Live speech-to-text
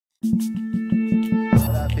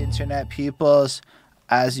What up, internet peoples?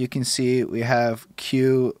 As you can see, we have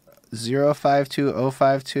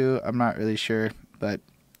Q052052. I'm not really sure, but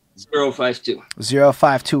 052.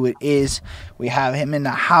 052 it is. We have him in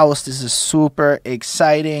the house. This is super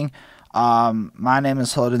exciting. My name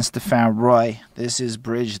is Holden Stefan Roy. This is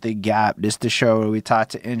Bridge the Gap. This is the show where we talk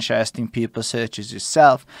to interesting people such as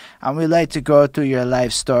yourself, and we like to go through your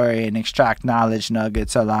life story and extract knowledge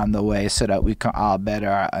nuggets along the way so that we can all better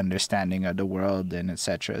our understanding of the world and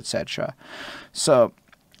etc. etc. So,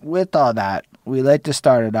 with all that, we like to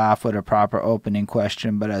start it off with a proper opening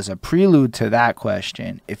question, but as a prelude to that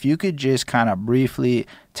question, if you could just kind of briefly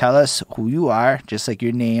tell us who you are, just like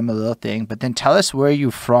your name, a little thing, but then tell us where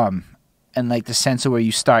you're from and like the sense of where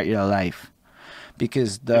you start your life,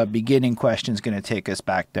 because the beginning question is going to take us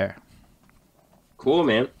back there. Cool,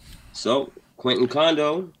 man. So, Quentin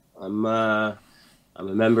Kondo. I'm a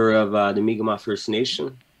member of the Mi'kmaq First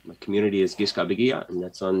Nation. My community is Giskabigia, and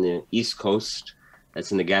that's on the East Coast.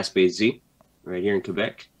 That's in the Gaspé Z, right here in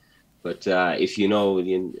Quebec. But if you know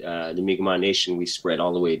the Mi'kmaq Nation, we spread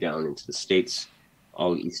all the way down into the States,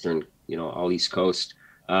 all Eastern, all East Coast.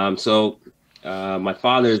 My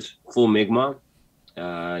father's full Mi'kmaq.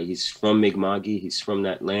 He's from Mi'kma'ki. He's from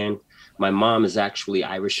that land. My mom is actually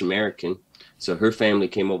Irish American. So her family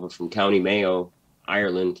came over from County Mayo,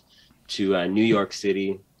 Ireland, to New York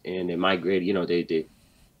City, and they migrated.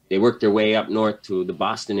 They worked their way up north to the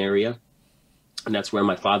Boston area, and that's where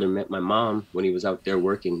my father met my mom when he was out there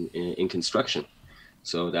working in construction.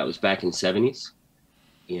 So that was back in the 70s,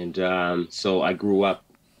 and so I grew up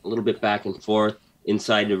a little bit back and forth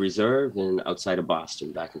inside the reserve and outside of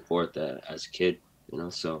Boston, back and forth as a kid.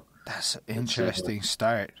 So that's an interesting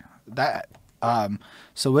start.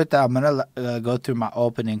 So with that, I'm gonna go through my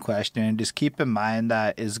opening question, and just keep in mind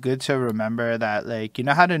that it's good to remember that, like, you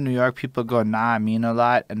know how the New York people go, "Nah, I mean a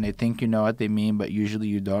lot," and they think you know what they mean, but usually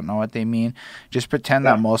you don't know what they mean. Just pretend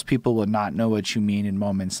that most people will not know what you mean in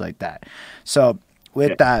moments like that. So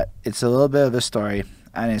with that, it's a little bit of a story,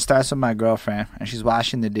 and it starts with my girlfriend, and she's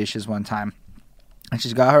washing the dishes one time. And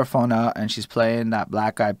she's got her phone out, and she's playing that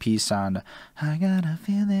Black Eyed Peas song, "I Got a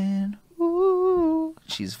Feeling." Ooh.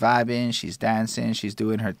 She's vibing, she's dancing, she's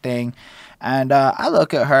doing her thing. And I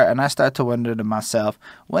look at her, and I start to wonder to myself,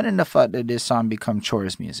 when in the fuck did this song become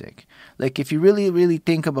chores music? Like, if you really, really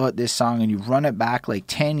think about this song and you run it back like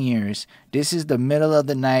 10 years, this is the middle of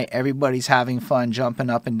the night, everybody's having fun, jumping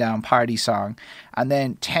up and down party song. And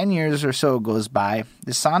then 10 years or so goes by.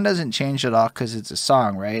 The song doesn't change at all because it's a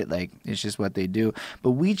song, right? Like, it's just what they do.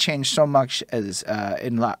 But we change so much as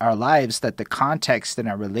our lives that the context and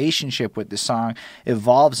our relationship with the song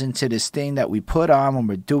evolves into this thing that we put on when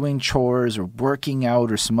we're doing chores or working out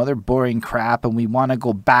or some other boring crap, and we want to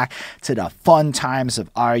go back to the fun times of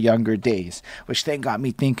our younger days, which then got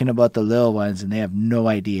me thinking about the little ones, and they have no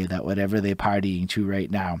idea that whatever they're partying to right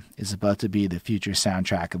now is about to be the future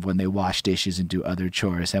soundtrack of when they wash dishes and do other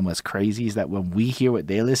chores. And what's crazy is that when we hear what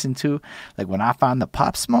they listen to, like when I found the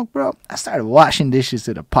Pop Smoke, bro, I started washing dishes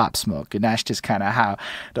to the Pop Smoke, and that's just kind of how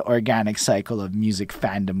the organic cycle of music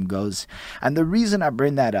fandom goes. And the reason I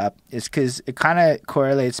bring that up is because it kind of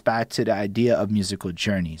correlates back to the idea of musical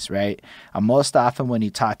journeys, right? And most often when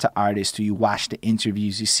you talk to artists or you watch the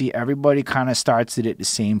interviews, you see everybody kind of starts it at the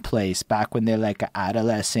same place back when they're like an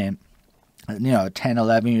adolescent, 10,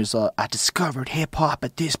 11 years old. I discovered hip hop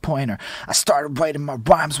at this point, or I started writing my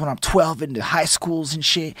rhymes when I'm 12 into high schools and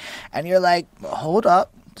shit. And you're like, hold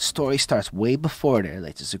up. The story starts way before there.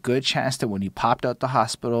 Like, there's a good chance that when you popped out the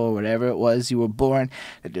hospital or whatever it was you were born,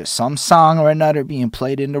 that there's some song or another being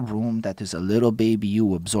played in the room, that there's a little baby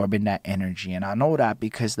you absorbing that energy. And I know that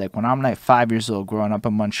because, like, when I'm like 5 years old growing up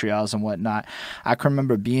in Montreal and whatnot, I can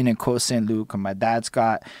remember being in Côte Saint-Luc, and my dad's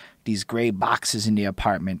got these gray boxes in the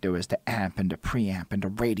apartment. There was the amp and the preamp and the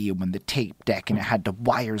radio and the tape deck, and it had the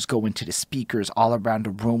wires going to the speakers all around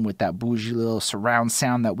the room with that bougie little surround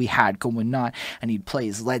sound that we had going on. And he'd play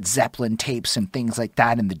his Led Zeppelin tapes and things like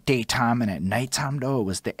that in the daytime, and at nighttime, though, it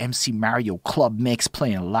was the MC Mario club mix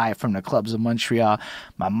playing live from the clubs of Montreal.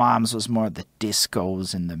 My mom's was more the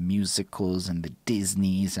discos and the musicals and the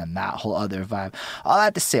Disneys and that whole other vibe. All I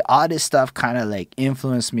have to say, all this stuff kind of like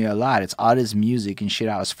influenced me a lot. It's all this music and shit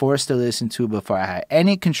I was forced to listen to before I had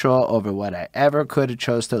any control over what I ever could have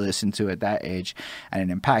chose to listen to at that age, and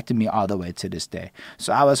it impacted me all the way to this day.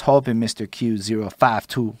 So I was hoping, Mr.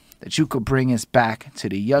 Q052, that you could bring us back to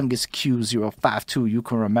the youngest Q052 you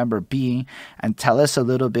can remember being, and tell us a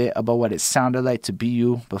little bit about what it sounded like to be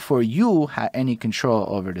you before you had any control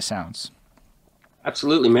over the sounds.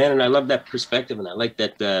 Absolutely, man. And I love that perspective, and I like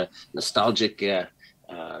that nostalgic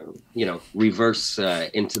reverse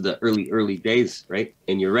into the early days, right?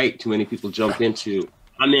 And you're right. Too many people jump into,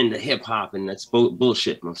 I'm into hip hop, and that's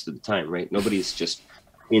bullshit most of the time, right? Nobody's just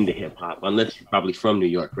into hip hop unless you're probably from New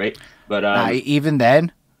York, right? But even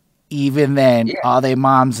then, yeah, all they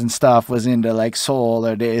moms and stuff was into like soul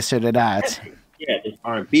or this or that. yeah, there's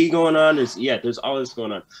R&B going on. There's all this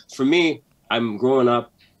going on. For me, I'm growing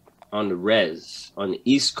up on the on the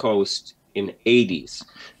East Coast in the 80s,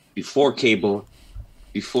 before cable,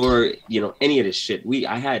 before any of this shit.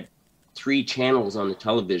 I had 3 channels on the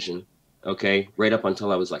television, okay, right up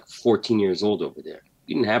until I was like 14 years old over there.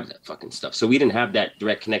 We didn't have that fucking stuff, so we didn't have that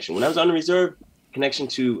direct connection. When I was on the reserve, connection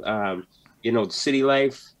to the city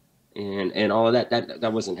life and all of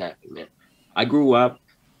that wasn't happening, man. I grew up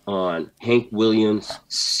on Hank Williams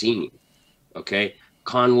singing, okay,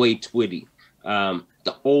 Conway Twitty,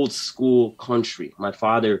 the old school country. My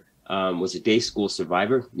father was a day school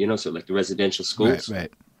survivor, so like the residential schools.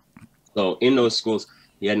 Right. So in those schools,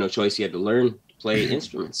 he had no choice. He had to learn to play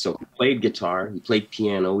instruments. So he played guitar, he played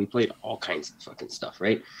piano, he played all kinds of fucking stuff,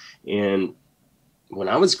 right? And when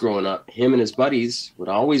I was growing up, him and his buddies would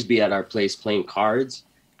always be at our place playing cards,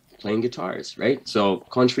 playing guitars, right? So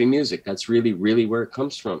country music, that's really, really where it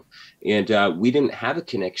comes from. And we didn't have a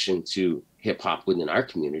connection to hip hop within our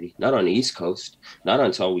community, not on the East Coast, not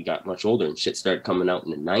until we got much older and shit started coming out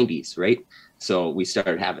in the 90s, right? So we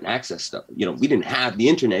started having access stuff. We didn't have the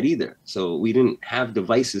internet either. So we didn't have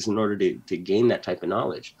devices in order to gain that type of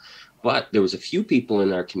knowledge. But there was a few people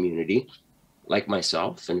in our community, like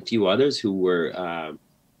myself and a few others who were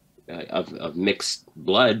of mixed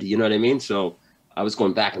blood, you know what I mean? So I was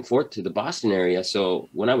going back and forth to the Boston area. So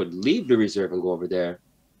when I would leave the reserve and go over there,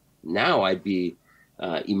 now I'd be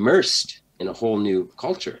immersed in a whole new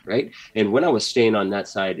culture, right? And when I was staying on that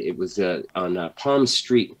side, it was on Palm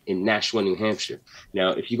Street in Nashua, New Hampshire. Now,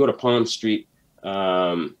 if you go to Palm Street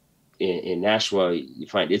in Nashua, you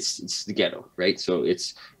find it's the ghetto, right? So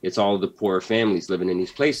it's all the poor families living in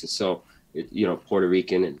these places. So Puerto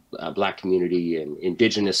Rican and Black community and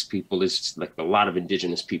indigenous people. There's like a lot of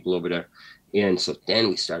indigenous people over there. And so then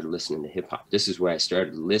we started listening to hip hop. This is where I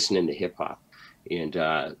started listening to hip hop. And,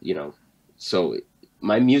 so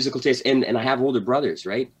my musical taste, and I have older brothers,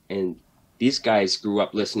 right? And these guys grew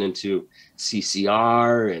up listening to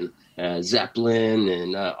CCR and Zeppelin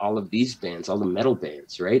and all of these bands, all the metal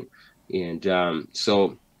bands, right? And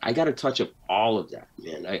so I got a touch of all of that,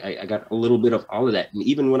 man. I got a little bit of all of that. And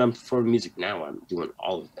even when I'm performing music now, I'm doing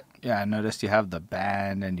all of it. Yeah, I noticed you have the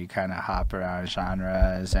band and you kind of hop around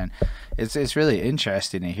genres, and it's really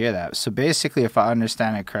interesting to hear that. So basically, if I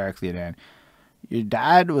understand it correctly, then your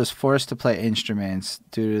dad was forced to play instruments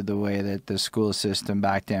due to the way that the school system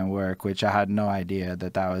back then worked, which I had no idea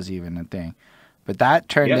that was even a thing. But that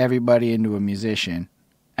turned everybody into a musician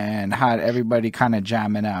and had everybody kind of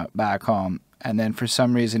jamming out back home. And then for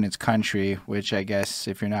some reason it's country, which I guess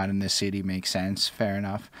if you're not in the city makes sense. Fair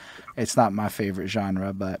enough. It's not my favorite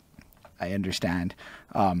genre, but I understand.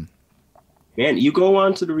 Man, you go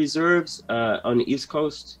on to the reserves on the East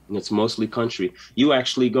Coast, and it's mostly country. You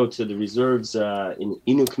actually go to the reserves in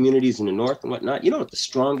Innu communities in the north and whatnot. You know what the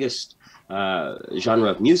strongest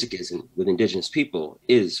genre of music is with indigenous people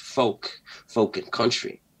is folk and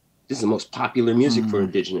country. This is the most popular music for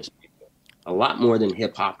indigenous people. A lot more than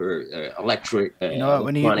hip hop or electric. You know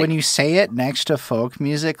what, when you say it next to folk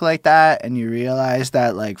music like that, and you realize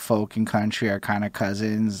that like folk and country are kind of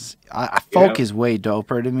cousins. Folk is way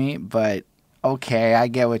doper to me, but okay, I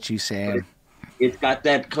get what you're saying. It's got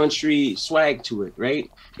that country swag to it, right?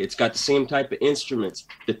 It's got the same type of instruments.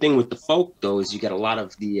 The thing with the folk, though, is you get a lot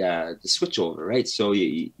of the switch over, right? So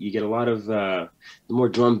you get a lot of the more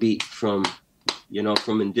drum beat from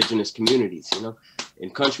indigenous communities,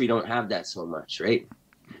 And country don't have that so much, right?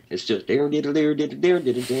 It's just so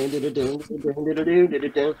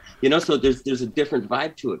there's a different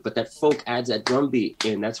vibe to it, but that folk adds that drum beat,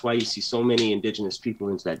 and that's why you see so many indigenous people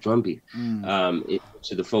into that drum beat,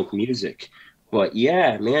 to the folk music. But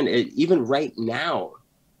yeah, man, even right now,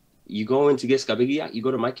 you go into Giscabigya, you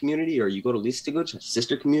go to my community, or you go to Listigoch,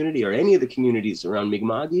 sister community, or any of the communities around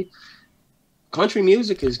Mi'kma'ki, country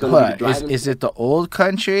music is going to be driving. Is it the old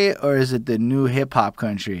country or is it the new hip hop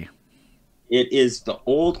country? It is the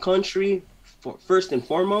old country first and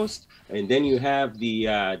foremost, and then you have the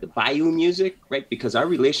Bayou music, right? Because our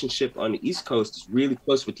relationship on the East Coast is really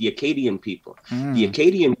close with the Acadian people. The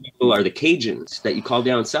Acadian people are the Cajuns that you call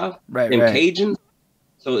down south, right? Cajuns.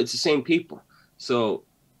 So it's the same people. So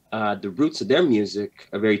the roots of their music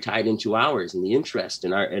are very tied into ours, and the interest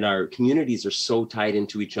in our communities are so tied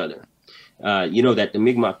into each other. That the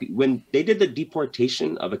Mi'kmaq, when they did the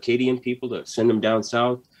deportation of Acadian people to send them down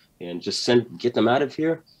south, and just get them out of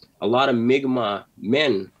here. A lot of Mi'kmaq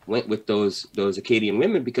men went with those Acadian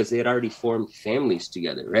women because they had already formed families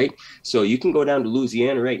together, right? So you can go down to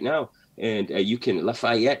Louisiana right now, and you can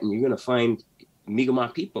Lafayette, and you're gonna find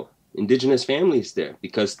Mi'kmaq people, indigenous families there,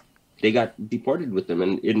 because they got deported with them.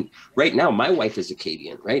 And right now, my wife is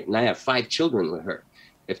Acadian, right? And I have 5 children with her.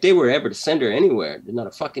 If they were ever to send her anywhere, there's not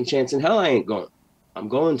a fucking chance in hell I ain't going. I'm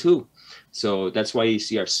going too. So that's why you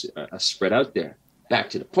see our spread out there. Back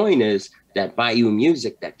to the point is that Bayou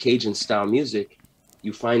music, that Cajun style music,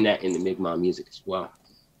 you find that in the Mi'kmaq music as well.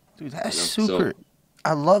 Dude, that's super. So,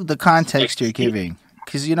 I love the context you're giving.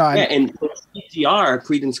 Because, you know, and CCR,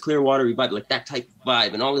 Creedence Clearwater Revival, like that type of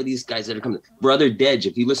vibe, and all of these guys that are coming. Brother Dedge,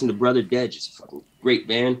 if you listen to Brother Dedge, it's a fucking great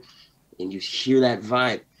band, and you hear that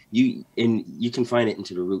vibe, you can find it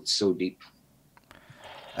into the roots so deep.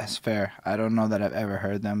 That's fair. I don't know that I've ever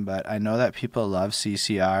heard them, but I know that people love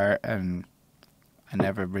CCR, and I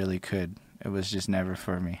never really could. It was just never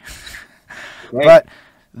for me. Right. But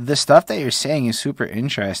the stuff that you're saying is super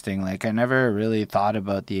interesting. Like, I never really thought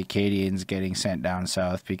about the Acadians getting sent down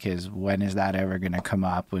south, because when is that ever going to come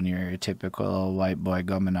up when you're a typical white boy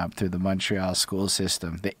coming up through the Montreal school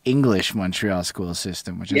system, the English Montreal school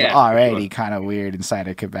system, which is already kind of weird inside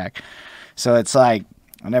of Quebec. So it's like,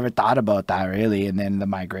 I never thought about that really, and then the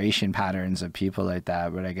migration patterns of people like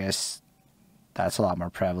that, but I guess that's a lot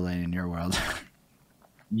more prevalent in your world.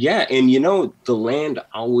 Yeah, and you know, the land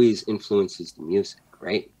always influences the music,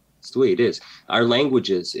 right? It's the way it is. Our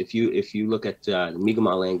languages, if you look at the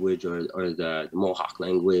Mi'kmaq language or the Mohawk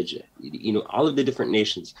language, you know, all of the different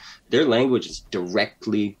nations, their language is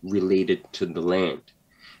directly related to the land.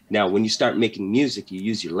 Now, when you start making music, you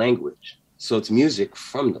use your language. So it's music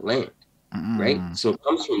from the land. Right? So it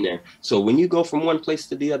comes from there. So when you go from one place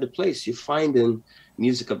to the other place, you're finding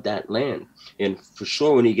music of that land. And for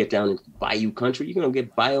sure, when you get down into Bayou country, you're going to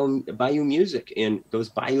get Bayou music. And those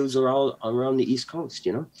Bayous are all around the East Coast,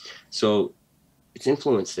 you know? So it's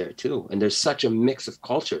influenced there too. And there's such a mix of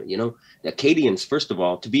culture, you know? The Acadians, first of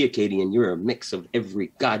all, to be Acadian, you're a mix of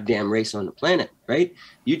every goddamn race on the planet, right?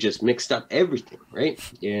 You just mixed up everything, right?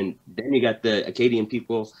 And then you got the Acadian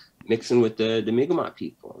people mixing with the Mi'kmaq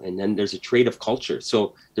people, and then there's a trade of culture.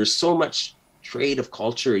 So there's so much trade of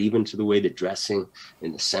culture, even to the way the dressing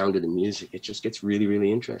and the sound of the music. It just gets really,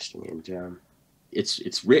 really interesting, and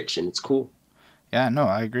it's rich and it's cool. Yeah, no,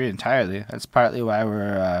 I agree entirely. That's partly why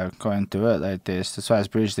we're going through it like this. That's why it's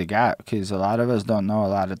Bridge the Gap, because a lot of us don't know a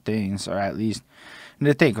lot of things, or at least, and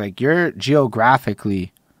to think, like, you're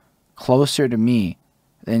geographically closer to me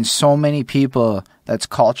than so many people that's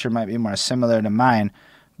culture might be more similar to mine.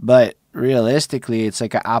 But realistically, it's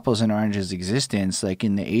like an apples and oranges existence. Like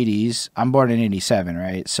in the 80s, I'm born in 87,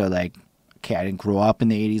 right? So like, okay, I didn't grow up in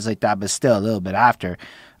the 80s like that, but still a little bit after.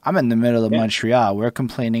 I'm in the middle of Montreal. We're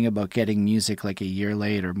complaining about getting music like a year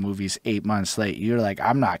late or movies 8 months late. You're like,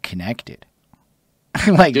 I'm not connected.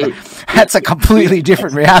 Like, dude, that's a completely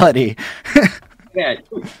different reality. Yeah,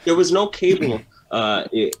 there was no cable.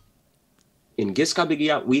 In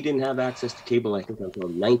Giskabigia, we didn't have access to cable, I think, until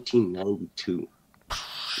 1992.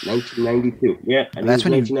 1992. Yeah, I that's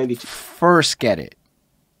when 1992. You first get it.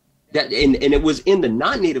 That and it was in the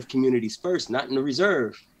non-native communities first, not in the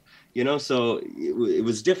reserve. You know, so it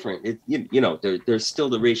was different. You know, there's still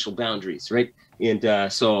the racial boundaries, right?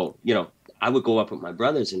 And so, you know, I would go up with my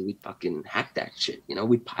brothers and we'd fucking hack that shit. You know,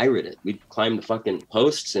 we'd pirate it. We'd climb the fucking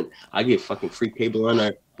posts, and I gave fucking free cable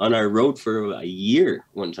on our road for a year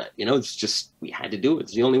one time. You know, it's just, we had to do it.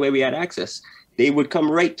 It's the only way we had access. They would come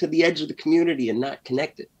right to the edge of the community and not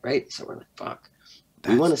connect it, right? So we're like, fuck,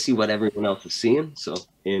 we want to see what everyone else is seeing. So,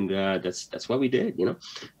 and that's what we did, you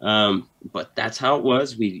know. But that's how it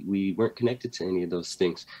was. We weren't connected to any of those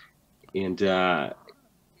things, and on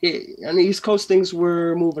the East Coast, things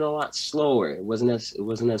were moving a lot slower. It wasn't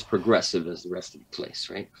as progressive as the rest of the place,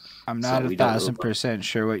 right? I'm not 1,000%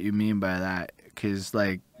 sure what you mean by that. Because,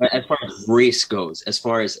 like, as far as race goes, as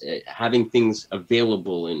far as having things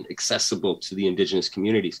available and accessible to the indigenous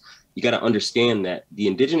communities, you got to understand that the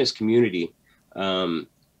indigenous community,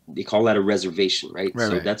 they call that a reservation, right?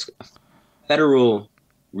 So that's a federal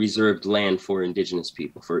reserved land for indigenous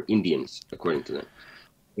people, for Indians, according to them.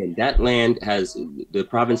 And that land the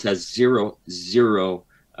province has zero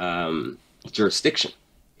jurisdiction.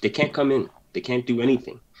 They can't come in. They can't do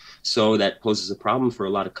anything. So that poses a problem for a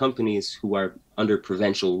lot of companies who are under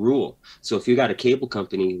provincial rule. So if you got a cable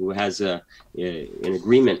company who has an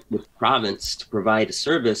agreement with the province to provide a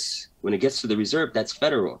service, when it gets to the reserve, that's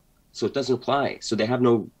federal. So it doesn't apply. So they have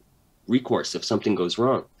no recourse if something goes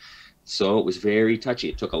wrong. So it was very touchy.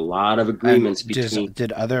 It took a lot of And agreements between.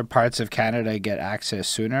 did other parts of Canada get access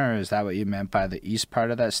sooner, or is that what you meant by the east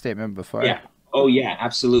part of that statement before? Yeah. Oh yeah,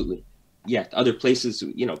 absolutely. Yeah, other places,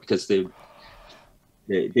 because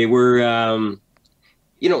they were,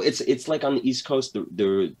 it's like on the East Coast,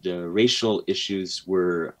 the racial issues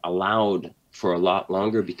were allowed for a lot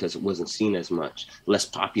longer because it wasn't seen as much. Less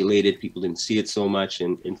populated, people didn't see it so much,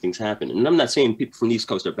 and things happen. And I'm not saying people from the East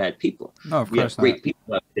Coast are bad people. No, of We have course not. great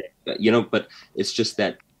people out there, but it's just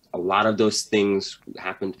that a lot of those things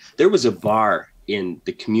happened. There was a bar in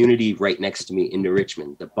the community right next to me in New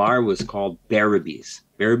Richmond. The bar was called Barraby's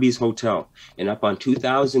Hotel. And up on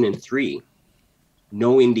 2003,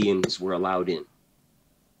 no Indians were allowed in.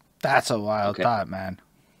 That's a wild Okay. thought, man.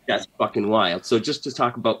 That's fucking wild. So just to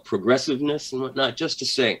talk about progressiveness and whatnot, just to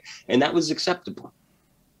say, and that was acceptable.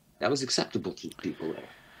 That was acceptable to people there.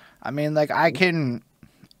 I mean, like I can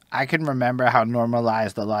remember how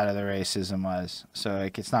normalized a lot of the racism was. So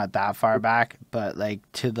like it's not that far back, but like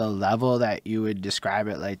to the level that you would describe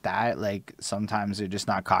it like that, like sometimes they're just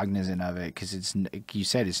not cognizant of it because it's like you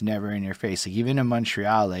said, it's never in your face. Like even in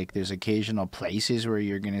Montreal, like there's occasional places where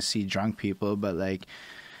you're gonna see drunk people, but like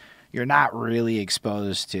you're not really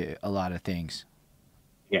exposed to a lot of things.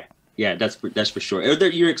 Yeah, yeah, that's for sure.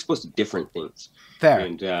 You're exposed to different things, There,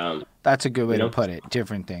 and that's a good way you to know, put it.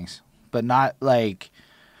 Different things, but not like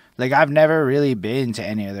I've never really been to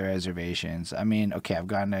any of the reservations. I mean, okay, I've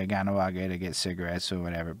gone to Ganawaga to get cigarettes or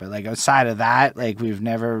whatever, but like outside of that, like I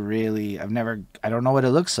don't know what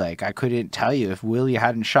it looks like. I couldn't tell you if Willie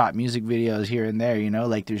hadn't shot music videos here and there,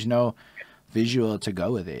 like there's no visual to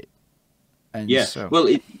go with it. And yeah. so,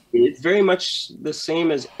 Well, it's very much the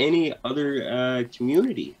same as any other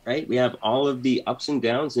community, right? We have all of the ups and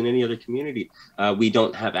downs in any other community. We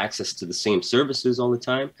don't have access to the same services all the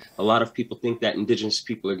time. A lot of people think that Indigenous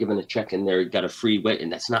people are given a check and they're got a free wet,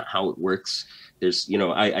 and that's not how it works. There's,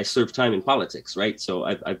 I served time in politics, right? So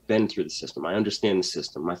I've been through the system. I understand the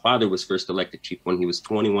system. My father was first elected chief when he was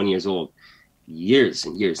 21 years old, years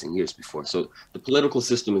and years and years before. So the political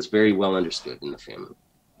system is very well understood in the family.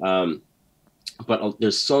 But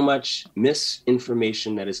there's so much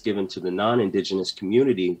misinformation that is given to the non-Indigenous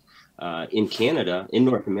community in Canada, in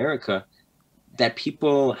North America, that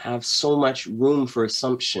people have so much room for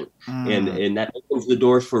assumption, and that opens the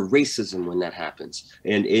door for racism when that happens,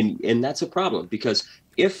 and that's a problem because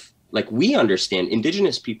if like we understand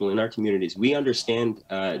Indigenous people in our communities, we understand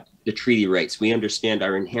the treaty rights, we understand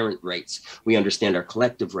our inherent rights, we understand our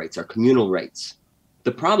collective rights, our communal rights.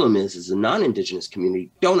 The problem is the non-Indigenous community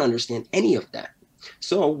don't understand any of that.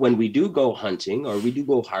 So when we do go hunting or we do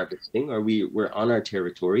go harvesting or we're on our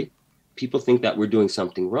territory, people think that we're doing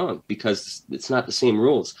something wrong because it's not the same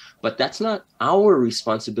rules. But that's not our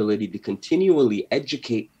responsibility to continually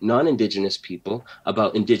educate non-Indigenous people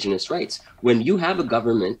about Indigenous rights. When you have a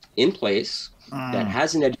government in place that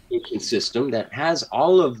has an education system, that has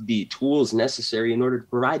all of the tools necessary in order to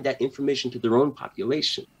provide that information to their own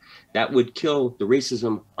population, that would kill the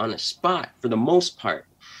racism on a spot for the most part.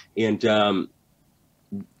 And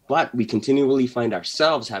but we continually find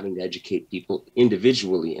ourselves having to educate people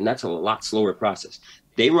individually, and that's a lot slower process.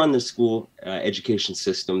 They run the school education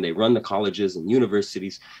system, they run the colleges and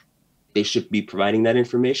universities. They should be providing that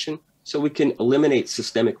information so we can eliminate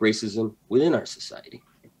systemic racism within our society.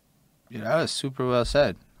 yeah, that was super well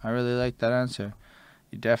said. I really like that answer.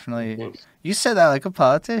 You definitely, Thanks. you said that like a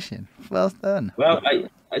politician. Well done. Well,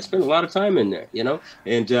 I spent a lot of time in there,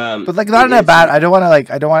 and But like not in a bad. I don't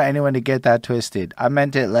want anyone to get that twisted. I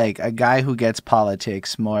meant it like a guy who gets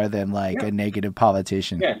politics more than like a negative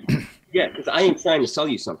politician. Yeah, yeah, because I ain't trying to sell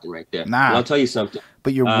you something right there. Nah. And I'll tell you something.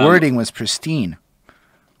 But your wording was pristine.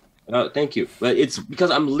 Oh, thank you. But it's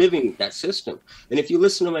because I'm living that system. And if you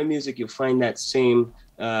listen to my music, you'll find that same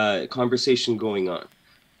conversation going on.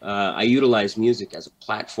 I utilize music as a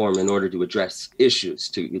platform in order to address issues,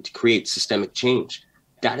 to create systemic change.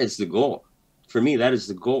 That is the goal. For me, that is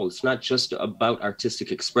the goal. It's not just about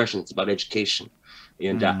artistic expression. It's about education.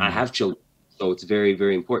 And I have children. So it's very,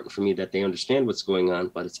 very important for me that they understand what's going on.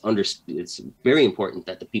 But it's very important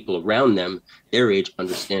that the people around them, their age,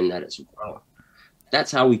 understand that as well.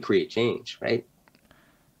 That's how we create change, right?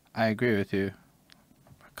 I agree with you.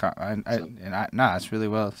 No, it's really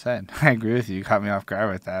well said. I agree with you. You caught me off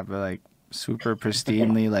guard with that, but like super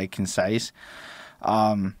pristinely like concise.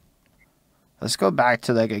 Let's go back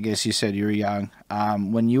to like I guess you said you were young.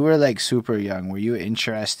 When you were like super young, were you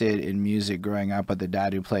interested in music growing up with a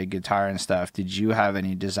dad who played guitar and stuff? Did you have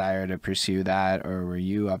any desire to pursue that, or were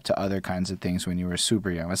you up to other kinds of things when you were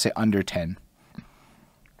super young? Let's say under 10.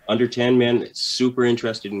 Under 10, man, super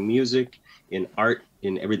interested in music, in art,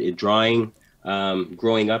 in everything, in drawing.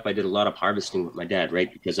 Growing up, I did a lot of harvesting with my dad,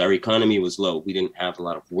 right? Because our economy was low. We didn't have a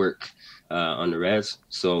lot of work on the res.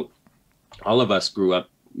 So all of us grew up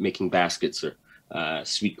making baskets or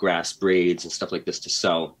sweetgrass braids and stuff like this to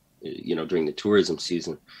sell, during the tourism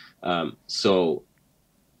season. So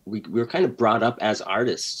we were kind of brought up as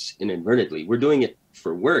artists inadvertently. We're doing it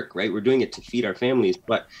for work, right? We're doing it to feed our families,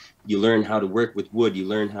 but you learn how to work with wood, you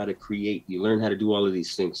learn how to create, you learn how to do all of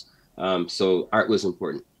these things. So art was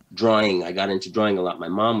important. Drawing, I got into drawing a lot. My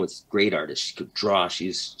mom was a great artist. She could draw.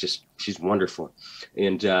 She's wonderful.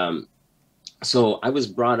 And so I was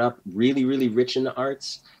brought up really, really rich in the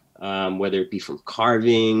arts, whether it be from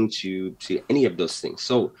carving to any of those things.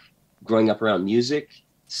 So growing up around music,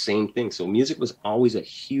 same thing. So music was always a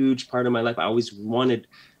huge part of my life. I always wanted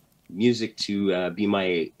music to be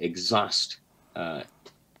my exhaust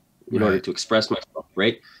in order to express myself,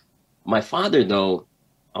 right? My father, though,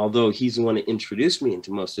 although he's the one that introduced me into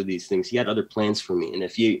most of these things, he had other plans for me. And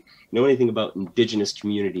if you know anything about Indigenous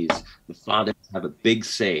communities, the fathers have a big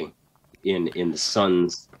say in the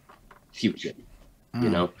son's future,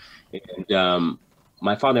 And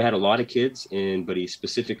my father had a lot of kids, but he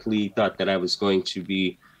specifically thought that I was going to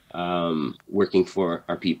be working for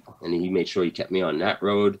our people. And he made sure he kept me on that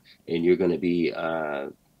road. And you're going to be,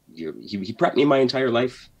 he prepped me my entire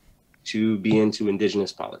life to be into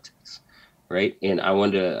Indigenous politics. Right. And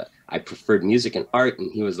I preferred music and art.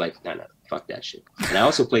 And he was like, no, fuck that shit. And I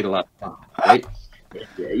also played a lot of pop, right?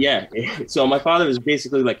 Yeah. So my father was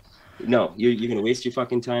basically like, no, you're going to waste your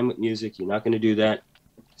fucking time with music. You're not going to do that.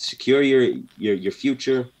 Secure your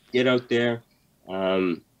future, get out there,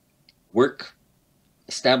 work,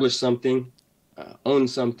 establish something, own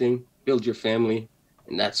something, build your family.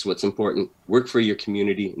 And that's what's important. Work for your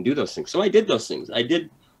community and do those things. So I did those things. I did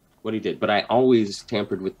what he did, but I always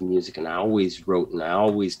tampered with the music, and I always wrote, and I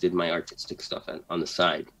always did my artistic stuff on the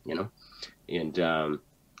side, and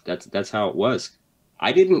that's how it was.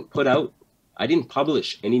 I didn't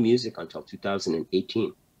publish any music until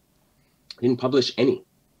 2018. I didn't publish any.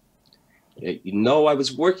 I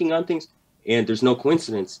was working on things, and there's no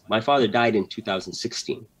coincidence. My father died in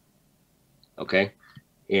 2016. Okay.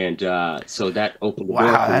 And so that opened the door.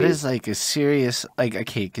 Wow, that is like a serious,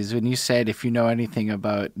 okay, because when you said if you know anything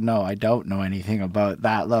about, no, I don't know anything about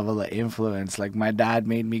that level of influence. Like my dad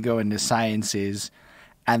made me go into sciences,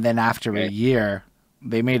 and then after a year,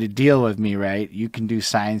 they made a deal with me, right? You can do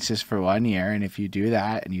sciences for 1 year, and if you do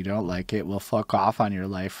that and you don't like it, we'll fuck off on your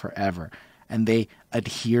life forever. And they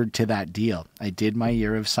adhered to that deal. I did my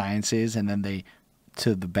year of sciences, and then they,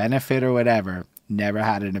 to the benefit or whatever, never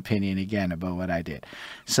had an opinion again about what I did.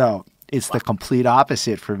 So it's the complete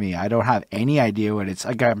opposite for me. I don't have any idea what it's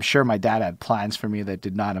like. I'm sure my dad had plans for me that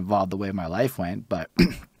did not involve the way my life went, but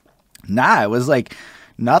it was like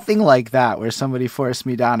nothing like that where somebody forced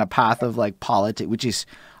me down a path of like politics, which is,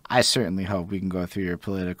 I certainly hope we can go through your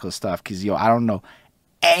political stuff because, I don't know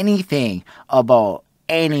anything about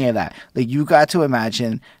any of that. Like, you got to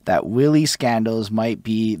imagine that Willie Scandals might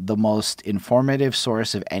be the most informative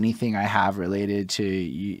source of anything I have related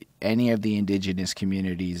to any of the Indigenous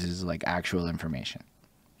communities is like actual information.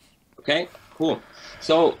 Okay, cool.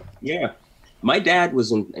 So yeah, my dad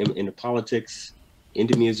was into politics,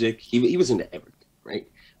 into music. He was into everything, right?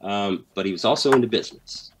 But he was also into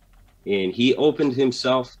business, and he opened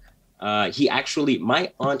himself.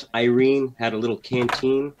 My Aunt Irene had a little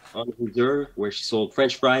canteen on the reserve where she sold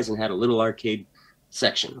French fries and had a little arcade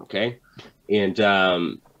section. Okay. And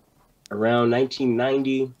around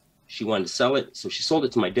 1990, she wanted to sell it. So she sold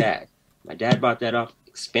it to my dad. My dad bought that up,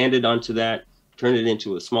 expanded onto that, turned it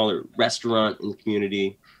into a smaller restaurant in the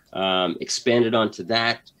community, expanded onto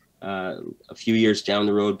that. A few years down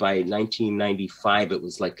the road, by 1995, it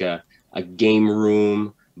was like a game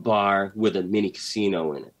room bar with a mini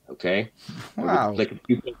casino in it. Okay. Wow.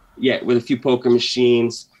 With a few poker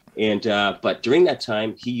machines. And but during that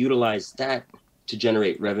time, he utilized that to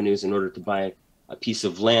generate revenues in order to buy a piece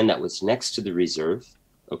of land that was next to the reserve.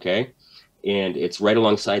 Okay. And it's right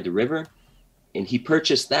alongside the river. And he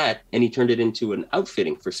purchased that and he turned it into an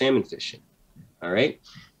outfitting for salmon fishing. All right.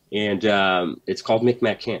 And it's called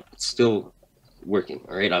Micmac Camp. It's still working.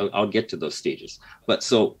 All right. I'll get to those stages. But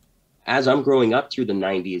so as I'm growing up through the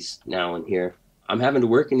 90s now and here, I'm having to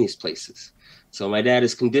work in these places. So my dad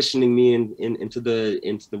is conditioning me into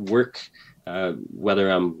the work, whether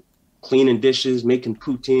I'm cleaning dishes, making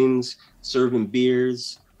poutines, serving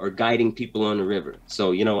beers, or guiding people on the river.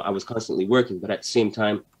 So, I was constantly working, but at the same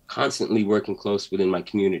time, constantly working close within my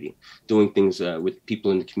community, doing things with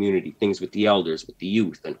people in the community, things with the elders, with the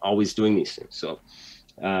youth, and always doing these things. So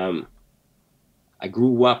I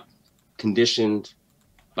grew up conditioned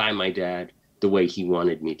by my dad the way he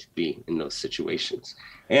wanted me to be in those situations.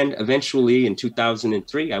 And eventually in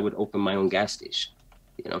 2003, I would open my own gas station,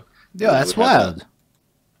 you know. Yeah, that's wild.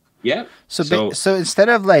 Yeah. So instead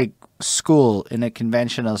of like school in a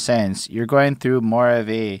conventional sense, you're going through more of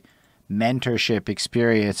a mentorship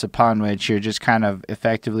experience upon which you're just kind of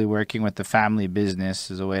effectively working with the family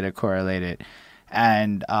business as a way to correlate it.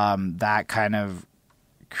 And that kind of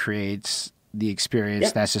creates the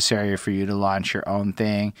experience necessary for you to launch your own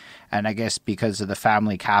thing. And I guess because of the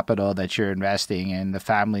family capital that you're investing in, the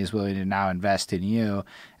family is willing to now invest in you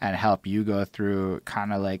and help you go through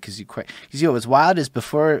kind of like, because you know, what's wild is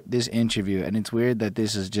before this interview, and it's weird that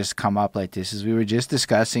this has just come up like this, is we were just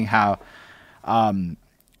discussing how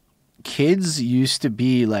kids used to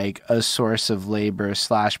be like a source of labor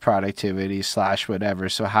 / productivity / whatever.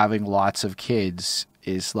 So having lots of kids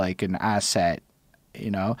is like an asset,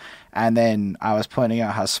 you know. And then I was pointing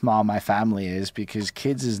out how small my family is, because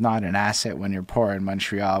kids is not an asset when you're poor in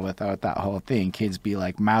Montreal without that whole thing. Kids be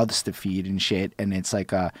like mouths to feed and shit, and it's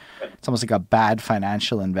almost like a bad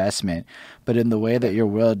financial investment. But in the way that your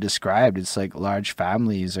world described, it's like large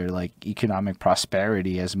families are like economic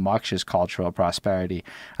prosperity as much as cultural prosperity,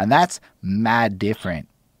 and that's mad different.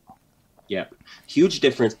 Yeah, huge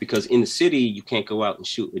difference, because in the city you can't go out and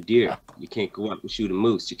shoot a deer, you can't go out and shoot a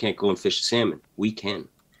moose, you can't go and fish salmon. We can.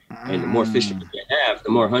 And the more fishermen you have, the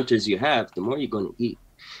more hunters you have, the more you're going to eat,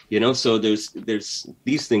 you know. So there's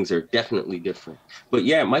these things are definitely different. But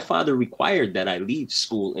yeah, my father required that I leave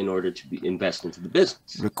school in order to invest into the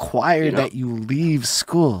business. Required that you leave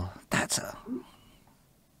school.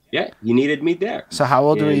 He needed me there. So how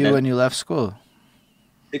old were you when you left school?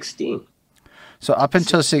 16. So up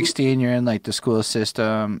until 16, you're in like the school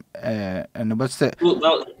system, and what's the?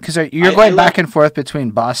 Because you're going back and forth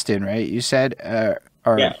between Boston, right? You said,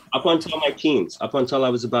 yeah, up until my teens, up until I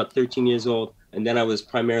was about 13 years old, and then I was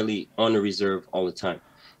primarily on the reserve all the time.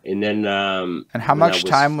 And then, and how much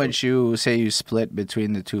time would you say you split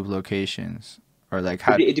between the two locations, or like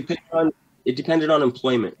how? It depended on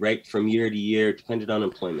employment, right? From year to year, it depended on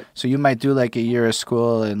employment. So you might do like a year of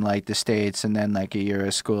school in like the States, and then like a year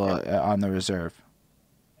of school on the reserve.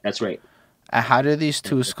 That's right. How do these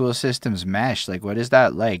two school systems mesh? Like, what is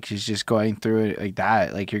that like? She's just going through it like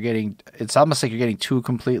that. Like it's almost like you're getting two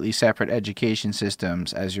completely separate education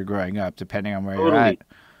systems as you're growing up, depending on where you're at.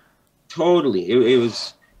 Totally. It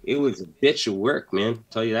was a bitch of work, man. I'll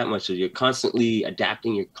tell you that much. You're constantly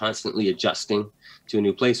adapting, you're constantly adjusting to a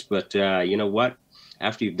new place. But you know what?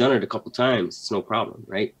 After you've done it a couple times, it's no problem,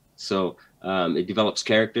 right? So it develops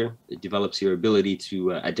character. It develops your ability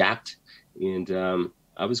to adapt. And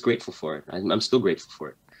I was grateful for it. I'm still grateful for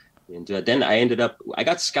it. And then I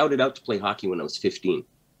got scouted out to play hockey when I was 15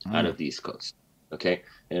 out of the East Coast. Okay.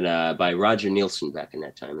 And by Roger Nielsen back in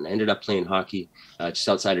that time. And I ended up playing hockey just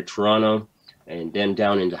outside of Toronto, and then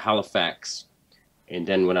down into Halifax. And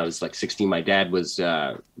then when I was like 16, my dad was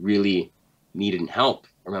really needing help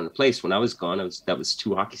around the place. When I was gone, that was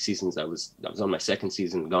 2 hockey seasons. I was on my second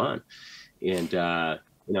season gone. And,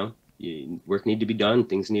 you know, work need to be done.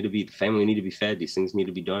 The family need to be fed. These things need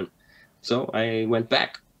to be done. So I went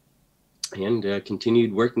back and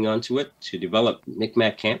continued working onto it to develop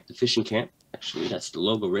Micmac Camp, the fishing camp. Actually, that's the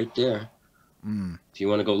logo right there. If you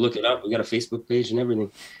want to go look it up, we got a Facebook page and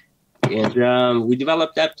everything. And we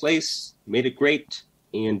developed that place, made it great.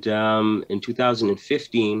 And in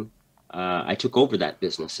 2015, I took over that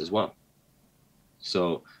business as well.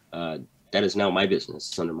 So that is now my business.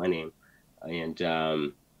 It's under my name. And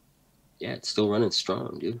yeah, it's still running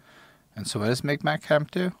strong, dude. And so what does Micmac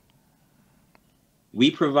Camp do?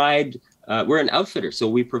 We provide, we're an outfitter, so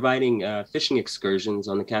we're providing fishing excursions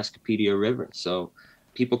on the Cascapedia River. So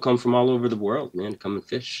people come from all over the world, man, to come and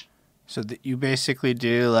fish. So you basically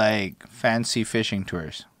do like fancy fishing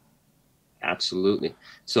tours? Absolutely.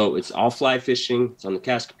 So it's all fly fishing. It's on the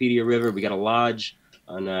Cascapedia River. We got a lodge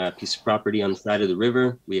on a piece of property on the side of the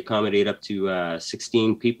river. We accommodate up to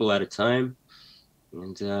 16 people at a time.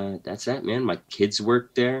 And that's that, man. My kids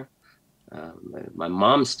work there. My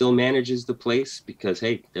mom still manages the place because,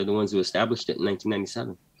 hey, they're the ones who established it in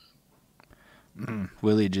 1997.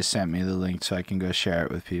 Willie just sent me the link so I can go share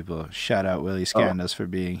it with people. Shout out Willie Scandos for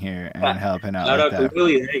being here and helping out. Shout out to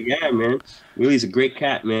Willie. Hey, yeah, man. Willie's a great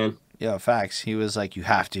cat, man. Yo, facts. He was like, you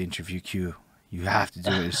have to interview Q. You have to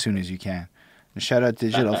do it as soon as you can. And shout out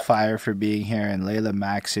Digital Fire for being here, and Layla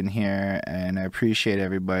Max in here. And I appreciate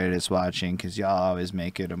everybody that's watching, because y'all always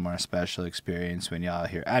make it a more special experience when y'all are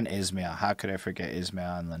here. And Ismail. How could I forget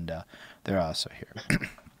Ismail and Linda? They're also here.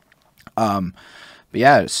 But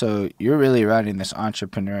yeah, so you're really running this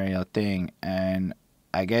entrepreneurial thing, and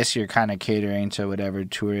I guess you're kind of catering to whatever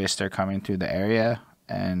tourists are coming through the area.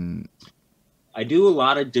 And I do a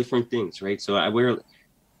lot of different things, right? So I wear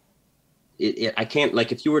I can't,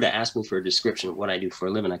 like, if you were to ask me for a description of what I do for a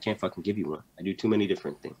living, I can't fucking give you one. I do too many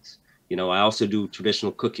different things. You know, I also do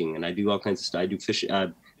traditional cooking, and I do all kinds of stuff. I do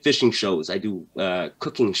fishing shows. I do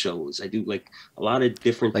cooking shows. I do like a lot of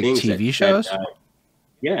different Like things TV shows?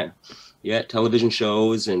 yeah, yeah, television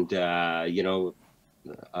shows and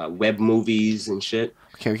web movies and shit.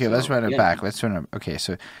 Okay, So, let's run it yeah. back. Okay,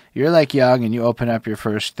 so you're like young and you open up your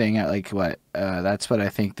first thing at like what? That's what I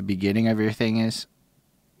think the beginning of your thing is.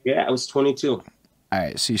 Yeah, I was 22. All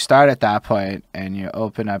right, so you start at that point and you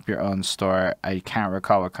open up your own store. I can't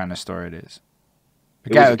recall what kind of store it is.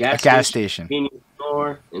 It was a Gas station. convenience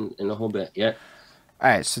store, and the whole bit. Yeah. All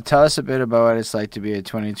right, so tell us a bit about what it's like to be a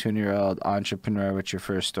 22-year-old entrepreneur with your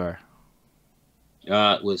first store.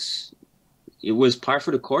 It was par for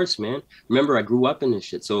the course, man. Remember, I grew up in this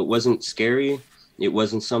shit, so it wasn't scary. It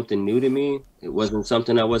wasn't something new to me. It wasn't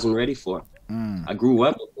something I wasn't ready for. I grew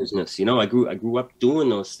up in business, you know. I grew up doing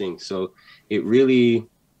those things, so it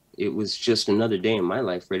was just another day in my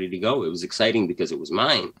life ready to go. It was exciting because it was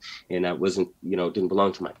mine, and I wasn't, didn't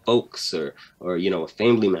belong to my folks or a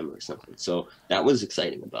family member or something. So that was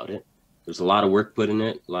exciting about it. There's a lot of work put in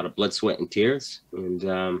it, a lot of blood, sweat, and tears, and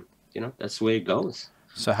that's the way it goes.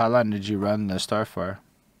 So how long did you run the store for?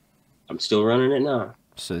 I'm still running it now.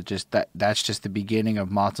 So just that's just the beginning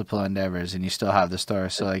of multiple endeavors, and you still have the store.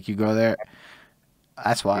 So like you go there,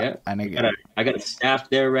 that's why. Yeah. I got a staff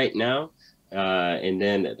there right now, and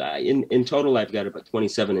then in total I've got about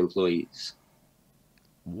 27 employees.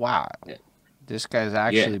 Wow, Yeah. This guy's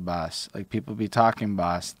actually boss. Like people be talking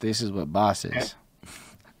boss. This is what boss is.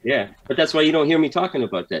 Yeah, but that's why you don't hear me talking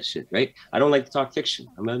about that shit, right? I don't like to talk fiction.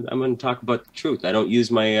 I'm going to talk about the truth. I don't use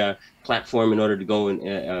my platform in order to go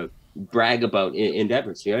and brag about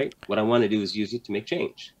endeavors, right? What I want to do is use it to make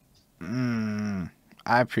change. I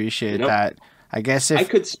appreciate that. I guess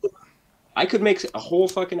I could make a whole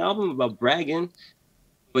fucking album about bragging,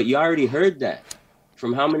 but you already heard that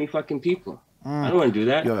from how many fucking people? I don't want to do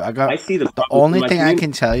that. Yo, I see the only thing I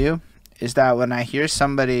can tell you is that when I hear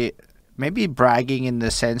somebody maybe bragging in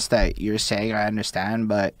the sense that you're saying, I understand,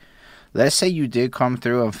 but let's say you did come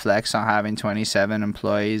through and flex on having 27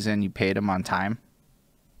 employees and you paid them on time.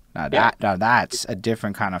 Now that's a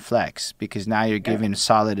different kind of flex, because now you're giving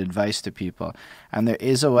solid advice to people, and there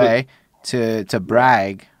is a way to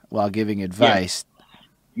brag while giving advice.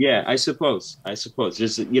 Yeah, I suppose.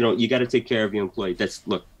 There's you got to take care of your employee.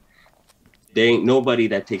 There ain't nobody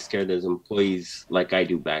that takes care of those employees like I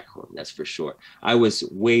do back home. That's for sure. I was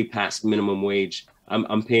way past minimum wage.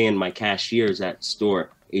 I'm paying my cashiers at store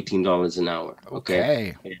 $18 an hour.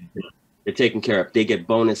 Okay. And they're taken care of. They get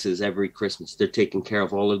bonuses every Christmas. They're taken care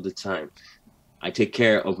of all of the time. I take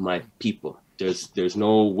care of my people. There's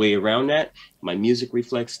no way around that. My music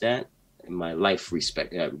reflects that, and my life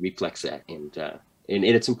reflects that. And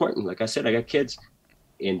it's important. Like I said, I got kids,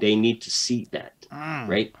 and they need to see that,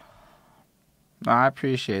 right? No, I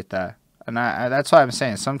appreciate that. And I that's why I'm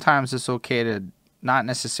saying sometimes it's okay to not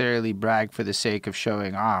necessarily brag for the sake of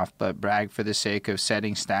showing off, but brag for the sake of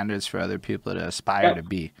setting standards for other people to aspire to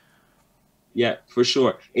be. Yeah, for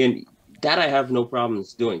sure. And that I have no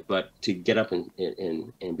problems doing, but to get up and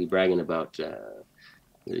be bragging about, the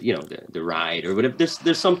ride or whatever,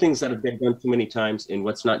 there's some things that have been done too many times, and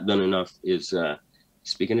what's not done enough is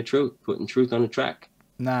speaking the truth, putting truth on the track.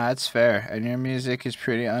 Nah, that's fair. And your music is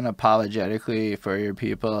pretty unapologetically for your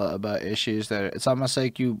people about issues that it's almost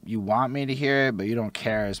like you want me to hear it, but you don't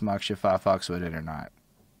care as much if I fucks with it or not.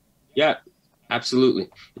 Yeah, absolutely.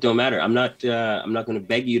 It don't matter. I'm not going to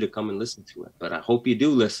beg you to come and listen to it, but I hope you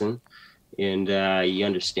do listen and you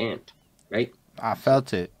understand, right? I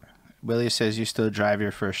felt it. Willie says you still drive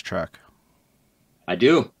your first truck. I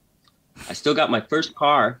do. I still got my first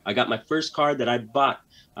car. I got my first car that I bought.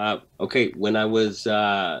 When I was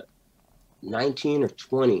 19 or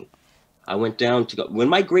 20, I went down to go. When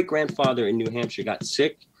my great-grandfather in New Hampshire got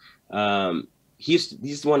sick, he's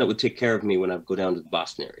the one that would take care of me when I go down to the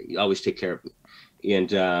Boston area. He always take care of me. And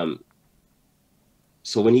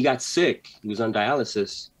so when he got sick, he was on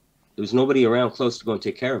dialysis. There was nobody around close to go and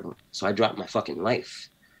take care of him. So I dropped my fucking life,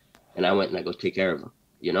 and I went and I go take care of him,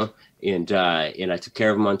 and I took care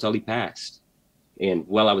of him until he passed. And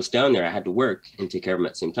while I was down there, I had to work and take care of him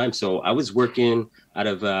at the same time. So I was working out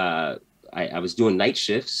of, I was doing night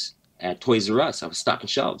shifts at Toys R Us. I was stocking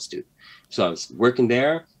shelves, dude. So I was working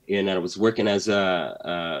there, and I was working as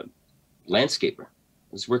a landscaper.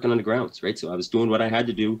 I was working on the grounds, right? So I was doing what I had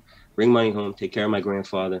to do, bring money home, take care of my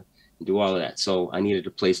grandfather, and do all of that. So I needed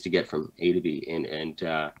a place to get from A to B. And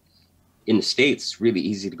in the States, it's really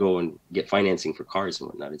easy to go and get financing for cars and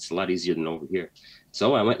whatnot. It's a lot easier than over here.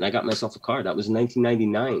 So I went and I got myself a car. That was in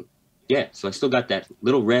 1999. Yeah, so I still got that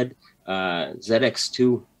little red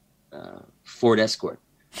ZX2 Ford Escort.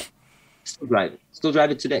 Still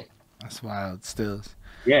drive it today. That's wild. Still.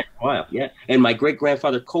 Yeah, wow, yeah. And my great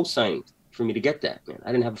grandfather co-signed for me to get that, man.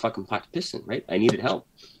 I didn't have a fucking pot to piss in, right? I needed help.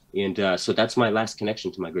 And so that's my last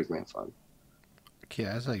connection to my great grandfather. Okay,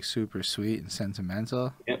 that's like super sweet and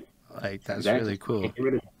sentimental. Yeah. Like that's Exactly. really cool.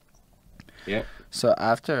 Yeah. So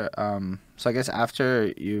after so I guess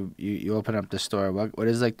after you open up the store, what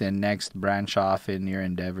is like the next branch off in your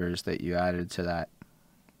endeavors that you added to that?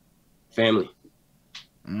 Family.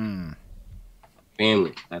 Mm.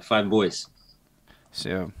 Family. I have 5 boys.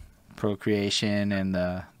 So procreation and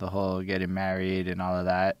the whole getting married and all of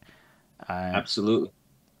that. Absolutely.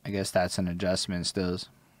 I guess that's an adjustment still.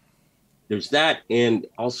 There's that, and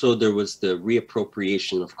also there was the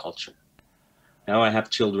reappropriation of culture. Now I have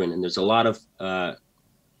children, and there's a lot of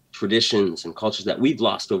traditions and cultures that we've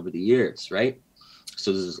lost over the years, right?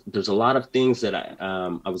 So there's a lot of things that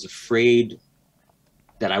I was afraid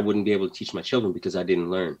that I wouldn't be able to teach my children because I didn't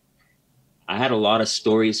learn. I had a lot of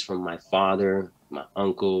stories from my father, my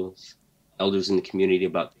uncles, elders in the community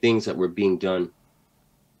about things that were being done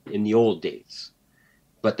in the old days,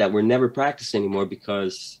 but that were never practiced anymore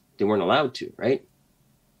because they weren't allowed to, right?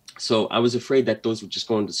 So I was afraid that those would just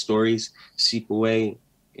go into stories, seep away,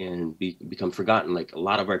 and become forgotten, like a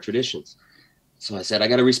lot of our traditions. So I said, I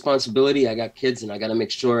got a responsibility. I got kids, and I got to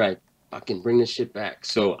make sure I fucking bring this shit back.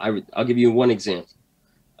 So I'll give you one example.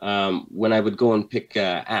 When I would go and pick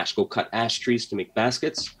go cut ash trees to make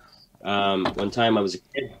baskets. One time I was a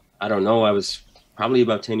kid. I don't know. I was probably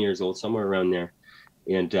about 10 years old, somewhere around there.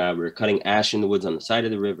 And we were cutting ash in the woods on the side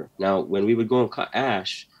of the river. Now, when we would go and cut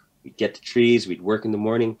ash, we'd get the trees, we'd work in the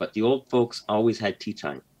morning, but the old folks always had tea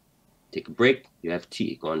time. Take a break, you have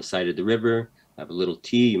tea. Go on the side of the river, have a little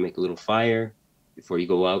tea, you make a little fire before you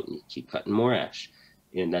go out and you keep cutting more ash.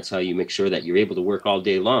 And that's how you make sure that you're able to work all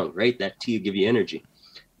day long, right? That tea will give you energy.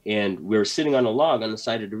 And we were sitting on a log on the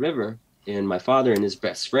side of the river, and my father and his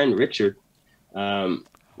best friend, Richard,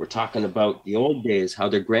 were talking about the old days, how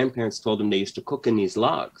their grandparents told them they used to cook in these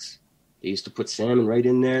logs. They used to put salmon right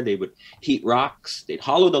in there. They would heat rocks. They'd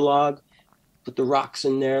hollow the log, put the rocks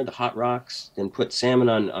in there, the hot rocks, then put salmon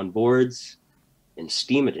on boards and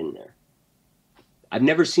steam it in there. I've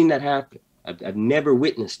never seen that happen. I've never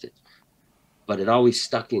witnessed it, but it always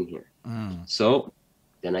stuck in here. So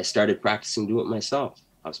then I started practicing doing it myself.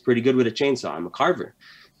 I was pretty good with a chainsaw. I'm a carver.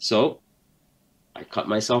 So I cut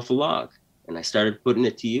myself a log and I started putting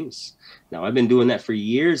it to use. Now I've been doing that for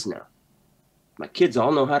years now. My kids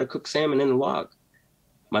all know how to cook salmon in a log.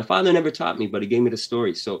 My father never taught me, but he gave me the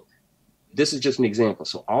story. So this is just an example.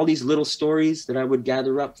 So all these little stories that I would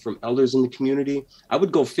gather up from elders in the community, I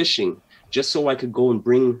would go fishing just so I could go and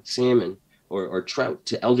bring salmon or trout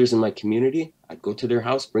to elders in my community. I'd go to their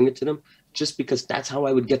house, bring it to them, just because that's how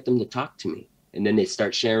I would get them to talk to me. And then they'd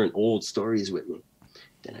start sharing old stories with me.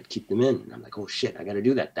 Then I'd keep them in. And I'm like, oh shit, I got to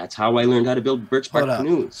do that. That's how I learned how to build birch bark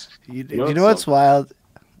canoes. You know what's wild?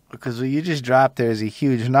 Because what you just dropped there is a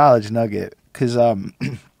huge knowledge nugget. Because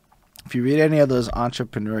if you read any of those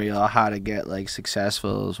entrepreneurial, how to get like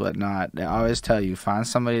successfuls, whatnot, they always tell you, find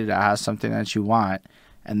somebody that has something that you want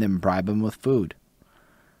and then bribe them with food.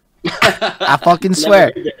 I fucking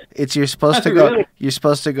swear. You're supposed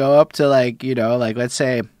to go up to like, you know, like let's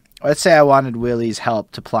say I wanted Willie's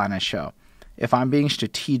help to plan a show. If I'm being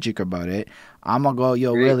strategic about it, I'm going to go,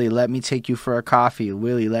 yo, Willie, let me take you for a coffee.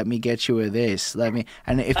 Willie, let me get you a this.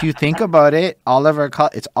 And if you think about it, all of our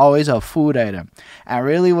it's always a food item. And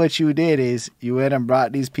really what you did is you went and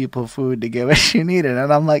brought these people food to get what you needed.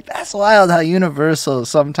 And I'm like, that's wild how universal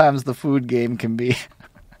sometimes the food game can be.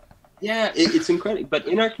 Yeah, it's incredible. But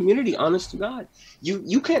in our community, honest to God,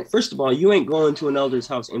 you can't, first of all, you ain't going to an elder's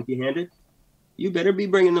house empty-handed. You better be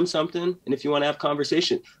bringing them something. And if you want to have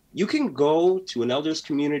conversation, you can go to an elder's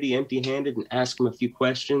community empty-handed and ask them a few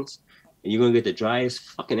questions, and you're going to get the driest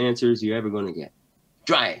fucking answers you're ever going to get.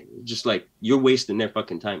 Dry. Just like, you're wasting their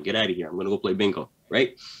fucking time. Get out of here. I'm going to go play bingo,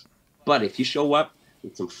 right? But if you show up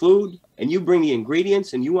with some food and you bring the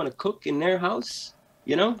ingredients and you want to cook in their house,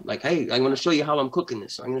 you know, like, hey, I'm going to show you how I'm cooking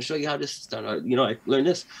this. I'm going to show you how this is done. Or, you know, I learned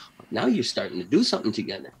this. Now you're starting to do something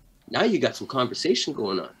together. Now you got some conversation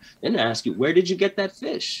going on. Then I ask you, where did you get that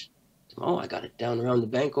fish? Oh, I got it down around the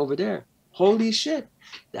bank over there. Holy shit.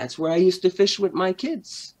 That's where I used to fish with my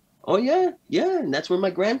kids. Oh, yeah. Yeah. And that's where my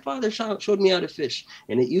grandfather showed me how to fish.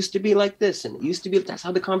 And it used to be like this. And it used to be, that's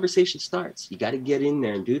how the conversation starts. You got to get in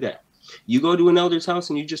there and do that. You go to an elder's house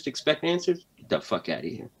and you just expect answers, get the fuck out of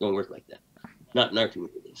here. Don't work like that. not in our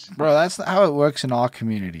communities. Bro, that's not how it works in all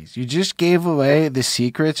communities. You just gave away the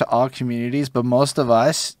secret to all communities, but most of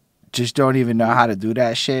us just don't even know how to do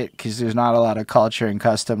that shit because there's not a lot of culture and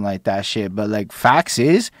custom like that shit. But like, facts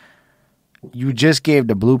is, you just gave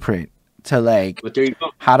the blueprint to like But there you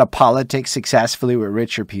go. how to politic successfully with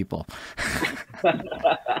richer people.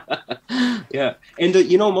 Yeah, and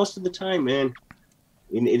most of the time, man,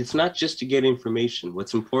 it's not just to get information.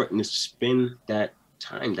 What's important is to spend that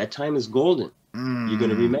time. That time is golden. You're going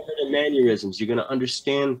to remember their mannerisms. You're going to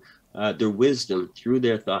understand their wisdom through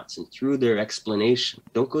their thoughts and through their explanation.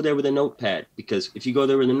 Don't go there with a notepad, because if you go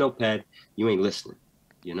there with a notepad, you ain't listening.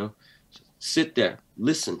 So sit there,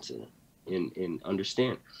 listen to them, and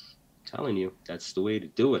understand. I'm telling you, that's the way to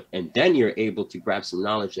do it. And then you're able to grab some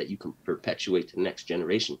knowledge that you can perpetuate to the next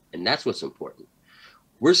generation. And that's what's important.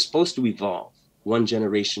 We're supposed to evolve one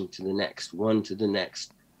generation to the next, one to the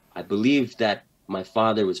next. I believe that my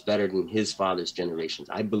father was better than his father's generations.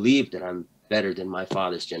 I believe that I'm better than my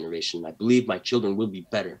father's generation. I believe my children will be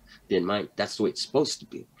better than mine. That's the way it's supposed to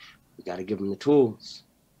be. We got to give them the tools.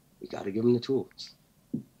 We got to give them the tools.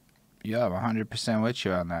 Yeah, I'm 100% with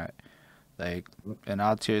you on that. Like, in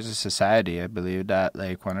all tiers of society, I believe that,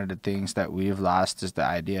 like, one of the things that we've lost is the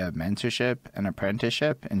idea of mentorship and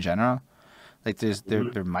apprenticeship in general. Like,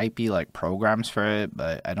 there might be, like, programs for it,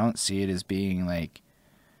 but I don't see it as being, like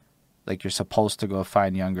you're supposed to go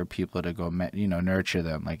find younger people to go, nurture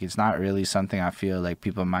them. Like, it's not really something I feel like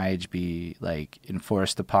people my age be, like,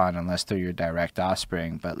 enforced upon unless they're your direct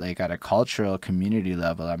offspring. But, like, at a cultural community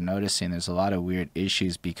level, I'm noticing there's a lot of weird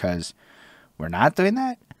issues because we're not doing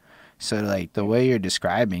that. So, like, the way you're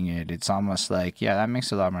describing it, it's almost like, yeah, that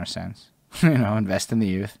makes a lot more sense. Invest in the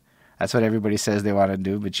youth. That's what everybody says they want to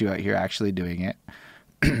do, but you out here actually doing it.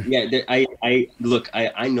 Yeah,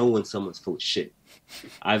 I know when someone's full of shit.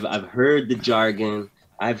 I've heard the jargon,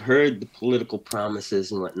 I've heard the political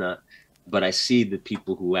promises and whatnot, but I see the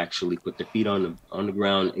people who actually put their feet on the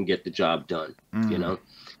ground and get the job done.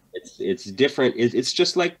 It's different. It's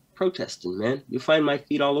just like protesting, man. You find my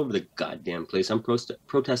feet all over the goddamn place. I'm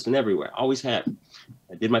protesting everywhere. Always have.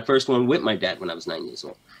 I did my first one with my dad when I was 9 years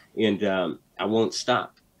old, and I won't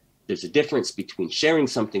stop. There's a difference between sharing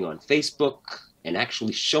something on Facebook and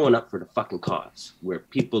actually showing up for the fucking cause, where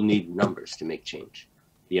people need numbers to make change,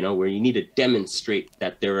 where you need to demonstrate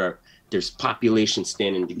that there's population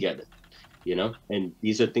standing together, and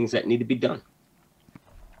these are things that need to be done.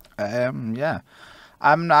 Yeah,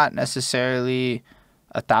 I'm not necessarily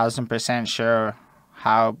 1,000% sure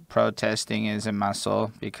how protesting is in my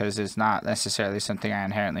soul, because it's not necessarily something I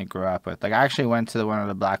inherently grew up with. Like, I actually went to one of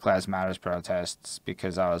the Black Lives Matters protests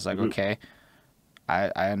because I was like, okay,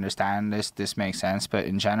 I understand this makes sense, but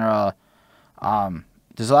in general,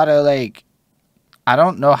 there's a lot of, like, I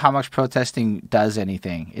don't know how much protesting does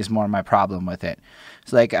anything is more my problem with it.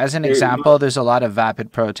 So, like, as an example, there's a lot of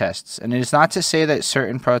vapid protests, and it's not to say that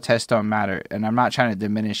certain protests don't matter, and I'm not trying to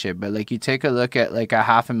diminish it, but, like, you take a look at, like,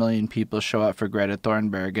 500,000 people show up for Greta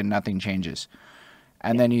Thunberg and nothing changes.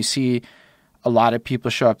 And then you see a lot of people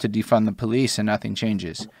show up to defund the police and nothing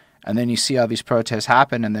changes. And then you see all these protests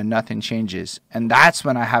happen and then nothing changes. And that's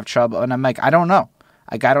when I have trouble. And I'm like, I don't know.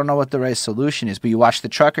 Like, I don't know what the right solution is. But you watch the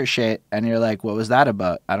trucker shit and you're like, what was that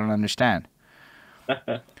about? I don't understand.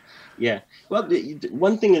 Yeah. Well,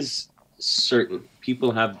 one thing is certain.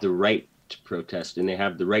 People have the right to protest, and they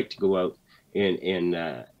have the right to go out and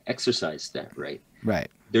exercise that right.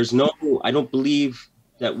 Right. I don't believe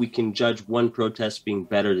that we can judge one protest being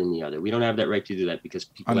better than the other. We don't have that right to do that, because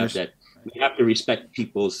people have that. We have to respect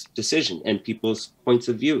people's decision and people's points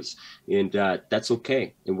of views, and that's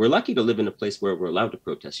okay. And we're lucky to live in a place where we're allowed to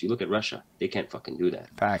protest. You look at Russia; they can't fucking do that.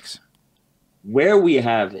 Facts. Where we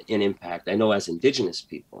have an impact, I know as Indigenous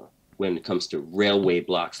people, when it comes to railway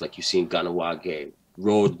blocks, like you see in Ganawage,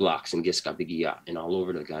 road blocks in Giskabigia, and all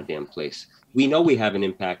over the goddamn place, we know we have an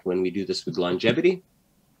impact when we do this with longevity,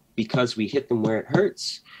 because we hit them where it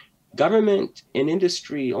hurts. Government and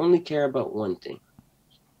industry only care about one thing.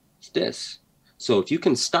 It's this. So if you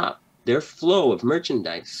can stop their flow of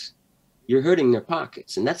merchandise, you're hurting their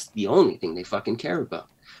pockets. And that's the only thing they fucking care about.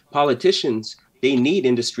 Politicians, they need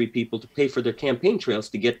industry people to pay for their campaign trails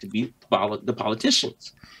to get to be the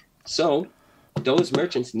politicians. So those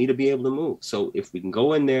merchants need to be able to move. So if we can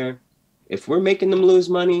go in there, if we're making them lose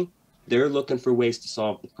money, they're looking for ways to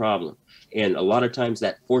solve the problem. And a lot of times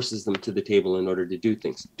that forces them to the table in order to do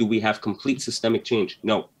things. Do we have complete systemic change?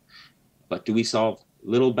 No. But do we solve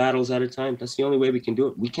little battles at a time? That's the only way we can do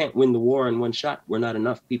it. We can't win the war in one shot. We're not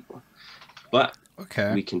enough people. But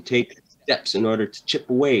we can take steps in order to chip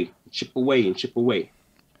away.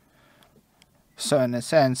 So in a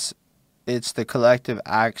sense, it's the collective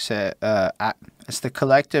access. It's the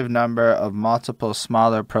collective number of multiple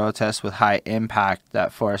smaller protests with high impact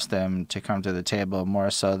that force them to come to the table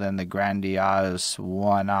more so than the grandiose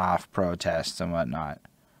one-off protests and whatnot.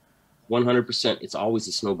 100%. It's always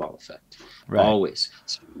a snowball effect. Right. Always.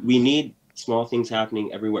 So we need small things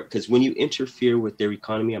happening everywhere, because when you interfere with their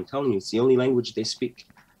economy, I'm telling you, it's the only language they speak.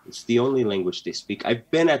 It's the only language they speak. I've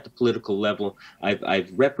been at the political level.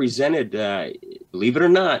 I've represented, believe it or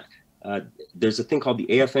not, there's a thing called the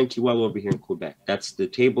AFNQL over here in Quebec. That's the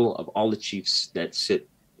table of all the chiefs that sit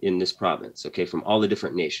in this province, okay, from all the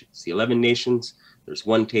different nations. The 11 nations, there's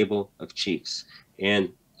one table of chiefs.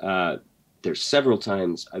 And there's several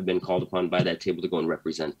times I've been called upon by that table to go and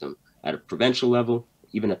represent them at a provincial level,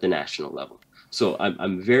 even at the national level. So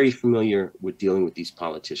I'm very familiar with dealing with these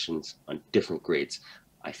politicians on different grades.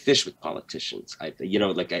 I fish with politicians. I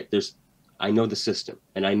know the system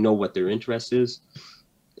and I know what their interest is.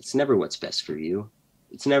 It's never what's best for you.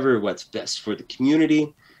 It's never what's best for the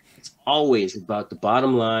community. It's always about the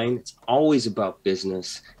bottom line. It's always about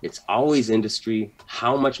business. It's always industry.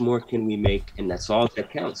 How much more can we make? And that's all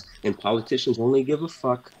that counts. And politicians only give a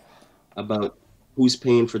fuck about who's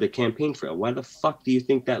paying for the campaign trail. Why the fuck do you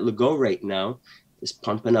think that Legault right now is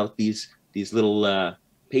pumping out these little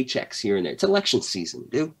paychecks here and there? It's election season,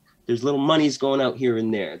 dude. There's little monies going out here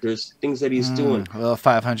and there. There's things that he's doing. Little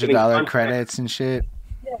 $500 credits and shit.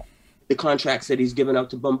 The contracts that he's given out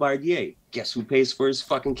to Bombardier. Guess who pays for his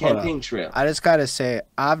fucking campaign trail? I just gotta say,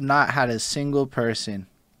 I've not had a single person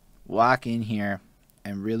walk in here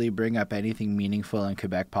and really bring up anything meaningful in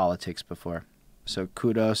Quebec politics before. So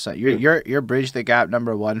kudos. You're bridge the gap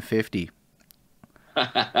number 150.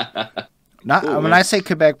 Not cool, when I say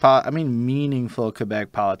Quebec, I mean meaningful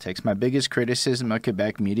Quebec politics. My biggest criticism of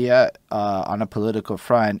Quebec media on a political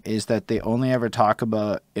front is that they only ever talk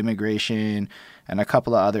about immigration and a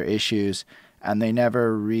couple of other issues, and they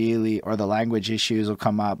never really, or the language issues will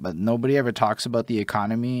come up, but nobody ever talks about the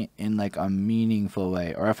economy in like a meaningful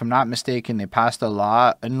way. Or if I'm not mistaken, they passed a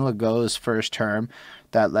law in Legault's first term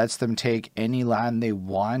that lets them take any land they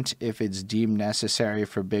want if it's deemed necessary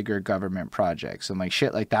for bigger government projects. And like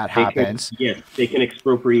shit like that happens. They can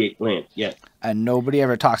expropriate land. Yeah. And nobody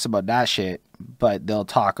ever talks about that shit, but they'll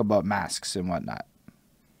talk about masks and whatnot.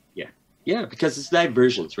 Yeah, because it's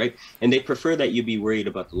diversions, right? And they prefer that you be worried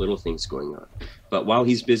about the little things going on. But while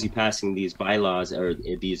he's busy passing these bylaws or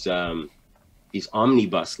these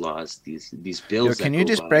omnibus laws, these bills. Yo, can you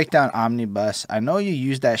just break down omnibus? I know you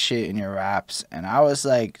use that shit in your raps, and I was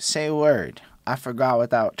like, say a word. I forgot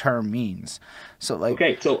what that term means. So like,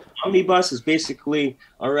 okay, so omnibus is basically,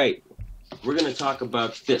 all right, we're gonna talk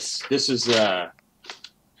about this. This is we're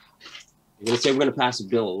gonna pass a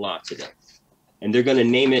bill of law today, and they're gonna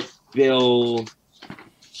name it Bill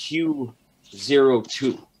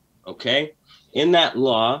Q02, okay? In that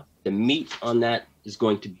law, the meat on that is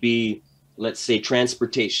going to be, let's say,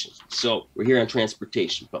 transportation. So we're here on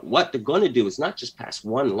transportation. But what they're going to do is not just pass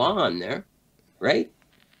one law on there, right?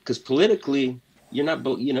 Because politically, you're not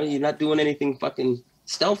doing anything fucking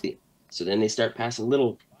stealthy. So then they start passing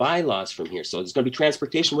little bylaws from here. So it's going to be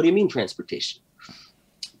transportation. What do you mean transportation?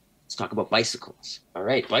 Let's talk about bicycles. All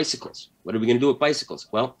right, bicycles. What are we going to do with bicycles?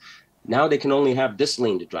 Well, now they can only have this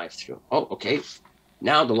lane to drive through. Oh, okay.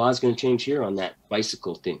 Now the law is going to change here on that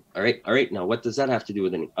bicycle thing. All right. Now, what does that have to do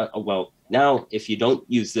with anything? Well, now if you don't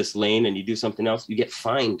use this lane and you do something else, you get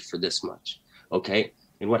fined for this much. Okay.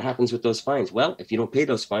 And what happens with those fines? Well, if you don't pay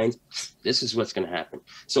those fines, this is what's going to happen.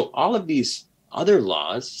 So all of these other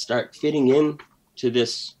laws start fitting in to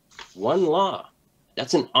this one law.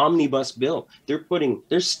 That's an omnibus bill.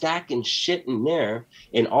 They're stacking shit in there,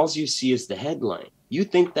 and all you see is the headline. You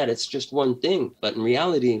think that it's just one thing, but in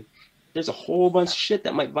reality, there's a whole bunch of shit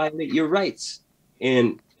that might violate your rights.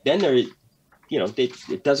 And then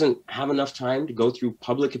it doesn't have enough time to go through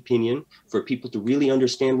public opinion for people to really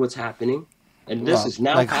understand what's happening. And this is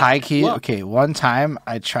now like high key. Okay, one time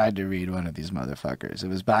I tried to read one of these motherfuckers. It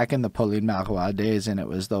was back in the Pauline Marois days, and it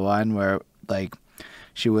was the one where like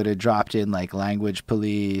she would have dropped in like language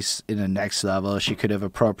police in the next level. She could have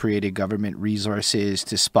appropriated government resources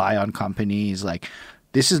to spy on companies. Like,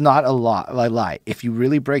 this is not a lie. If you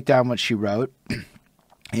really break down what she wrote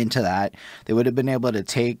into that, they would have been able to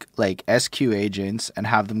take like SQ agents and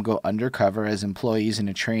have them go undercover as employees in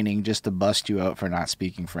a training just to bust you out for not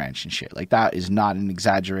speaking French and shit. Like, that is not an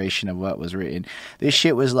exaggeration of what was written. This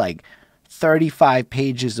shit was like 35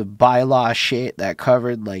 pages of bylaw shit that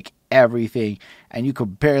covered like everything, and you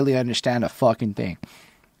could barely understand a fucking thing.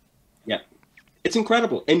 Yeah, it's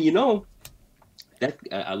incredible. And you know that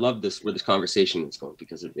I love this where this conversation is going,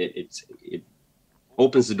 because it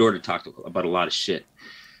opens the door to talk about a lot of shit.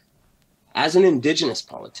 As an indigenous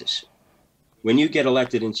politician, when you get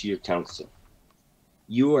elected into your council,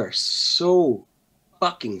 you are so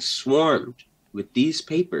fucking swarmed with these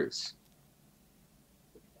papers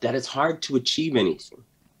that it's hard to achieve anything.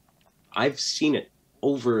 I've seen it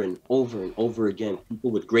over and over and over again.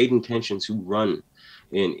 People with great intentions who run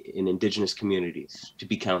in indigenous communities to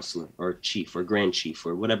be counselor or chief or grand chief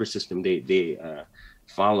or whatever system they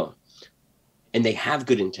follow. And they have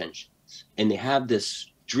good intentions and they have this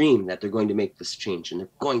dream that they're going to make this change and they're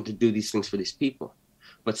going to do these things for these people.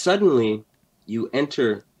 But suddenly you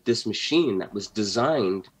enter this machine that was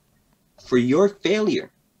designed for your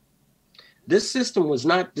failure. This system was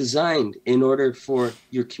not designed in order for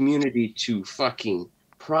your community to fucking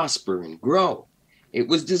prosper and grow. It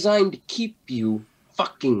was designed to keep you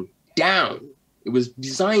fucking down. It was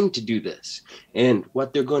designed to do this. And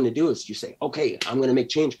what they're going to do is you say, okay, I'm going to make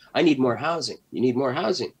change. I need more housing. You need more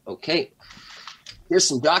housing. Okay. Here's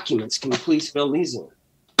some documents. Can you please fill these in?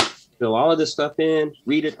 Fill all of this stuff in,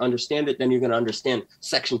 read it, understand it. Then you're going to understand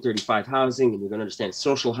Section 35 housing, and you're going to understand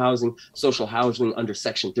social housing under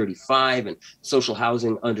Section 35, and social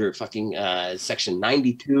housing under fucking Section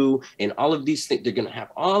 92, and all of these things. They're going to have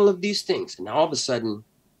all of these things. And now all of a sudden,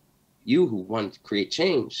 you who want to create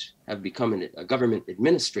change have become a government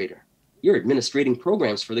administrator. You're administrating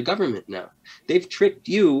programs for the government now. They've tricked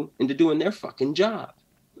you into doing their fucking job.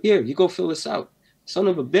 Here, you go fill this out. Son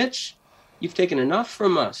of a bitch. You've taken enough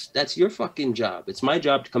from us. That's your fucking job. It's my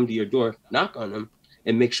job to come to your door, knock on them,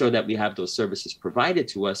 and make sure that we have those services provided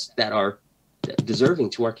to us that are deserving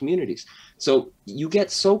to our communities. So you get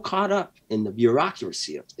so caught up in the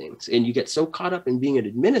bureaucracy of things, and you get so caught up in being an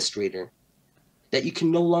administrator that you can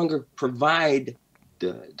no longer provide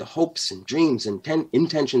the hopes and dreams and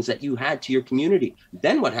intentions that you had to your community.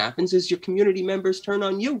 Then what happens is your community members turn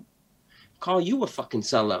on you. Call you a fucking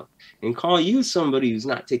sellout and call you somebody who's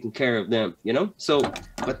not taking care of them, you know? So,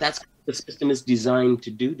 but that's, the system is designed to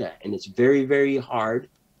do that. And it's very, very hard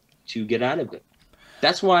to get out of it.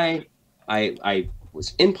 That's why I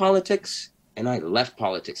was in politics and I left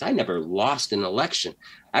politics. I never lost an election.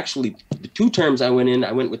 Actually, the 2 terms I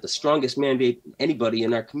went with the strongest mandate anybody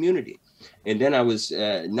in our community. And then I was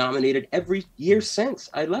nominated every year since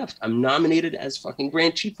I left. I'm nominated as fucking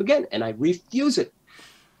Grand Chief again, and I refuse it.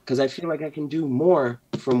 Because I feel like I can do more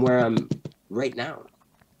from where I'm right now.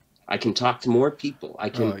 I can talk to more people. I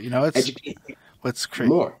can educate what's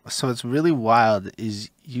crazy. So it's really wild is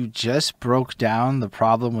you just broke down the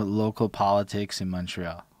problem with local politics in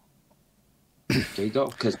Montreal. There you go.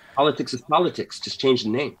 Because politics is politics. Just change the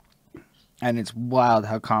name. And it's wild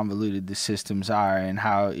how convoluted the systems are and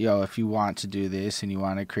how, if you want to do this and you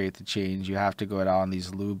want to create the change, you have to go down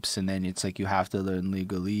these loops, and then it's like you have to learn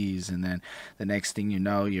legalese, and then the next thing you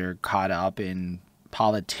know, you're caught up in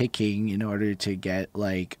politicking in order to get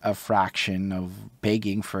like a fraction of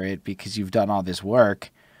begging for it because you've done all this work.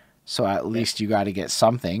 So at least you got to get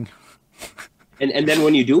something. And then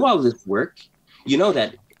when you do all this work, you know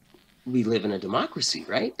that we live in a democracy,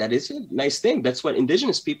 right? That is a nice thing. That's what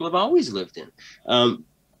indigenous people have always lived in.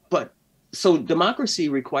 But so democracy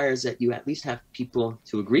requires that you at least have people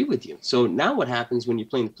to agree with you. So now what happens when you're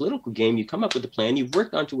playing the political game, you come up with a plan, you've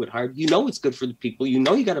worked onto it hard, you know it's good for the people, you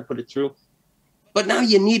know you got to put it through, but now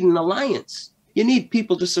you need an alliance. You need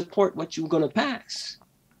people to support what you're going to pass.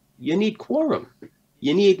 You need quorum.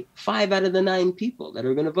 You need 5 out of the 9 people that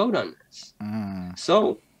are going to vote on this.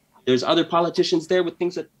 So there's other politicians there with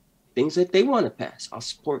things that they want to pass. I'll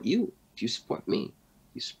support you if you support me.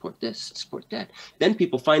 You support this, support that. Then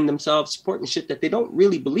people find themselves supporting shit that they don't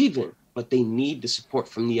really believe in, but they need the support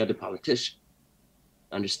from the other politician.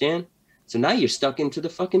 Understand? So now you're stuck into the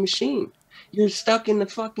fucking machine. You're stuck in the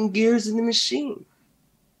fucking gears in the machine.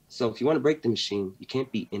 So if you want to break the machine, you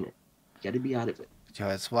can't be in it. You got to be out of it. Joe,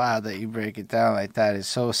 it's wild that you break it down like that. It's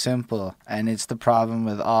so simple, and it's the problem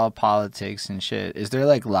with all politics and shit. Is there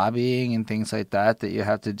like lobbying and things like that you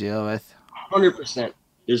have to deal with? 100%.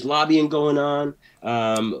 There's lobbying going on.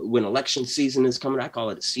 When election season is coming, I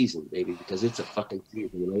call it a season, baby, because it's a fucking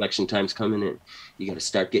season. When election time's coming in, you got to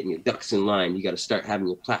start getting your ducks in line. You got to start having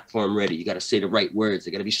your platform ready. You got to say the right words.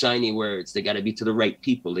 They got to be shiny words. They got to be to the right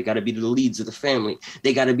people. They got to be to the leads of the family.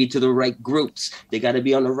 They got to be to the right groups. They got to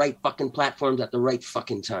be on the right fucking platforms at the right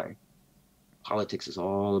fucking time. Politics is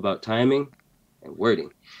all about timing and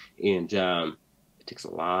wording. And it takes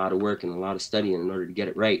a lot of work and a lot of studying in order to get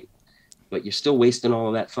it right. But you're still wasting all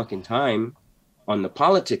of that fucking time on the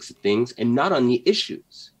politics of things and not on the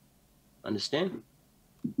issues. Understand?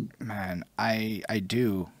 Man, I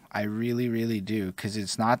do. I really, really do. Because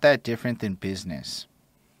it's not that different than business.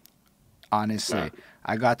 Honestly.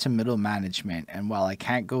 I got to middle management, and while I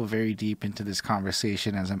can't go very deep into this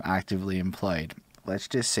conversation as I'm actively employed, let's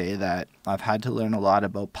just say that I've had to learn a lot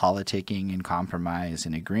about politicking and compromise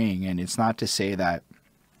and agreeing. And it's not to say that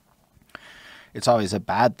it's always a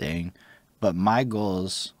bad thing, but my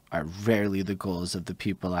goals are rarely the goals of the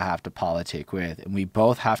people I have to politic with. And we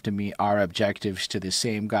both have to meet our objectives to the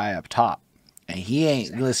same guy up top. And he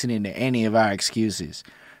ain't listening to any of our excuses.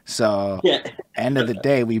 So, Yeah. end of the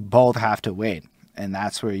day, we both have to win. And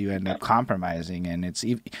that's where you end up compromising. And it's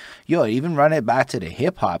even run it back to the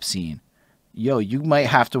hip hop scene. You might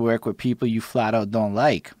have to work with people you flat out don't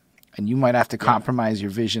like. And you might have to compromise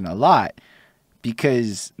your vision a lot.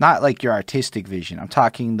 Because not like your artistic vision. I'm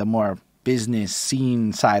talking the more business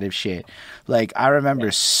scene side of shit. Like, I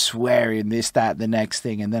remember swearing this, that, the next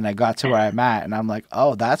thing. And then I got to where I'm at. And I'm like,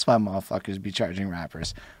 oh, that's why motherfuckers be charging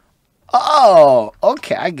rappers. Oh,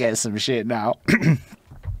 okay. I get some shit now.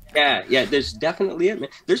 Yeah, there's definitely it, man.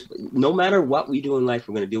 There's no matter what we do in life,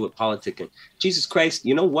 we're gonna deal with politics. And Jesus Christ,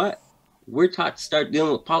 you know what? We're taught to start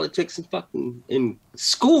dealing with politics in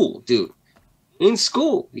school, dude. In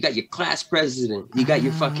school, you got your class president, you got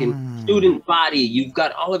your fucking student body, you've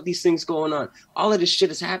got all of these things going on. All of this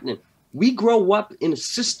shit is happening. We grow up in a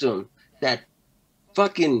system that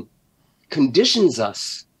fucking conditions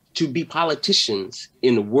us to be politicians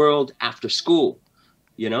in the world after school,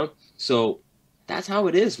 you know? So that's how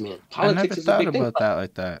it is, man. Politics is a big thing. I never thought about that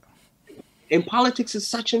like that. And politics is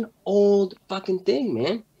such an old fucking thing,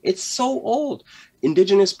 man. It's so old.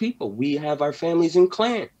 Indigenous people, we have our families in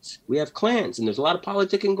clans. We have clans, and there's a lot of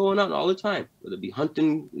politicking going on all the time, whether it be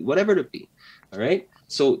hunting, whatever it be. All right?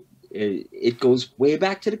 So it goes way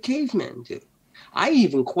back to the caveman, dude. I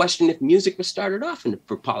even question if music was started off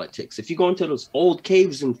for politics. If you go into those old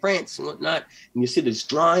caves in France and whatnot, and you see there's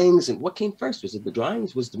drawings, and what came first? Was it the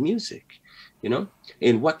drawings? Was the music? You know?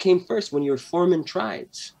 And what came first when you were forming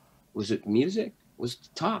tribes? Was it music? Was it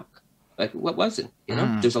talk? Like, what was it? You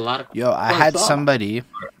know, there's a lot of... I had somebody,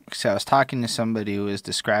 so I was talking to somebody who was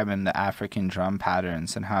describing the African drum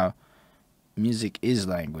patterns and how music is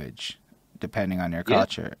language, depending on your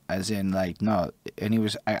culture. As in, like, no, and he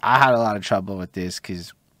was, I had a lot of trouble with this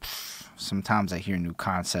because sometimes I hear new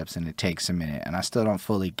concepts and it takes a minute and I still don't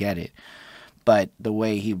fully get it. But the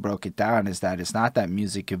way he broke it down is that it's not that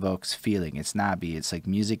music evokes feeling. It's Nabi. It's like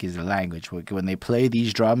music is a language. When they play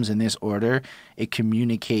these drums in this order, it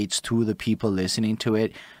communicates to the people listening to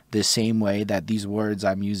it the same way that these words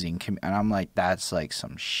I'm using. And I'm like, that's like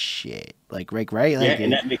some shit. Like, right? Like,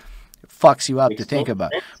 and that makes fucks you up to think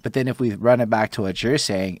about. But then if we run it back to what you're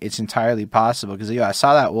saying, it's entirely possible. Because I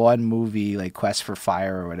saw that one movie, like Quest for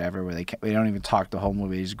Fire or whatever, where they don't even talk the whole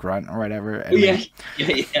movie. They just grunt or whatever. And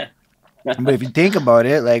yeah. But if you think about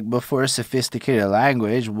it, like, before sophisticated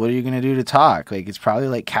language, what are you going to do to talk? Like, it's probably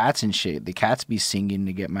like cats and shit. The cats be singing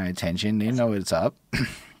to get my attention. They know what's up.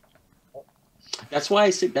 That's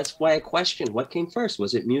why I questioned what came first.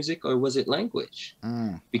 Was it music or was it language?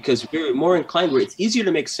 Because we're more inclined where it's easier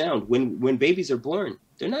to make sound. When babies are born,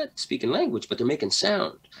 they're not speaking language, but they're making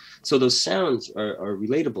sound. So those sounds are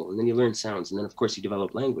relatable. And then you learn sounds. And then, of course, you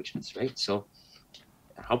develop languages, right? So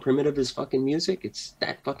how primitive is fucking music? It's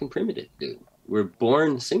that fucking primitive, dude. We're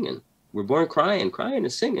born singing. We're born crying. Crying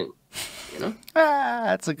is singing, you know?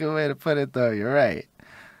 That's a good way to put it, though. You're right.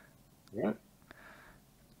 Yeah.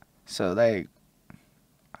 So, like,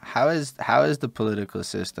 how is the political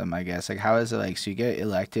system, I guess? Like, how is it, like, so you get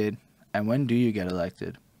elected, and when do you get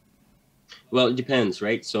elected? Well, it depends,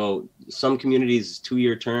 right? So some communities,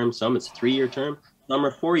 2-year term, some it's 3-year term, some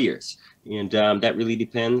are 4 years. And that really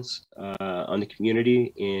depends on the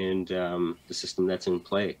community and the system that's in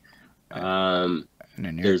play.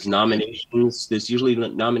 There's nominations. There's usually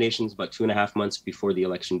nominations about 2.5 months before the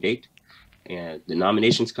election date. And the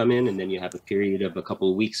nominations come in, and then you have a period of a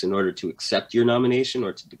couple of weeks in order to accept your nomination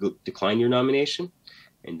or to decline your nomination.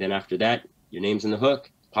 And then after that, your name's in the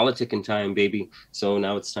hook. Politicking time, baby. So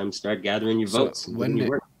now it's time to start gathering your votes.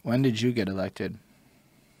 When did you get elected?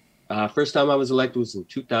 First time I was elected was in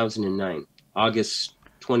 2009, August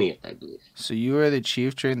 20th, I believe. So you were the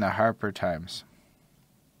chief during the Harper times.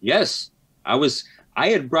 Yes, I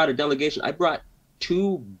had brought a delegation. I brought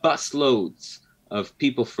 2 bus loads of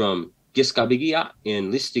people from Giskabigia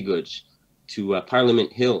and Listigudge to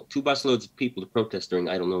Parliament Hill. 2 bus loads of people to protest during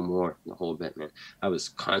Idle No More, the whole bit, man. I was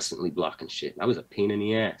constantly blocking shit. I was a pain in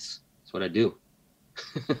the ass. That's what I do.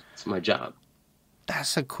 It's my job.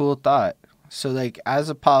 That's a cool thought. So, like, as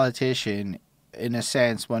a politician, in a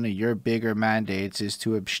sense, one of your bigger mandates is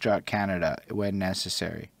to obstruct Canada when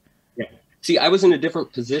necessary. Yeah. See, I was in a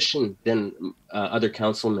different position than other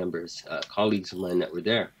council members, colleagues of mine that were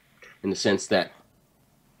there, in the sense that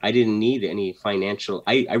I didn't need any financial.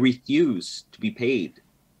 I refuse to be paid.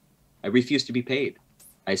 I refuse to be paid.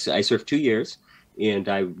 I served 2 years, and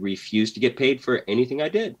I refused to get paid for anything I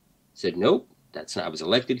did. Said nope. That's not. I was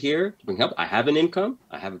elected here to bring help. I have an income.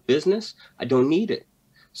 I have a business. I don't need it,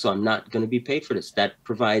 so I'm not going to be paid for this. That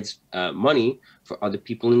provides money for other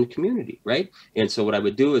people in the community, right? And so what I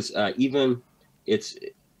would do is I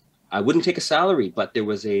wouldn't take a salary, but there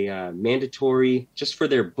was a mandatory, just for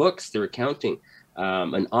their books, their accounting,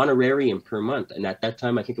 an honorarium per month. And at that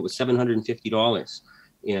time, I think it was $750.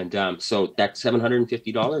 And so that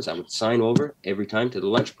 $750, I would sign over every time to the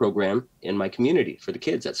lunch program in my community for the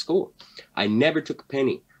kids at school. I never took a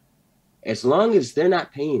penny. As long as they're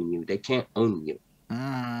not paying you, they can't own you. You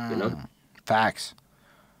know? Facts.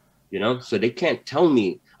 You know? So they can't tell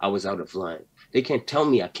me I was out of line. They can't tell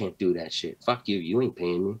me I can't do that shit. Fuck you. You ain't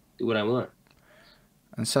paying me. Do what I want.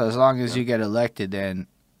 And so as long as you get elected then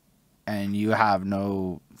and you have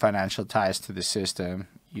no financial ties to the system,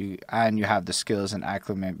 you have the skills and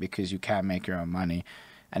acclimate because you can make your own money.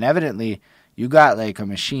 And evidently you got like a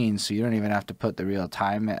machine, so you don't even have to put the real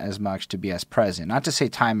time in as much to be as present. Not to say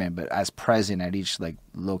time in, but as present at each like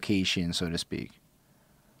location, so to speak.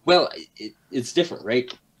 Well, it's different, right?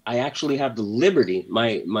 I actually have the liberty.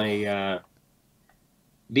 My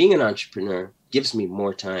being an entrepreneur gives me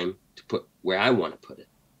more time to put where I want to put it,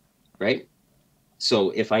 right?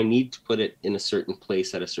 So if I need to put it in a certain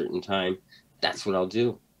place at a certain time, that's what I'll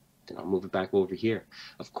do. Then I'll move it back over here.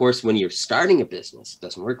 Of course, when you're starting a business, it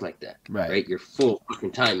doesn't work like that, right? Your full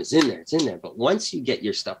fucking time is in there. It's in there. But once you get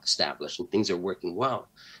your stuff established and things are working well,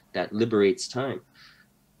 that liberates time.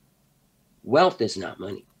 Wealth is not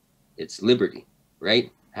money. It's liberty,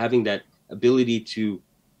 right? Having that ability to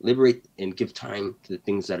liberate and give time to the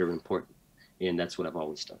things that are important. And that's what I've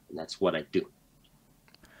always done. And that's what I do.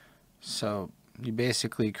 So you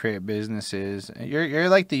basically create businesses. You're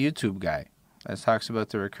like the YouTube guy that talks about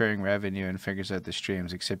the recurring revenue and figures out the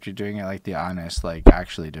streams, except you're doing it like the honest, like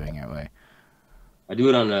actually doing it way. I do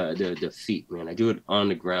it on the feet, man. I do it on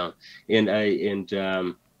the ground.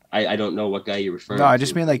 I don't know what guy you're referring to. No, I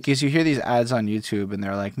just mean like, because you hear these ads on YouTube and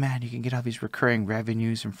they're like, man, you can get all these recurring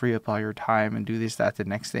revenues and free up all your time and do this, that, the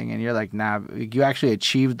next thing. And you're like, nah, you actually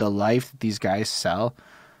achieved the life that these guys sell,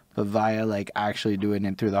 but via like actually doing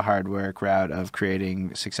it through the hard work route of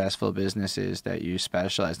creating successful businesses that you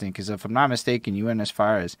specialized in. Because if I'm not mistaken, you went as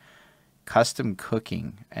far as custom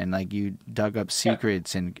cooking and like you dug up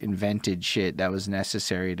secrets and invented shit that was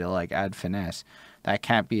necessary to like add finesse. That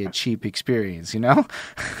can't be a cheap experience, you know?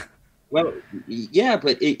 Well, yeah,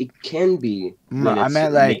 but it can be. No, I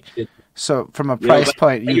meant like, so from a price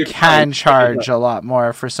point, you can charge a lot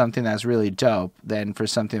more for something that's really dope than for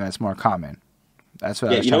something that's more common. That's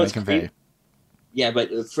what I was trying to convey. Yeah,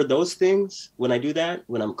 but for those things, when I do that,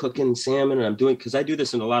 when I'm cooking salmon and I'm doing, because I do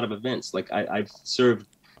this in a lot of events, like I've served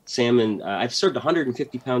salmon, I've served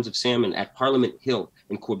 150 pounds of salmon at Parliament Hill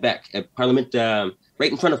in Quebec, at Parliament,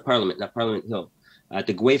 right in front of Parliament, not Parliament Hill, at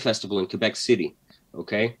the Gouet Festival in Quebec City,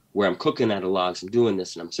 okay, where I'm cooking out of logs and doing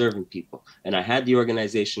this and I'm serving people. And I had the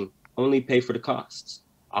organization only pay for the costs.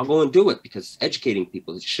 I'll go and do it because it's educating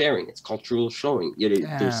people, it's sharing, it's cultural showing.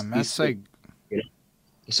 Damn, that's like... You know?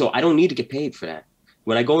 So I don't need to get paid for that.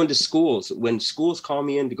 When I go into schools, when schools call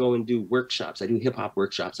me in to go and do workshops, I do hip hop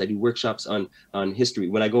workshops. I do workshops on history.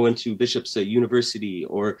 When I go into Bishop's University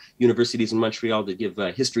or universities in Montreal to give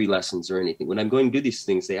history lessons or anything, when I'm going to do these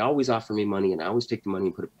things, they always offer me money, and I always take the money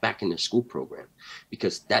and put it back in their school program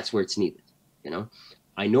because that's where it's needed. You know,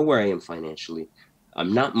 I know where I am financially.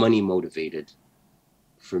 I'm not money motivated.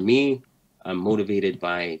 For me, I'm motivated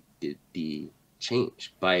by the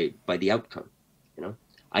change, by the outcome. You know,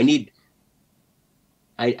 I need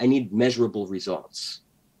measurable results.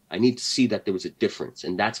 I need to see that there was a difference,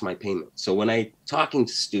 and that's my payment. So when I'm talking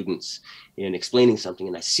to students and explaining something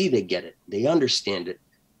and I see they get it, they understand it,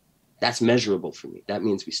 that's measurable for me. That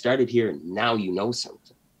means we started here and now you know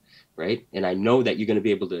something, right? And I know that you're going to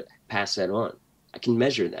be able to pass that on. I can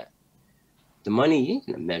measure that. The money, you ain't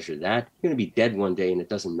going to measure that. You're going to be dead one day and it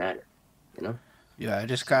doesn't matter, you know? Yeah, I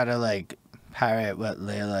just got to like parrot what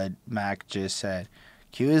Layla Mack just said.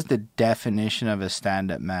 Q is the definition of a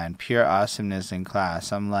stand-up man. Pure awesomeness in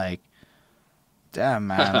class. I'm like, damn,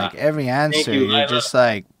 man. Like, every answer, you're just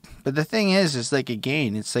like... But the thing is like,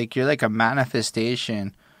 again, it's like you're like a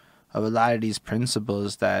manifestation of a lot of these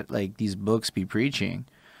principles that, like, these books be preaching.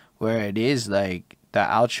 Where it is, like, the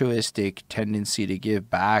altruistic tendency to give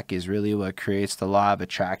back is really what creates the law of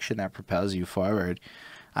attraction that propels you forward.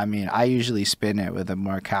 I mean, I usually spin it with a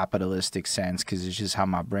more capitalistic sense because it's just how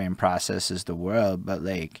my brain processes the world. But,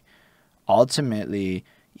 like, ultimately,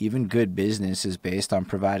 even good business is based on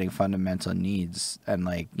providing fundamental needs and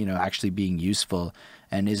like, you know, actually being useful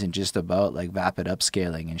and isn't just about like vapid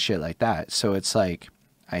upscaling and shit like that. So it's like,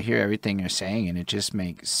 I hear everything you're saying and it just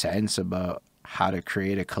makes sense about how to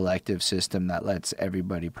create a collective system that lets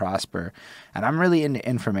everybody prosper. And I'm really into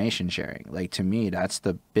information sharing. Like to me, that's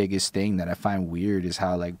the biggest thing that I find weird is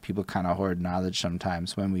how like people kind of hoard knowledge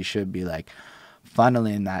sometimes when we should be like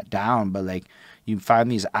funneling that down. But like you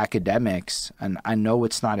find these academics, and I know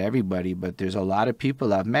it's not everybody, but there's a lot of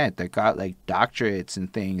people I've met that got like doctorates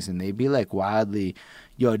and things, and they be like wildly,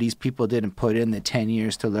 yo, these people didn't put in the 10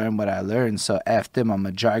 years to learn what I learned, so F them, I'm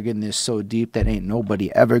a jargon this so deep that ain't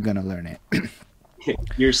nobody ever gonna learn it.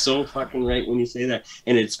 You're so fucking right when you say that.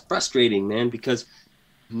 And it's frustrating, man, because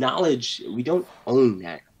knowledge, we don't own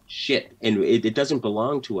that shit. And it doesn't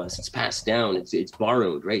belong to us. It's passed down. It's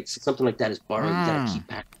borrowed, right? Something like that is borrowed. You gotta keep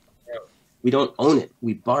passing it down. We don't own it.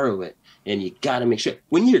 We borrow it. And you gotta make sure.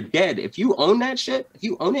 When you're dead, if you own that shit, if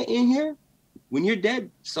you own it in here, when you're dead,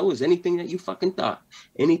 so is anything that you fucking thought.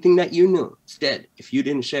 Anything that you knew, it's dead if you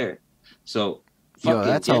didn't share it. So yo,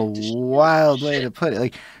 that's a wild way to put it.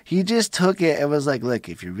 Like, he just took it and was like, look,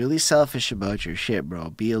 if you're really selfish about your shit,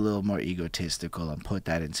 bro, be a little more egotistical and put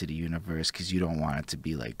that into the universe because you don't want it to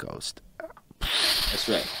be like Ghost. That's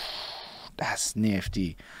right. That's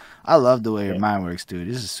nifty. I love the way your mind works, dude.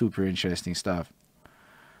 This is super interesting stuff.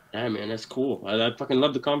 Yeah, man, that's cool. I fucking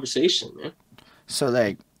love the conversation, man. So,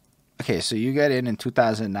 like, okay, so you get in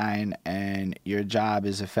 2009, and your job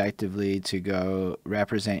is effectively to go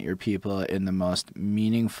represent your people in the most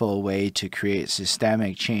meaningful way to create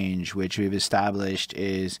systemic change, which we've established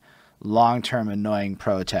is long-term annoying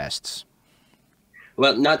protests.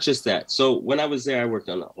 Well, not just that. So when I was there, I worked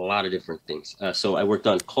on a lot of different things. So I worked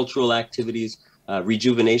on cultural activities,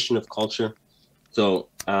 rejuvenation of culture. So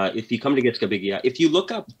if you come to Giskabigia, if you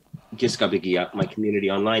look up Giskabigia, my community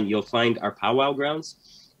online, you'll find our powwow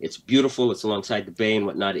grounds. It's beautiful. It's alongside the bay and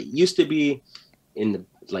whatnot. It used to be in the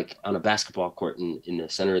like on a basketball court in the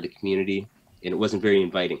center of the community, and it wasn't very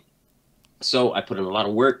inviting. So I put in a lot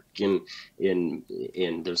of work and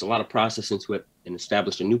there's a lot of process into it, and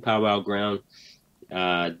established a new powwow ground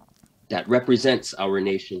that represents our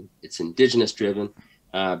nation. It's indigenous driven.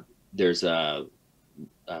 There's a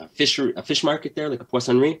fish market there, like a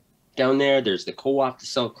poissonnerie down there. There's the co-op to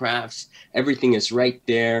sell crafts. Everything is right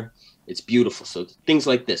there. It's beautiful. So things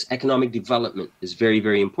like this, economic development is very,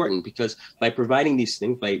 very important, because by providing these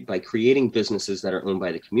things, by creating businesses that are owned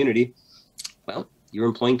by the community, well, you're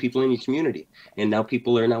employing people in your community, and now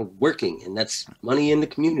people are now working, and that's money in the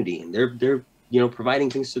community, and they're providing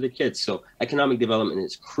things to their kids. So economic development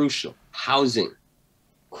is crucial. Housing,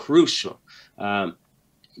 crucial.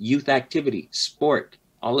 Youth activity, sport,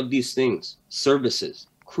 all of these things, services,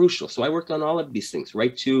 crucial. So I worked on all of these things,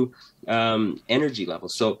 right to energy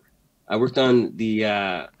levels. So I worked on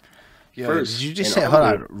the first. Did you just say, hold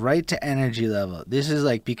on, right to energy level? This is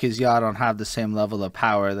like because y'all don't have the same level of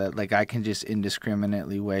power that like I can just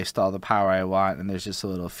indiscriminately waste all the power I want, and there's just a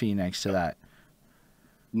little fee next to that.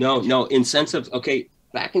 No, in sense of, okay,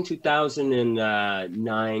 back in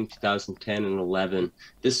 2009, 2010, and 11,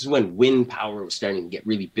 this is when wind power was starting to get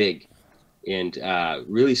really big and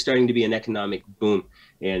really starting to be an economic boom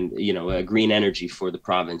and, green energy for the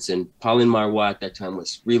province. And Pauline Marois at that time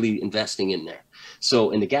was really investing in there.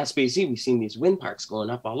 So in the Gaspésie, we've seen these wind parks going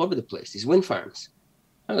up all over the place, these wind farms.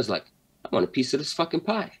 I was like, I want a piece of this fucking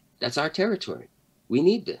pie. That's our territory. We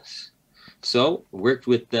need this. So worked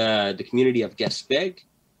with the community of Gaspé,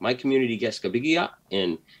 my community, Giskabigia,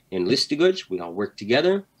 and Listigouj. We all worked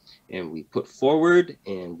together, and we put forward,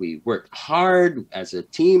 and we worked hard as a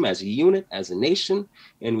team, as a unit, as a nation,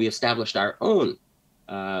 and we established our own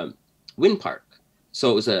wind park.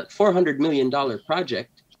 So it was a $400 million project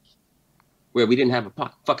where we didn't have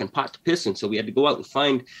a fucking pot to piss in. So we had to go out and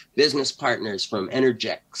find business partners from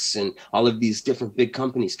Energex and all of these different big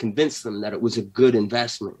companies, convince them that it was a good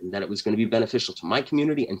investment and that it was going to be beneficial to my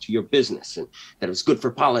community and to your business, and that it was good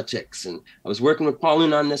for politics. And I was working with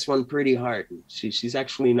Pauline on this one pretty hard. She's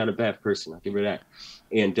actually not a bad person. I'll give her that.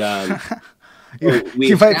 And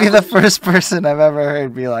you might be the first person I've ever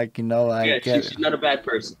heard be like, she's not a bad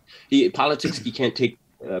person. Politics you can't take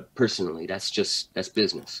personally. That's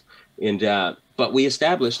business. And but we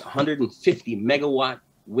established a 150 megawatt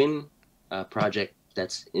wind project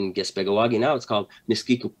that's in Gespegawagi now. It's called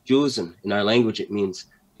Miskikujuzen. In our language, it means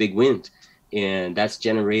big wind. And that's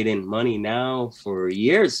generating money now for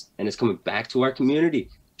years. And it's coming back to our community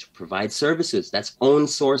to provide services. That's own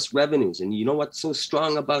source revenues. And you know what's so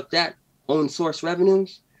strong about that? Own source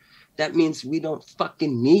revenues? That means we don't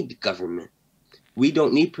fucking need government. We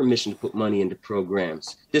don't need permission to put money into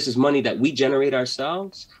programs. This is money that we generate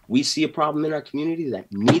ourselves. We see a problem in our community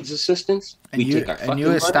that needs assistance. And We take our fucking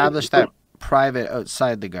you establish money. that private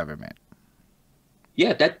outside the government.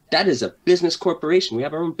 Yeah, that is a business corporation. We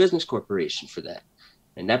have our own business corporation for that.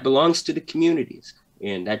 And that belongs to the communities.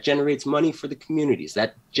 And that generates money for the communities.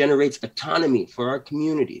 That generates autonomy for our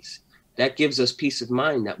communities. That gives us peace of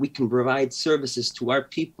mind that we can provide services to our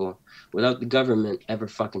people without the government ever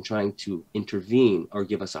fucking trying to intervene or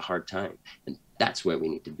give us a hard time. And that's where we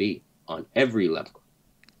need to be on every level.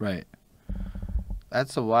 Right.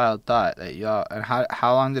 That's a wild thought that y'all. And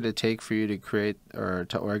how long did it take for you to create or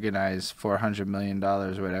to organize $400 million,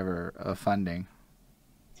 whatever, of funding?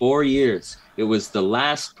 4 years. It was the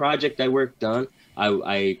last project I worked on.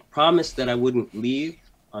 I promised that I wouldn't leave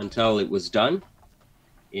until it was done.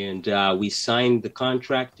 And we signed the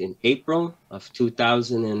contract in April of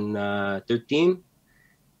 2013.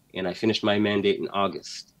 And I finished my mandate in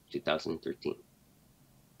August 2013.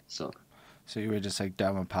 So you were just like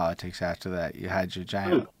done with politics after that. You had your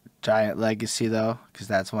giant legacy, though, because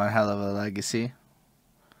that's one hell of a legacy.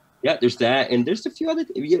 Yeah, there's that. And there's a few other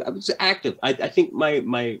things. Yeah, I was active. I think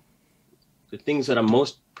the things that I'm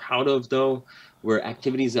most proud of, though, were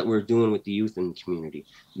activities that we're doing with the youth in the community.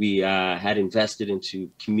 We had invested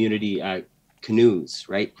into community canoes,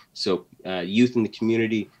 right? So youth in the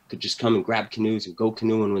community could just come and grab canoes and go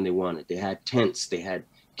canoeing when they wanted. They had tents, they had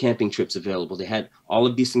camping trips available. They had all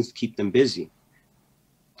of these things to keep them busy.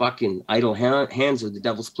 Fucking idle hands are the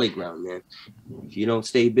devil's playground, man. If you don't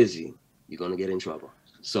stay busy, you're going to get in trouble.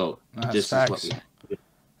 So this is what we have.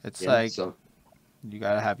 It's like you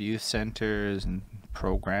got to have youth centers and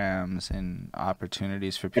programs and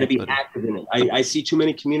opportunities for people to be active in it. I see too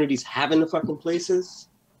many communities having the fucking places,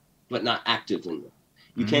 but not active in them.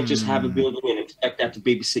 You can't just have a building and expect that to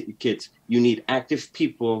babysit your kids. You need active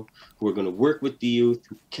people who are going to work with the youth,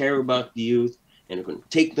 who care about the youth, and are going to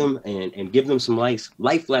take them and give them some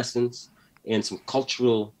life lessons and some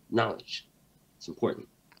cultural knowledge. It's important.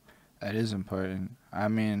 That is important. I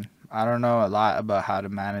mean, I don't know a lot about how to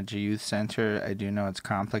manage a youth center. I do know it's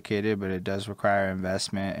complicated, but it does require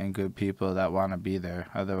investment and good people that want to be there.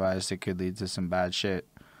 Otherwise, it could lead to some bad shit.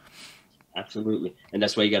 Absolutely. And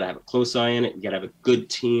that's why you got to have a close eye on it. You got to have a good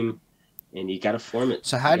team, and you got to form it.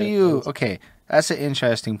 So how do you, okay, that's an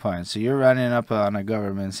interesting point. So you're running up on a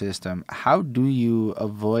government system. How do you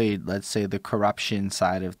avoid, let's say, the corruption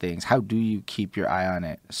side of things? How do you keep your eye on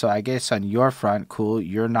it? So I guess on your front, cool,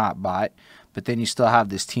 you're not bought, but then you still have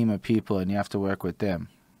this team of people and you have to work with them.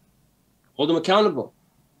 Hold them accountable.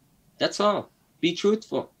 That's all. Be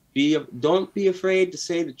truthful. Don't be afraid to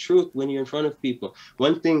say the truth when you're in front of people.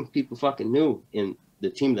 One thing people fucking knew in the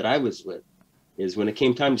team that I was with is when it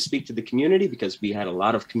came time to speak to the community, because we had a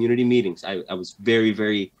lot of community meetings. I was very,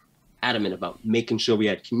 very adamant about making sure we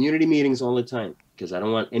had community meetings all the time, because I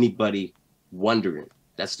don't want anybody wondering.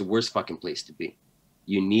 That's the worst fucking place to be.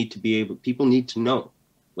 You need to be able, people need to know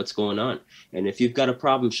what's going on. And if you've got a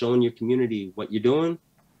problem showing your community what you're doing,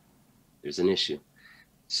 there's an issue.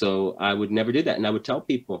 So I would never do that. And I would tell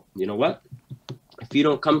people, you know what? If you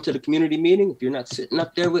don't come to the community meeting, if you're not sitting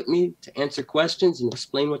up there with me to answer questions and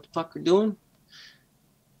explain what the fuck we're doing,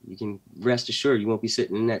 you can rest assured you won't be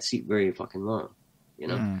sitting in that seat very fucking long, you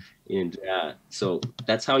know? And so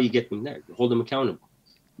that's how you get them there. You hold them accountable.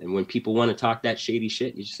 And when people want to talk that shady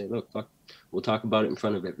shit, you just say, look, fuck, we'll talk about it in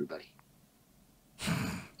front of everybody.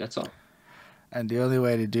 That's all. And the only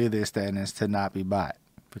way to do this then is to not be bought,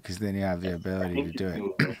 because then you have the ability to do it.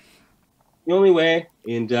 The only way,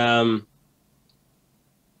 and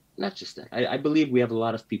not just that. I believe we have a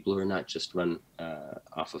lot of people who are not just run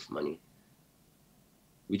off of money.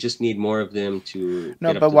 We just need more of them to.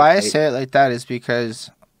 No, but why I say it like that is because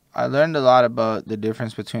I learned a lot about the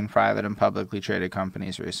difference between private and publicly traded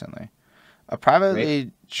companies recently. A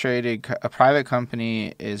private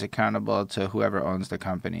company is accountable to whoever owns the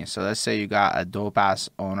company. So let's say you got a dope ass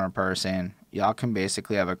owner person. Y'all can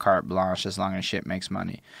basically have a carte blanche as long as shit makes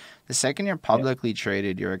money. The second you're publicly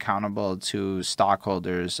traded, you're accountable to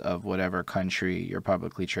stockholders of whatever country you're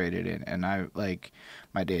publicly traded in. And I like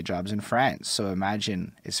my day job's in France. So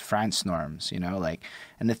imagine it's France norms, you know, like,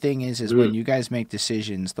 and the thing is when you guys make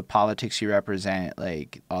decisions, the politics you represent,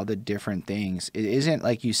 like all the different things, it isn't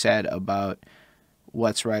like you said about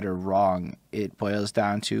what's right or wrong. It boils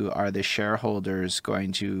down to, are the shareholders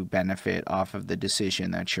going to benefit off of the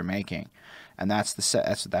decision that you're making? And that's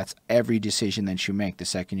every decision that you make the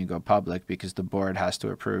second you go public, because the board has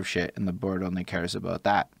to approve shit and the board only cares about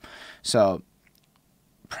that. So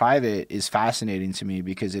private is fascinating to me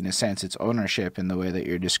because in a sense it's ownership in the way that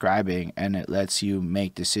you're describing, and it lets you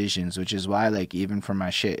make decisions, which is why, like, even for my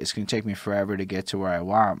shit, it's going to take me forever to get to where I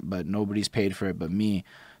want, but nobody's paid for it but me.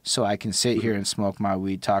 So I can sit here and smoke my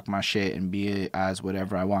weed, talk my shit, and be as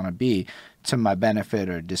whatever I want to be to my benefit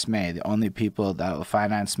or dismay. The only people that will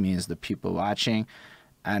finance me is the people watching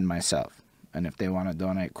and myself. And if they want to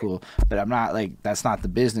donate, cool. But I'm not like, that's not the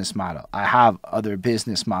business model. I have other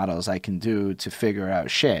business models I can do to figure out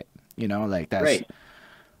shit, you know, like that's, right.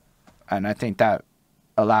 And I think that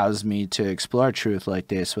allows me to explore truth like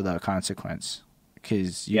this without consequence.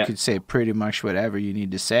 Because you could say pretty much whatever you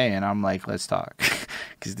need to say, and I'm like, let's talk.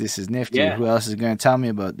 Because this is nifty. Yeah. Who else is going to tell me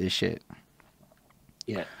about this shit?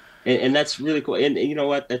 Yeah. And that's really cool. And you know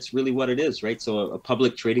what? That's really what it is, right? So a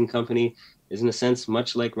public trading company is, in a sense,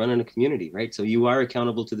 much like running a community, right? So you are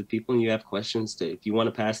accountable to the people, and you have questions. If you want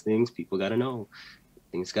to pass things, people got to know.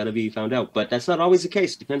 Things got to be found out. But that's not always the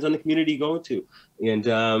case. Depends on the community you go to.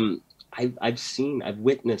 And I've seen, I've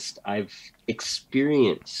witnessed, I've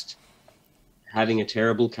experienced having a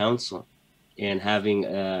terrible council and having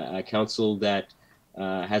a council that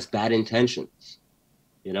has bad intentions.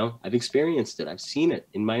 You know, I've experienced it. I've seen it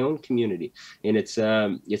in my own community, and it's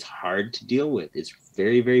hard to deal with. It's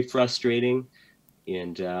very, very frustrating,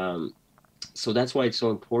 and so that's why it's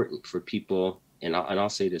so important for people. And I'll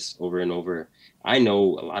say this over and over. I know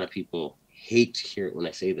a lot of people hate to hear it when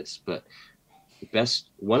I say this, but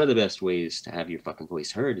one of the best ways to have your fucking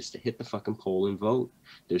voice heard is to hit the fucking poll and vote.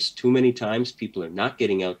 There's too many times people are not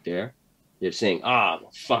getting out there. They're saying, well,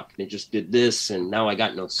 fuck, they just did this, and now I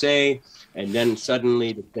got no say. And then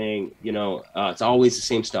suddenly they're saying, you know, it's always the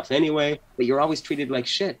same stuff anyway, but you're always treated like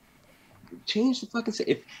shit. Change the fucking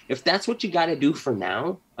say. If that's what you got to do for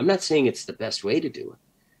now, I'm not saying it's the best way to do it.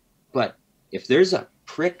 But if there's a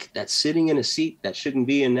prick that's sitting in a seat that shouldn't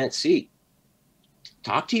be in that seat,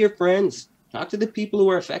 talk to your friends. Talk to the people who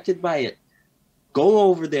are affected by it. Go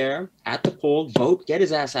over there at the poll, vote, get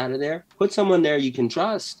his ass out of there, put someone there you can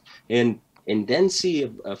trust, and then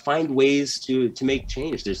see, find ways to make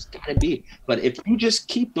change. There's got to be. But if you just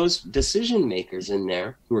keep those decision makers in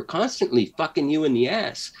there who are constantly fucking you in the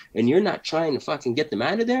ass, and you're not trying to fucking get them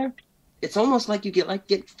out of there, it's almost like you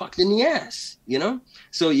get fucked in the ass, you know?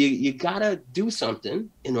 So you got to do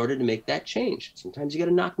something in order to make that change. Sometimes you got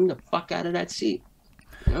to knock them the fuck out of that seat.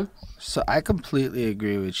 Yeah. So I completely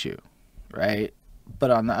agree with you, right?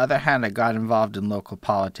 But on the other hand, I got involved in local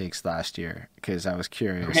politics last year because I was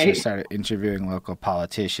curious. Right. So I started interviewing local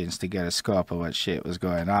politicians to get a scope of what shit was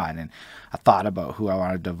going on. And I thought about who I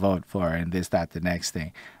wanted to vote for and this, that, the next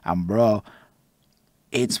thing. And bro,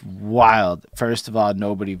 it's wild. First of all,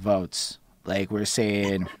 nobody votes. Like we're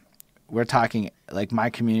talking, like my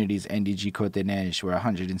community's NDG Côte-des-Neiges, we're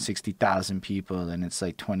 160,000 people, and it's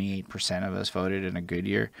like 28% of us voted in a good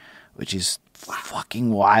year, which is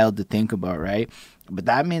fucking wild to think about, right? But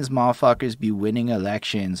that means motherfuckers be winning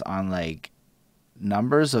elections on like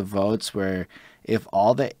numbers of votes where if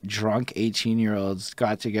all the drunk 18-year-olds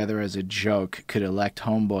got together as a joke could elect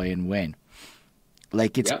Homeboy and win.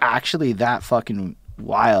 Like it's actually that fucking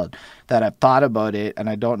wild that I've thought about it, and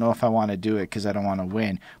I don't know if I want to do it because I don't want to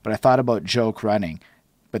win, but I thought about joke running,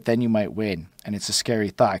 but then you might win, and it's a scary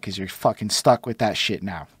thought because you're fucking stuck with that shit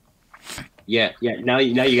now. Yeah. Now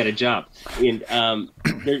you got a job, and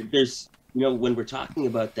there's you know, when we're talking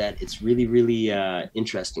about that, it's really, really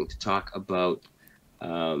interesting to talk about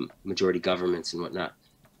majority governments and whatnot.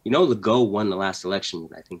 You know, Legault won the last election.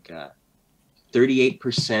 I think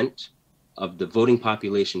 38% of the voting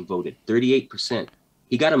population voted. 38%.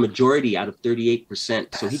 He got a majority out of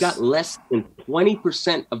 38%. So he got less than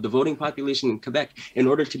 20% of the voting population in Quebec in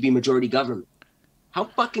order to be majority government. How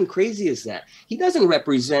fucking crazy is that? He doesn't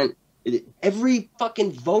represent every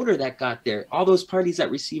fucking voter that got there. All those parties that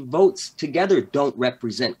receive votes together don't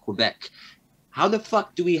represent Quebec. How the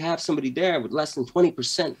fuck do we have somebody there with less than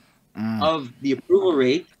 20% of the approval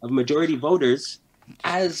rate of majority voters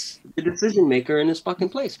as the decision maker in this fucking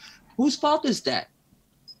place? Whose fault is that?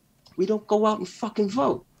 We don't go out and fucking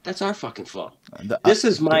vote. That's our fucking fault. This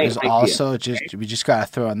is my idea. Also, we just gotta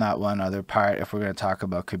throw in that one other part if we're gonna talk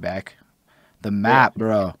about Quebec. The map,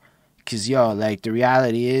 bro. Because, like, the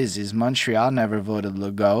reality is Montreal never voted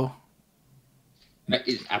Legault.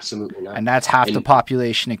 Absolutely not. And that's half the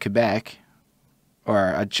population in Quebec,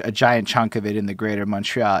 or a giant chunk of it in the greater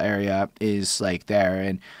Montreal area is, like, there.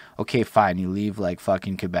 And, okay, fine, you leave, like,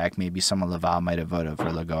 fucking Quebec. Maybe some of Laval might have voted for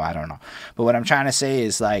Legault. I don't know. But what I'm trying to say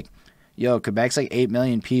is, like, Quebec's like 8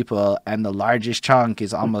 million people, and the largest chunk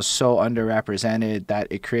is almost so underrepresented that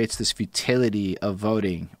it creates this futility of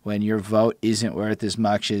voting when your vote isn't worth as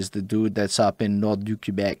much as the dude that's up in Nord du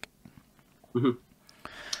Québec. Mm-hmm.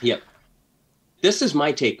 Yep. This is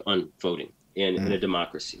my take on voting in a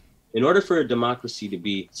democracy. In order for a democracy to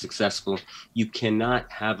be successful, you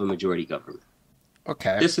cannot have a majority government.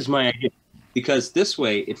 Okay. This is my idea. Because this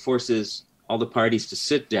way it forces all the parties to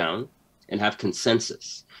sit down and have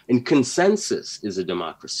consensus. And consensus is a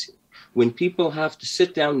democracy. When people have to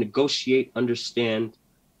sit down, negotiate, understand,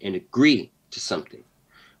 and agree to something.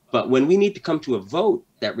 But when we need to come to a vote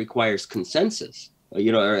that requires consensus, or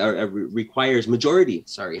requires majority,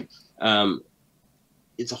 it's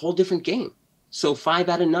a whole different game. So 5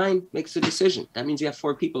 out of 9 makes a decision. That means you have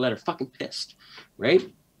 4 people that are fucking pissed,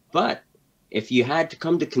 right? But if you had to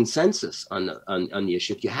come to consensus on the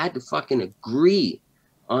issue, if you had to fucking agree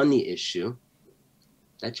on the issue,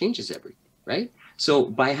 that changes everything, right? So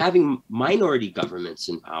by having minority governments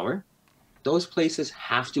in power, those places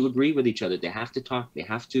have to agree with each other. They have to talk. They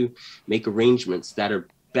have to make arrangements that are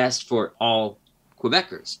best for all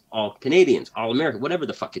Quebecers, all Canadians, all Americans, whatever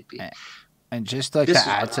the fuck it be. And just like to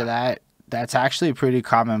add to that, that's actually pretty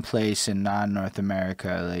commonplace in non-North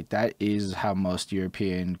America. Like, that is how most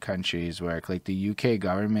European countries work. Like, the UK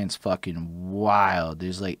government's fucking wild.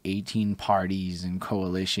 There's like 18 parties and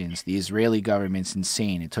coalitions. The Israeli government's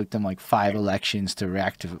insane. It took them like 5 elections to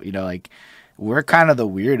rectify, like, we're kind of the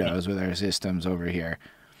weirdos with our systems over here.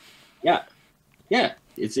 Yeah.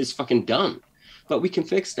 It's fucking dumb. But we can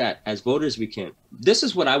fix that. As voters, we can. This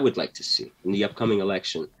is what I would like to see in the upcoming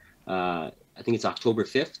election. I think it's October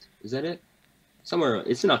 5th. Is that it? Somewhere.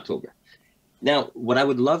 It's in October. Now, what I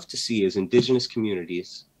would love to see is Indigenous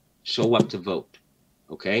communities show up to vote.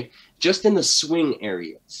 Okay? Just in the swing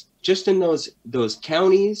areas. Just in those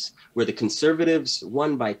counties where the Conservatives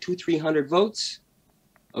won by 200-300 votes.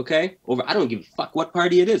 Okay? I don't give a fuck what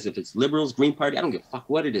party it is. If it's Liberals, Green Party, I don't give a fuck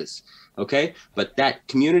what it is. Okay? But that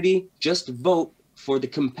community, just vote for the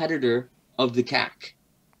competitor of the CAQ.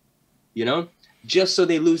 Just so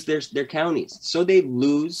they lose their counties. So they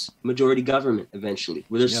lose majority government eventually.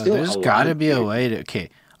 Where there's got to be a way to... Okay,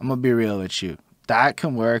 I'm going to be real with you. That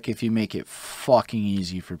can work if you make it fucking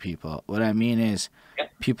easy for people. What I mean is,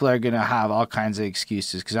 people are going to have all kinds of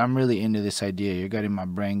excuses, because I'm really into this idea. You're getting my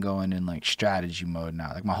brain going in like strategy mode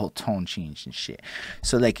now. Like, my whole tone changed and shit.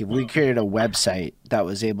 So like, if we created a website that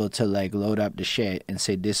was able to like load up the shit and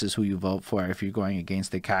say, this is who you vote for if you're going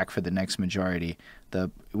against the CAQ for the next majority, the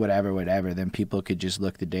whatever, then people could just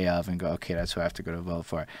look the day of and go, okay, that's who I have to go to vote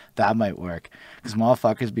for. That might work. Because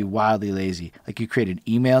motherfuckers be wildly lazy. Like, you create an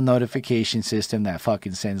email notification system that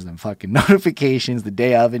fucking sends them fucking notifications the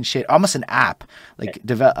day of and shit. Almost an app. Like,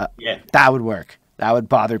 that would work. That would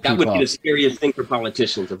bother people. That would be the scariest thing for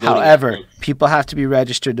politicians. However, people have to be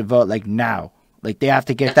registered to vote like now. Like, they have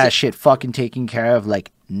to get that shit fucking taken care of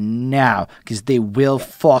like now, because they will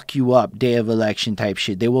fuck you up day of election type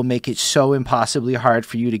shit. They will make it so impossibly hard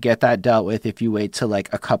for you to get that dealt with if you wait till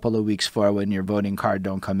like a couple of weeks for when your voting card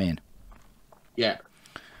don't come in. Yeah.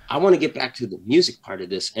 I want to get back to the music part of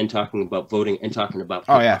this and talking about voting and talking about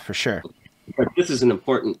hip-hop. Oh yeah, for sure. But this is an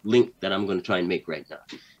important link that I'm going to try and make right now.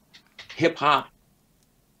 Hip-hop,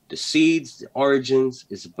 the seeds, the origins,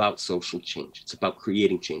 is about social change. It's about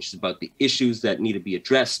creating change. It's about the issues that need to be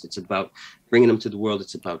addressed. It's about bringing them to the world.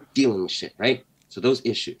 It's about dealing with shit, right? So those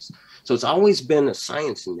issues. So it's always been a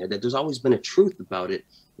science in there, that there's always been a truth about it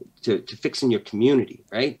to fixing your community,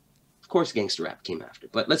 right? Of course, gangster rap came after,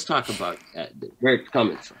 but let's talk about where it's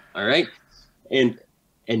coming from, all right? And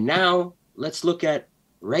now let's look at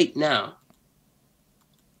right now.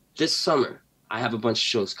 This summer, I have a bunch of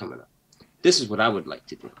shows coming up. This is what I would like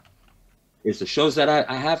to do. Is the shows that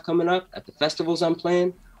I have coming up at the festivals I'm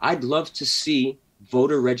playing, I'd love to see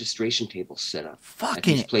voter registration tables set up.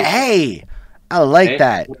 Fucking A! I like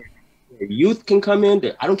that. Where youth can come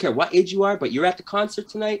in. I don't care what age you are, but you're at the concert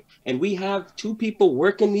tonight, and we have 2 people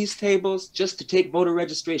working these tables just to take voter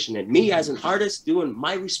registration. And me as an artist doing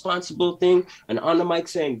my responsible thing and on the mic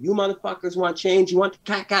saying, you motherfuckers want change? You want the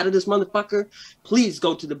cack out of this motherfucker? Please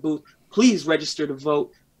go to the booth. Please register to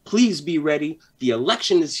vote. Please be ready. The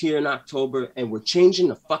election is here in October, and we're changing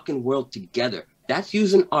the fucking world together. That's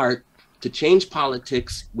using art to change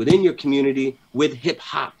politics within your community with hip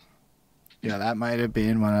hop. Yeah, that might have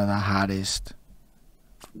been one of the hottest,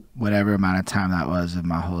 whatever amount of time that was of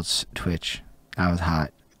my whole Twitch. That was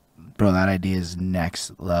hot. Bro, that idea is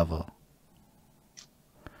next level.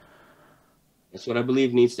 That's what I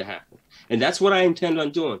believe needs to happen. And that's what I intend on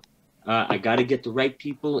doing. I got to get the right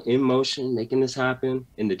people in motion, making this happen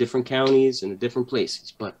in the different counties and the different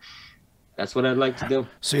places. But that's what I'd like to do.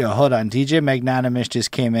 So, hold on. DJ Magnanimous just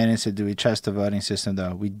came in and said, do we trust the voting system,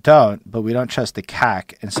 though? We don't, but we don't trust the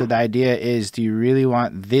CAQ. And so the idea is, do you really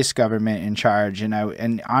want this government in charge?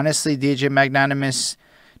 And honestly, DJ Magnanimous,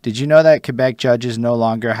 Did you know that Quebec judges no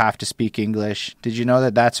longer have to speak English? Did you know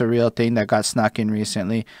that that's a real thing that got snuck in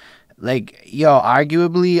recently? Like, yo,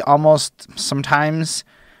 arguably, almost sometimes,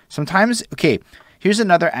 okay, here's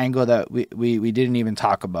another angle that we didn't even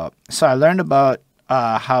talk about. So I learned about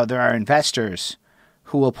how there are investors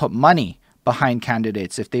who will put money behind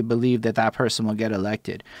candidates if they believe that that person will get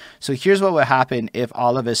elected. So here's what would happen if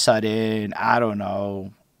all of a sudden, I don't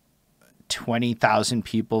know, 20,000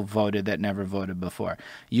 people voted that never voted before.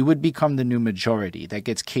 You would become the new majority that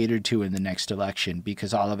gets catered to in the next election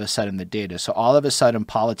because all of a sudden the data. So all of a sudden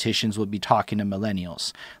politicians will be talking to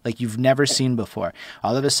millennials like you've never seen before.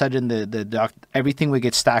 All of a sudden everything would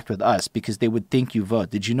get stacked with us because they would think you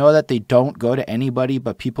vote. Did you know that they don't go to anybody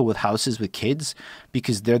but people with houses with kids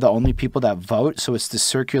because they're the only people that vote? So it's the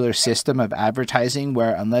circular system of advertising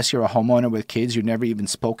where unless you're a homeowner with kids, you're never even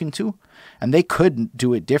spoken to. And they could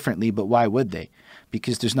do it differently, but why would they?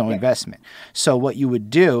 Because there's no investment. So what you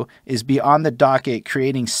would do is be on the docket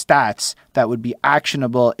creating stats that would be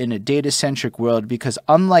actionable in a data-centric world because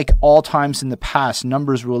unlike all times in the past,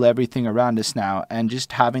 numbers rule everything around us now. And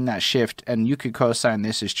just having that shift, and you could co-sign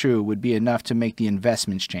this is true, would be enough to make the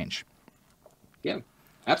investments change. Yeah,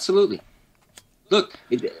 absolutely. Look,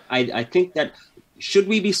 I think that should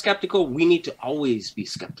we be skeptical? We need to always be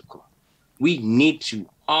skeptical. We need to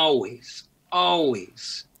always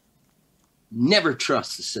never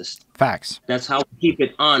trust the system. Facts. That's how we keep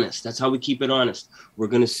it honest. We're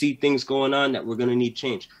going to see things going on that we're going to need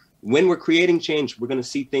change. When we're creating change, we're going to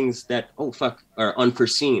see things that, are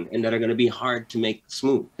unforeseen and that are going to be hard to make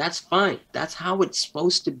smooth. That's fine. That's how it's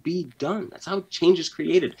supposed to be done. That's how change is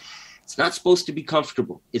created. It's not supposed to be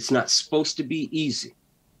comfortable. It's not supposed to be easy.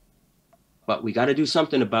 But we got to do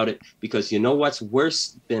something about it because you know what's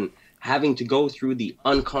worse than having to go through the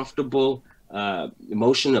uncomfortable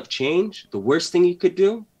emotion of change? The worst thing you could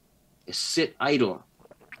do is sit idle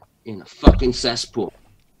in a fucking cesspool.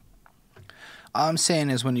 All I'm saying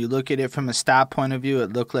is when you look at it from a stat point of view,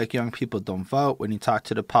 it looked like young people don't vote. When you talk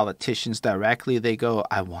to the politicians directly, they go,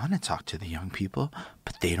 I want to talk to the young people,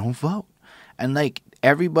 but they don't vote. And like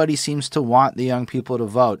everybody seems to want the young people to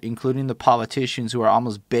vote, including the politicians who are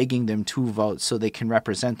almost begging them to vote so they can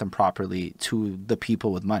represent them properly to the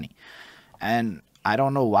people with money. And I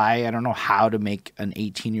don't know why. I don't know how to make an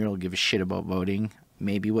 18-year-old give a shit about voting.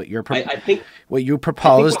 Maybe what you're what you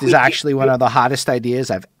proposed is actually one of the hottest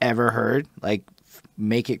ideas I've ever heard. Like,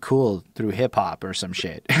 make it cool through hip hop or some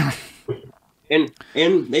shit.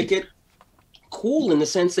 and make it cool in the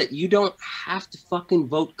sense that you don't have to fucking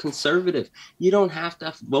vote conservative. You don't have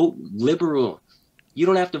to vote liberal. You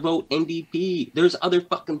don't have to vote NDP. There's other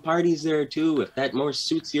fucking parties there too. If that more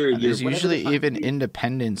suits your there's usually even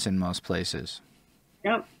independents in most places.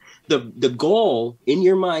 Yeah. The goal in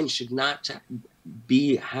your mind should not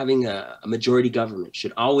be having a majority government.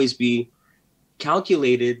 Should always be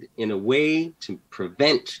calculated in a way to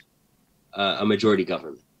prevent a majority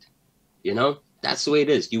government. You know, that's the way it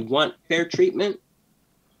is. You want fair treatment.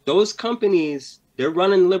 Those companies, they're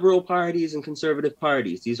running liberal parties and conservative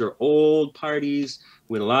parties. These are old parties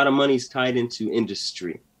with a lot of money's tied into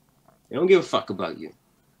industry. They don't give a fuck about you.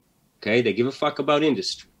 Okay, they give a fuck about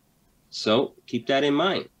industry. So keep that in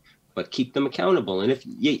mind, but keep them accountable. And if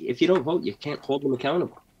you don't vote, you can't hold them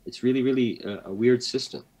accountable. It's really, really a weird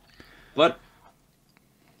system. But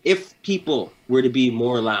if people were to be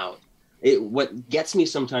more loud, what gets me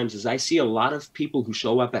sometimes is I see a lot of people who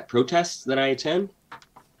show up at protests that I attend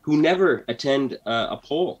who never attend a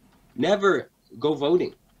poll, never go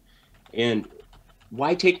voting. And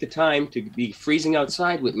why take the time to be freezing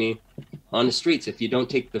outside with me on the streets if you don't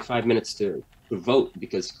take the 5 minutes to vote?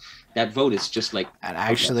 Because that vote is just like... And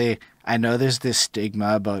actually, I know there's this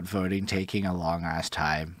stigma about voting taking a long ass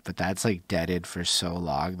time, but that's like deaded for so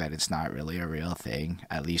long that it's not really a real thing,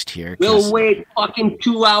 at least here. We'll wait fucking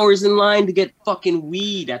 2 hours in line to get fucking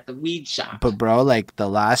weed at the weed shop. But bro, like the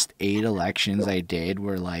last 8 elections I did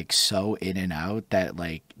were like so in and out that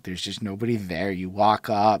like there's just nobody there. You walk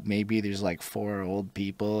up, maybe there's like 4 old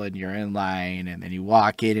people and you're in line, and then you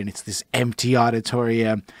walk in and it's this empty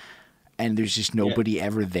auditorium. And there's just nobody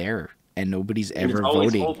ever there, and nobody's ever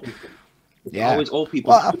voting. Always old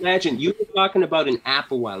people. Well, imagine, you were talking about an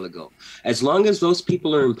app a while ago. As long as those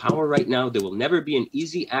people are in power right now, there will never be an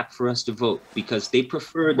easy app for us to vote because they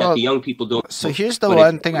prefer that the young people don't. So here's the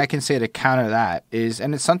one thing I can say to counter that is,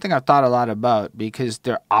 and it's something I've thought a lot about, because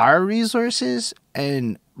there are resources,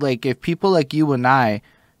 and like if people like you and I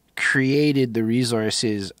created the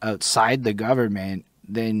resources outside the government,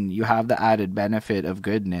 then you have the added benefit of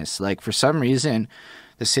goodness. Like for some reason,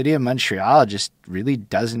 the city of Montreal just really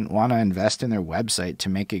doesn't want to invest in their website to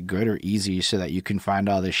make it good or easy so that you can find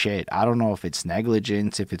all this shit. I don't know if it's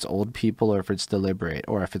negligence, if it's old people, or if it's deliberate,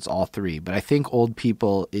 or if it's all three. But I think old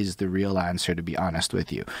people is the real answer, to be honest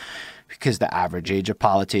with you, because the average age of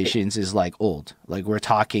politicians is like old. Like we're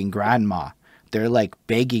talking grandma. They're like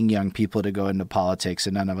begging young people to go into politics,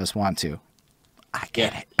 and none of us want to. I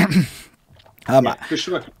get it. For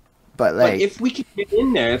sure. But like, if we can get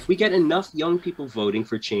in there, if we get enough young people voting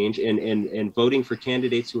for change and voting for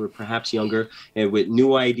candidates who are perhaps younger and with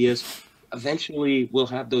new ideas, eventually we'll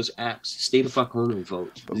have those apps. Stay the fuck home and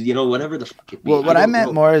vote. You know, whatever the fuck it be. Well, what I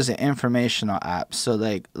meant more is an informational app. So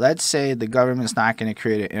like, let's say the government's not going to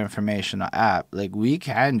create an informational app. Like we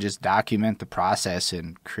can just document the process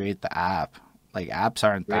and create the app. Like apps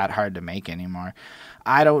aren't that hard to make anymore.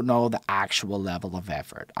 I don't know the actual level of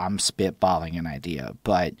effort. I'm spitballing an idea,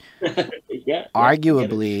 but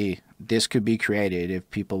arguably this could be created if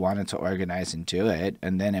people wanted to organize and do it.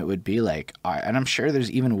 And then it would be like, and I'm sure there's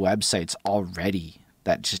even websites already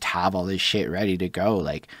that just have all this shit ready to go.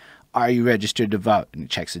 Like, are you registered to vote? And it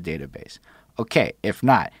checks the database. Okay, if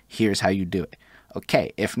not, here's how you do it.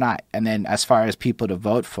 Okay, if not, and then as far as people to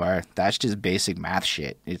vote for, that's just basic math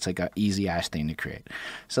shit. It's like an easy ass thing to create.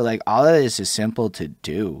 So like all of this is simple to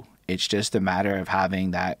do. It's just a matter of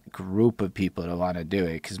having that group of people to want to do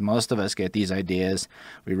it, because most of us get these ideas,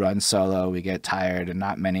 we run solo, we get tired, and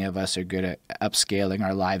not many of us are good at upscaling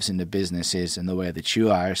our lives into businesses in the way that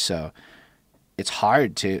you are. So it's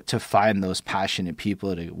hard to find those passionate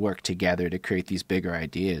people to work together to create these bigger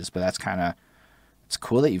ideas. But that's kind of, it's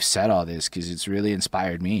cool that you've said all this, because it's really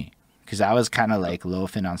inspired me. Because I was kind of like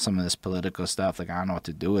loafing on some of this political stuff. Like, I don't know what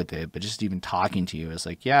to do with it. But just even talking to you, it's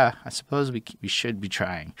like, yeah, I suppose we should be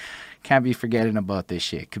trying. Can't be forgetting about this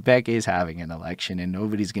shit. Quebec is having an election, and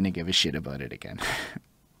nobody's going to give a shit about it again.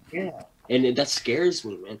 Yeah. And that scares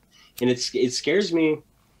me, man. And it scares me,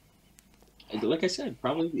 like I said,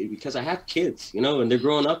 probably because I have kids, you know, and they're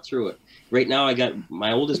growing up through it. Right now, I got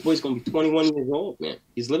my oldest boy's going to be 21 years old, man.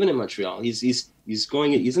 He's living in Montreal. He's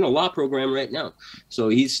in a law program right now. So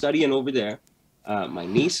he's studying over there. My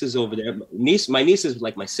niece is over there. My niece is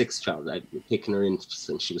like my sixth child. I've taken her in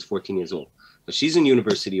since she was 14 years old. But she's in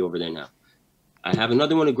university over there now. I have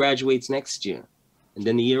another one who graduates next year. And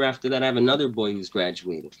then the year after that, I have another boy who's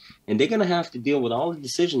graduating. And they're going to have to deal with all the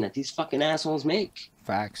decisions that these fucking assholes make.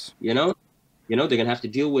 Facts. You know, they're going to have to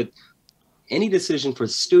deal with any decision for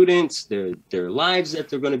students, their lives that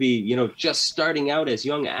they're going to be, you know, just starting out as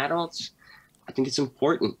young adults. I think it's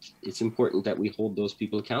important. It's important that we hold those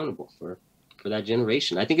people accountable for that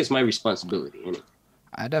generation. I think it's my responsibility. Anyway.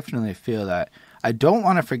 I definitely feel that. I don't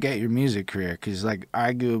want to forget your music career, because, like,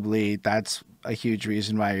 arguably that's a huge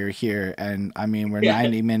reason why you're here. And I mean, we're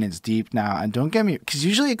 90 minutes deep now, and don't get me, because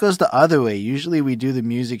usually it goes the other way. Usually we do the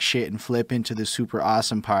music shit and flip into the super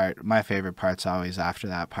awesome part. My favorite part's always after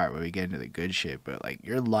that part where we get into the good shit. But like,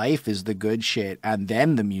 your life is the good shit, and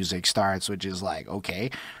then the music starts, which is like,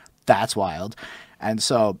 okay, that's wild. And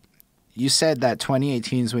so you said that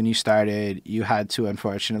 2018 is when you started. You had to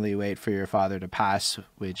unfortunately wait for your father to pass,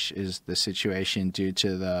 which is the situation due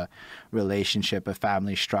to the relationship of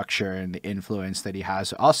family structure and the influence that he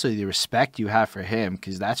has. Also, the respect you have for him,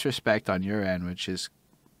 because that's respect on your end, which is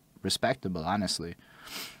respectable, honestly.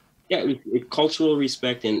 Yeah, cultural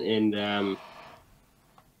respect and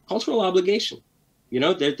cultural obligation. You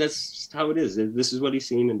know, that's how it is. This is what he's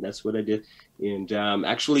seen, and that's what I did. And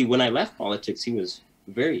actually, when I left politics, he was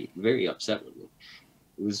very, very upset with me.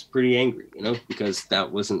 He was pretty angry, you know, because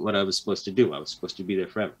that wasn't what I was supposed to do. I was supposed to be there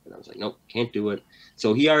forever. And I was like, nope, can't do it.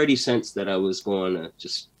 So he already sensed that I was going to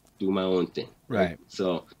just do my own thing. Right.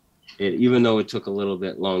 So even though it took a little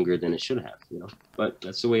bit longer than it should have, you know, but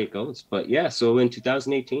that's the way it goes. But yeah, so in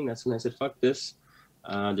 2018, that's when I said, fuck this.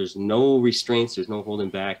 There's no restraints. There's no holding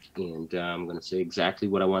back. And I'm going to say exactly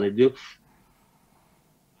what I want to do.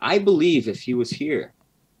 I believe if he was here,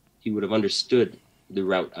 he would have understood the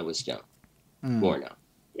route I was down more now.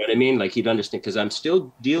 You know what I mean? Like, he'd understand, because I'm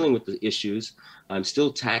still dealing with the issues. I'm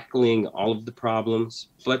still tackling all of the problems,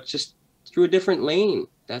 but just through a different lane.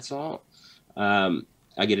 That's all. I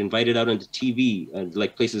get invited out onto TV,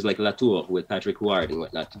 like places like La Tour with Patrick Huard and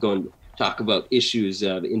whatnot, to go and talk about issues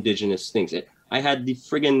of Indigenous things. I had the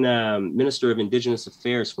friggin' Minister of Indigenous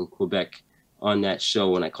Affairs from Quebec on that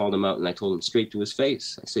show, and I called him out and I told him straight to his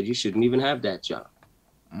face. I said, you shouldn't even have that job.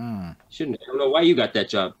 Shouldn't. I don't know why you got that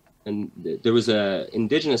job. And there was a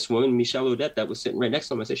Indigenous woman, Michelle Odette, that was sitting right next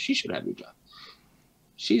to him. I said, she should have your job.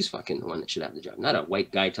 She's fucking the one that should have the job, not a white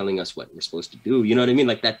guy telling us what we're supposed to do. You know what I mean?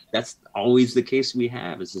 Like, that's always the case we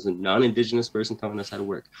have. This is a non-Indigenous person telling us how to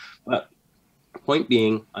work. But point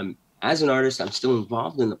being, I'm as an artist, I'm still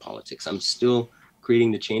involved in the politics. I'm still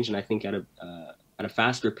creating the change, and I think at a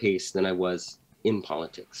faster pace than I was in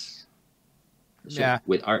politics. So Yeah,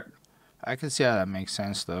 with art. I can see how that makes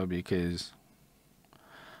sense though, because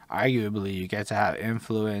arguably you get to have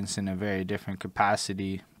influence in a very different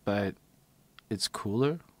capacity, but it's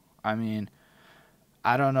cooler. I mean,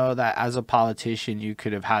 I don't know that as a politician you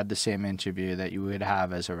could have had the same interview that you would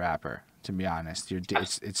have as a rapper. To be honest, it's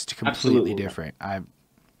completely Absolutely. different. I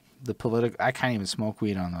can't even smoke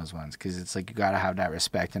weed on those ones because it's like you gotta have that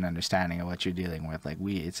respect and understanding of what you're dealing with. Like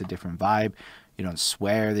weed, it's a different vibe. You don't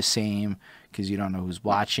swear the same because you don't know who's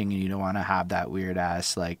watching and you don't want to have that weird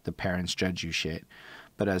ass like the parents judge you shit.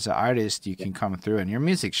 But as an artist, you can come through and your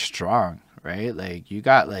music's strong, right? Like you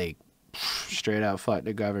got like straight out fuck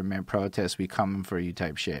the government protest, we coming for you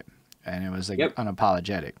type shit, and it was like Yep.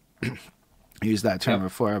 unapologetic. Use that term Yep.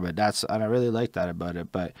 before, but that's and I really like that about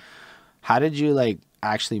it. But how did you like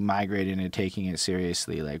actually migrate into taking it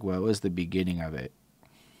seriously? Like, what was the beginning of it?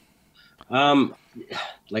 Um,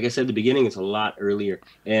 like I said, the beginning is a lot earlier.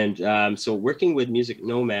 And so working with Music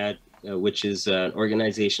Nomad, which is an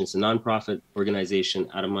organization, it's a nonprofit organization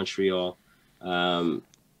out of Montreal. Um,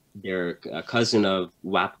 they're a cousin of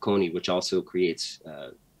WAP Coney, which also creates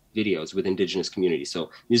videos with Indigenous communities.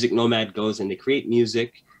 So Music Nomad goes and they create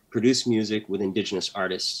music, produce music with Indigenous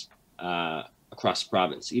artists across the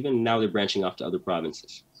province. Even now they're branching off to other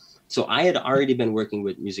provinces. So I had already been working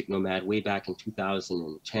with Music Nomad way back in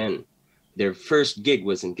 2010. Their first gig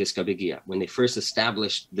was in Giskabigia when they first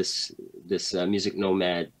established this Music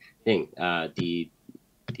Nomad thing. The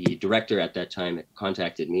director at that time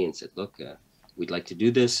contacted me and said, "Look, we'd like to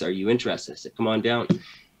do this. Are you interested?" I said, "Come on down,"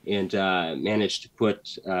 and managed to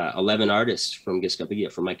put 11 artists from Giskabigia,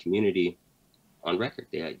 from my community, on record.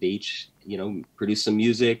 They each, produced some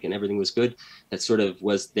music and everything was good. That sort of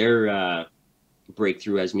was their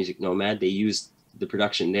breakthrough as Music Nomad. They used the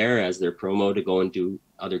production there as their promo to go and do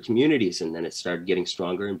other communities, and then it started getting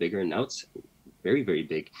stronger and bigger, and now it's very, very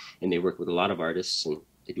big. And they work with a lot of artists and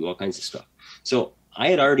they do all kinds of stuff. So I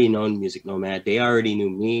had already known Music Nomad. They already knew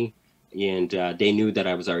me, and they knew that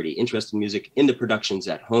I was already interested in music. In the productions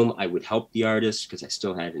at home, I would help the artists because I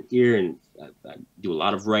still had an ear, and I do a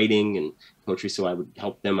lot of writing and poetry, so I would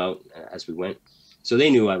help them out as we went. So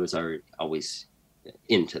they knew I was already always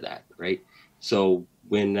into that, right? So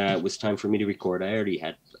when it was time for me to record, I already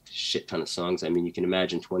had like a shit ton of songs. I mean, you can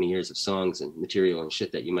imagine 20 years of songs and material and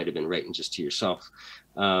shit that you might have been writing just to yourself.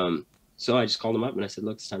 So I just called them up and I said,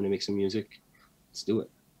 "Look, it's time to make some music. Let's do it."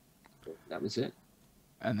 That was it.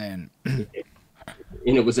 And then, And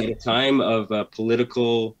it was at a time of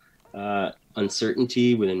political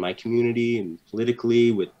uncertainty within my community and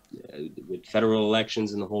politically with federal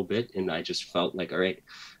elections and the whole bit. And I just felt like, all right,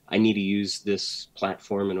 I need to use this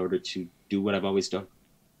platform in order to do what I've always done.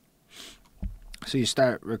 so you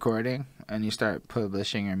start recording and you start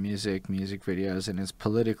publishing your music videos, and it's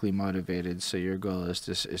politically motivated. So your goal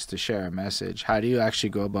is to share a message. How do you actually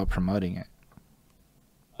go about promoting it?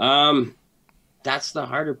 Um, that's the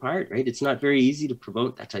harder part, right? It's not very easy to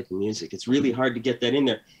promote that type of music. It's really hard to get that in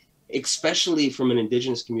there, especially from an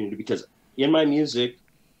Indigenous community, because in my music,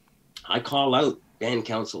 I call out band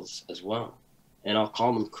councils as well. And I'll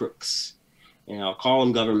call them crooks. And I'll call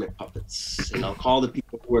them government puppets. And I'll call the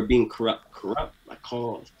people who are being corrupt. I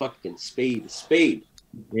call a fucking spade a spade.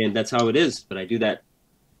 And that's how it is. But I do that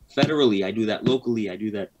federally. I do that locally. I do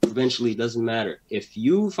that provincially. It doesn't matter. If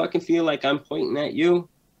you fucking feel like I'm pointing at you,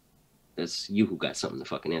 that's you who got something to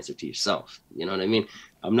fucking answer to yourself. You know what I mean?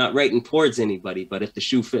 I'm not writing towards anybody, but if the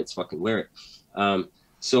shoe fits, fucking wear it.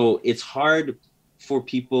 So it's hard for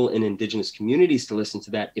people in Indigenous communities to listen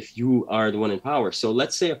to that if you are the one in power. So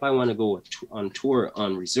let's say if I want to go on tour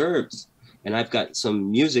on reserves and I've got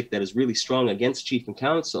some music that is really strong against chief and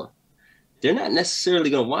council, they're not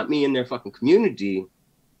necessarily going to want me in their fucking community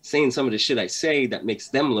saying some of the shit I say that makes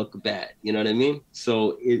them look bad. You know what I mean?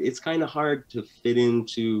 So it's kind of hard to fit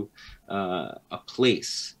into a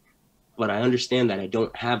place, but I understand that I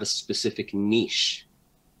don't have a specific niche.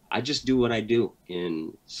 I just do what I do.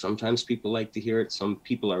 And sometimes people like to hear it. Some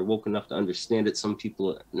people are woke enough to understand it. Some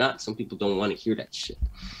people are not. Some people don't want to hear that shit.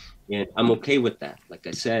 And I'm okay with that. Like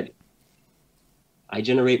I said, I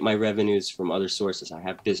generate my revenues from other sources. I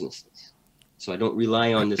have businesses. So I don't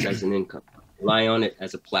rely on this as an income. I rely on it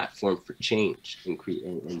as a platform for change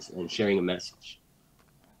and sharing a message.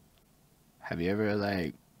 Have you ever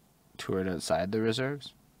like toured outside the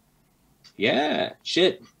reserves? Yeah,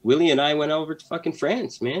 shit. Willie and I went over to fucking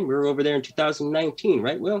France, man. We were over there in 2019,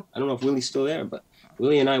 right, Will? I don't know if Willie's still there, but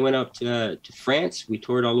Willie and I went up to France. We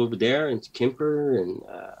toured all over there, into Quimper and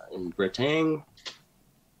in Bretagne.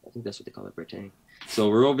 I think that's what they call it, Bretagne. So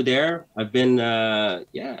we're over there. I've been,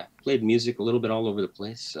 played music a little bit all over the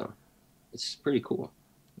place. So it's pretty cool.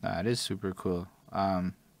 Nah, it is super cool.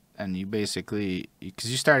 And you basically,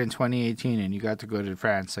 because you started in 2018 and you got to go to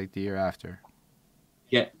France like the year after.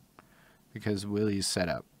 Yeah. Because Willie's set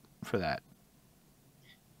up for that.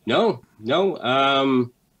 No.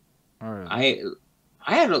 Or, I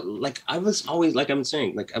had I was always, like I'm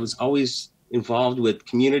saying, like I was always involved with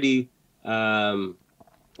community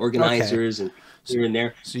organizers and here and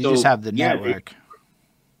there. So you just have the network.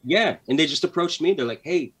 And they just approached me. They're like,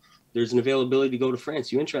 hey, there's an availability to go to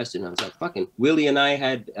France. You interested? And I was like, fucking. Willie and I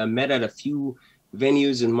had met at a few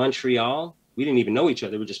venues in Montreal. We didn't even know each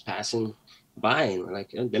other. We're just passing by. And we're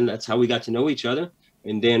like, and then that's how we got to know each other.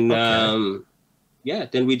 And then, then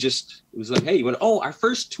it was like, hey, you want, our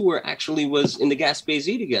first tour actually was in the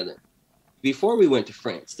Gaspésie together. Before we went to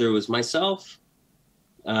France, there was myself,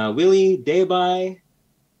 Willie, Dayby.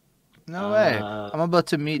 No way. I'm about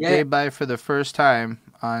to meet Dayby for the first time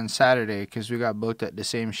on Saturday because we got booked at the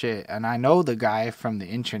same shit. And I know the guy from the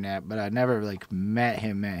internet, but I never met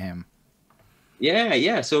him.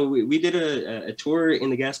 Yeah. So we did a tour in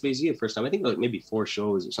the Gaspésie the first time. I think maybe 4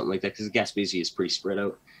 shows or something like that because the Gaspésie is pretty spread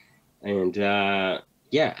out. And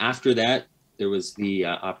after that, there was the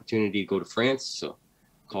opportunity to go to France. So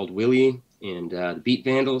called Willie and the Beat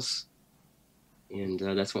Vandals. And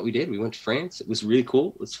that's what we did. We went to France. It was really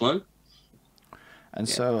cool. It was fun. And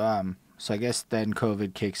so I guess then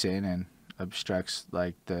COVID kicks in and obstructs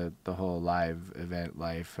like the whole live event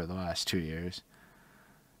life for the last 2 years.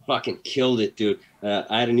 Fucking killed it, dude.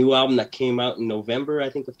 I had a new album that came out in November, I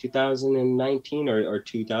think, of 2019 or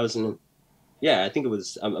 2000. Yeah, I think it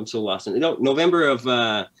was. I'm so lost. November of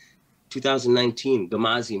 2019.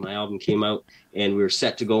 Gamazi, my album came out, and we were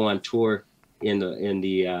set to go on tour in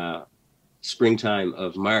the springtime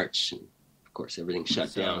of March. And of course, everything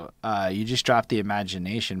shut down. You just dropped the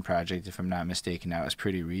Imagination project, if I'm not mistaken. That was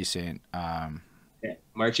pretty recent.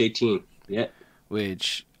 March 18th. Yeah.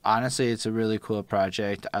 Which honestly, it's a really cool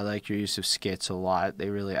project. I like your use of skits a lot. They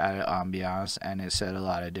really added ambiance, and it said a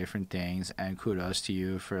lot of different things. And kudos to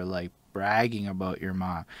you for bragging about your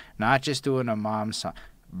mom, not just doing a mom song,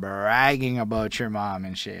 bragging about your mom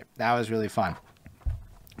and shit. That was really fun.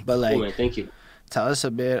 But cool, man. Thank you. Tell us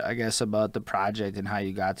a bit, I guess, about the project and how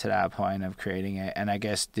you got to that point of creating it. And I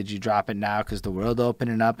guess, did you drop it now because the world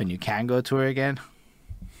opening up and you can go tour again?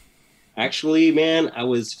 Actually, man, I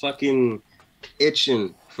was fucking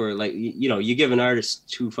itching for you give an artist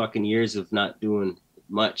 2 fucking years of not doing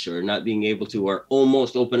much or not being able to or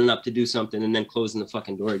almost opening up to do something and then closing the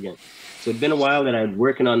fucking door again. So it'd been a while that I was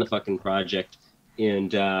working on the fucking project.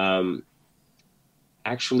 And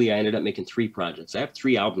actually, I ended up making 3 projects. I have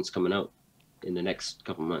 3 albums coming out in the next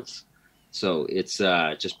couple months. So it's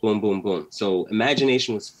just boom, boom, boom. So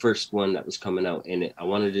Imagination was the first one that was coming out, and I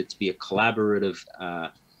wanted it to be a collaboration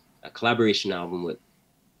album with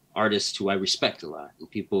artists who I respect a lot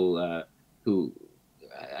and people who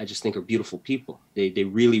I just think are beautiful people. They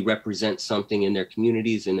really represent something in their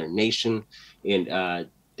communities, in their nation, and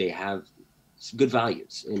they have good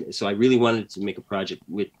values. And so I really wanted to make a project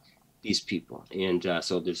with these people. And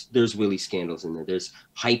so there's Willie Scandals in there. There's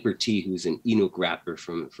Hyper T, who's an Inuk rapper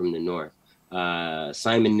from the north.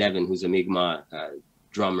 Simon Nevin, who's a Mi'kmaq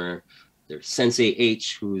drummer. There's Sensei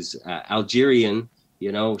H, who's Algerian.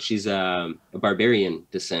 She's a barbarian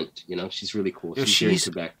descent. She's really cool. She's here in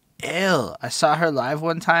Quebec. Ill. I saw her live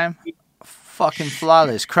one time. Fucking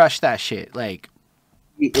flawless. Crushed that shit.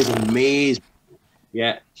 It is amazing.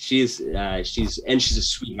 Yeah, she's a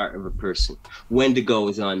sweetheart of a person. Wendigo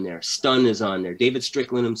is on there. Stun is on there. David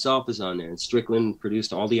Strickland himself is on there, and Strickland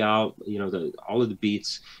produced all all of the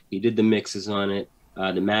beats. He did the mixes on it.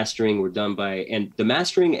 The mastering were done by, and the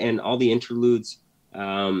mastering and all the interludes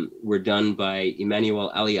were done by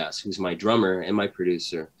Emmanuel Alias, who's my drummer and my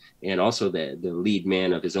producer, and also the lead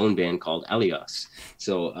man of his own band called Alias.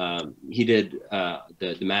 So he did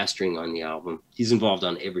the mastering on the album. He's involved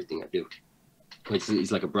on everything I do.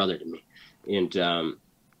 He's like a brother to me. And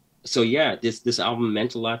so yeah, this album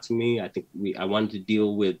meant a lot to me. I think I wanted to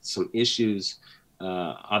deal with some issues.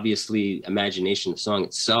 Obviously, Imagination, the song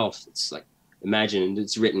itself, it's like imagine,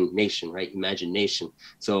 it's written nation, right? Imagination.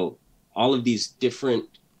 So all of these different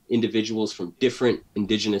individuals from different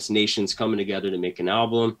indigenous nations coming together to make an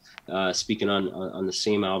album, speaking on the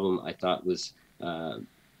same album, I thought was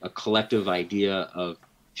a collective idea of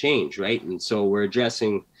change, right? And so we're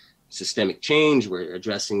addressing systemic change. We're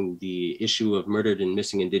addressing the issue of murdered and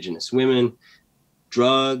missing Indigenous women,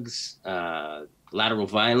 drugs, lateral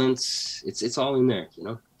violence. It's all in there,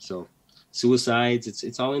 So suicides,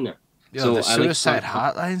 it's all in there. Yo, so the suicide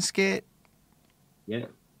hotline skit. Yeah.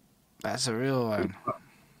 That's a real one.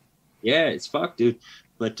 Yeah, it's fucked, dude.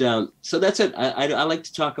 But so that's it. I like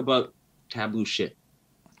to talk about taboo shit.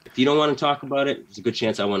 If you don't want to talk about it, there's a good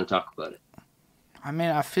chance I want to talk about it. I mean,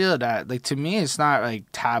 I feel that. Like, to me, it's not, like,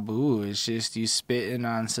 taboo. It's just you spitting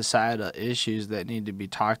on societal issues that need to be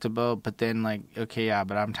talked about. But then, like, okay, yeah,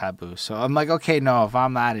 but I'm taboo. So I'm like, okay, no, if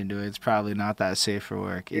I'm not into it, it's probably not that safe for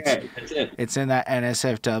work. It's, Yeah, that's it. It's in that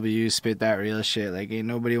NSFW, spit that real shit. Like, ain't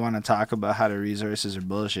nobody want to talk about how the resources are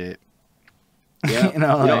bullshit. Yeah. You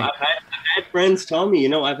know, like, I've had friends tell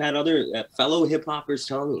me, I've had other fellow hip hoppers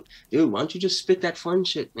tell me, dude, why don't you just spit that fun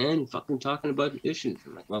shit, man? You're fucking talking about issues.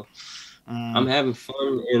 I'm like, well, I'm having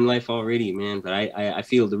fun in life already, man. But I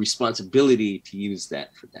feel the responsibility to use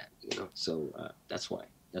that for that, So that's why.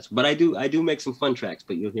 But I do make some fun tracks,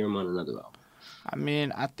 but you'll hear them on another album. I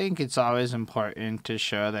mean, I think it's always important to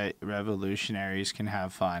show that revolutionaries can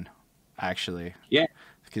have fun, actually. Yeah.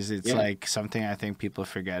 Because it's like something I think people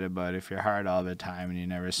forget about. If you're hard all the time and you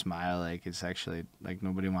never smile, like, it's actually like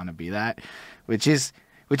nobody want to be that, which is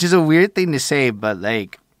a weird thing to say, but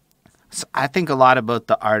like, so I think a lot about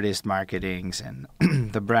the artist marketings and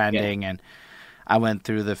the branding, and I went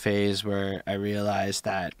through the phase where I realized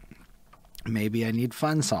that maybe I need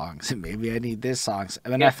fun songs and maybe I need this songs.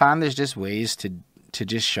 And I found there's just ways to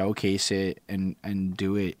just showcase it and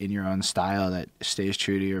do it in your own style that stays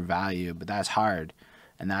true to your value, but that's hard.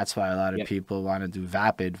 And that's why a lot of people want to do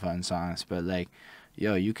vapid fun songs. But like,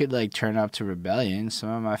 yo, you could like turn up to Rebellion. Some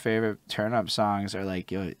of my favorite turn up songs are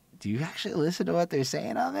like, yo, do you actually listen to what they're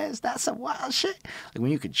saying on this? That's some wild shit. Like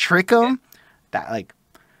when you could trick them, that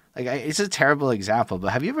it's a terrible example, but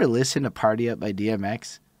have you ever listened to Party Up by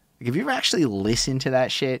DMX? Like, have you ever actually listened to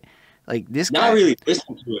that shit? Like this guy, not really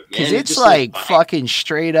listen to it, man. Because it's like fucking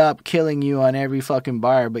straight up killing you on every fucking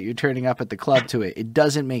bar, but you're turning up at the club to it. It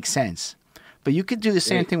doesn't make sense. But you could do the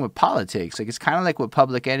same thing with politics. Like, it's kind of like what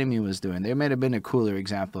Public Enemy was doing. They might have been a cooler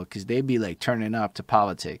example because they'd be like turning up to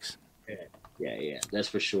politics. Yeah, that's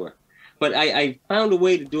for sure. But I found a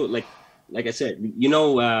way to do it. Like I said,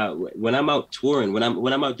 when I'm out touring, when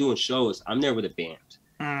I'm out doing shows, I'm there with a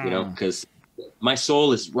band, because my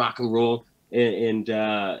soul is rock and roll, and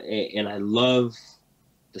I love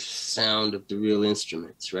the sound of the real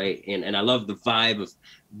instruments, right? And I love the vibe of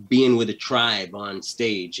being with a tribe on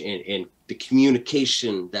stage and the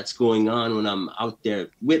communication that's going on when I'm out there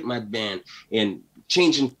with my band and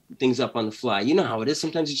changing things up on the fly. You know how it is.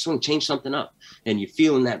 Sometimes you just want to change something up and you're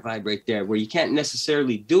feeling that vibe right there where you can't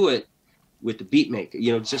necessarily do it with the beat maker,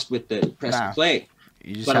 just with the press play.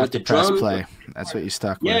 You just have to press play. That's what you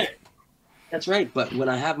stuck with. That's right. But when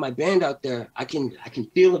I have my band out there, I can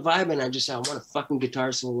feel the vibe and I just say, I want a fucking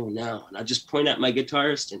guitar solo now. And I just point at my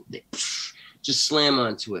guitarist and they just slam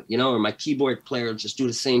onto it, or my keyboard player just do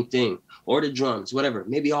the same thing, or the drums, whatever,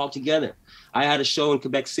 maybe all together. I had a show in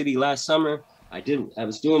Quebec City last summer. I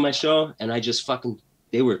was doing my show and I just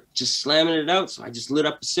they were just slamming it out. So I just lit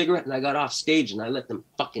up a cigarette and I got off stage and I let them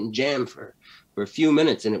fucking jam for a few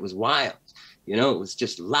minutes and it was wild. It was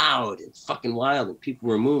just loud and fucking wild and people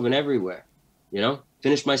were moving everywhere.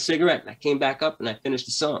 Finished my cigarette and I came back up and I finished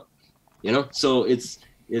the song. So it's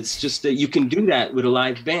just that you can do that with a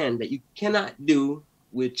live band that you cannot do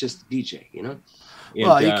with just a DJ, And,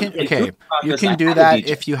 well, you can do that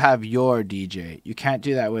if you have your DJ. You can't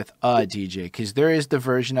do that with a DJ because there is the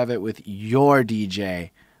version of it with your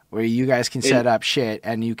DJ where you guys can set up shit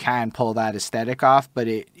and you can pull that aesthetic off, but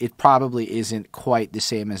it probably isn't quite the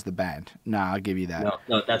same as the band. No, I'll give you that.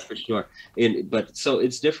 No, that's for sure. But so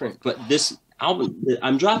it's different. But this album,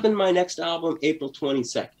 I'm dropping my next album April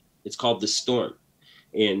 22nd. It's called The Storm.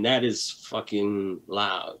 And that is fucking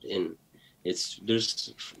loud. And it's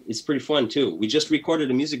pretty fun too. We just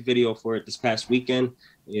recorded a music video for it this past weekend,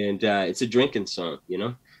 and it's a drinking song,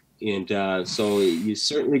 and so you're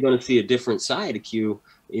certainly going to see a different side of Q.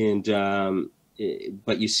 And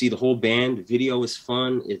but you see the whole band. The video is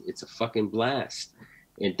fun. It's a fucking blast.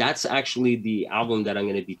 And that's actually the album that I'm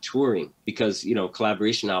going to be touring because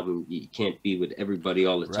collaboration album you can't be with everybody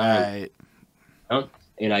all the time. Right.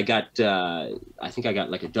 And I got, I think I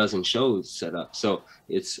got like a dozen shows set up. So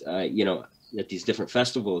it's, at these different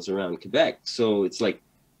festivals around Quebec. So it's like,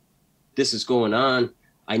 this is going on.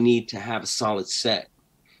 I need to have a solid set.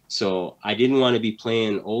 So I didn't want to be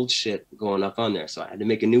playing old shit going up on there. So I had to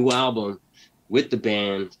make a new album with the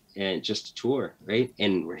band and just to tour, right?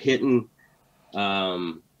 And we're hitting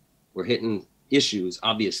issues,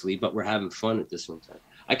 obviously, but we're having fun at this one time.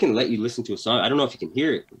 I can let you listen to a song. I don't know if you can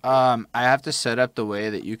hear it. I have to set up the way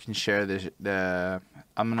that you can share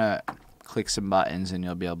I'm going to click some buttons and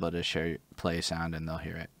you'll be able to play sound and they'll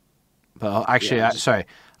hear it. But actually, sorry,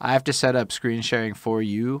 I have to set up screen sharing for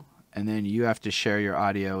you and then you have to share your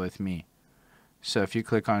audio with me. So if you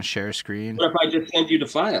click on share screen, What if I just send you the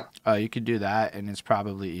file? you could do that, and it's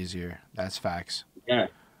probably easier. That's facts. Yeah.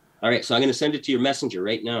 All right. So I'm going to send it to your messenger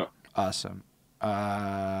right now. Awesome.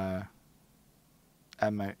 I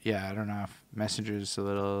don't know if Messenger's a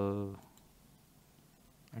little.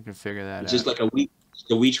 I can figure that It's out. just like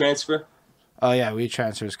a we transfer. Oh yeah,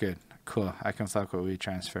 WeTransfer is good. Cool. I can fuck with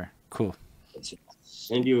WeTransfer. Cool.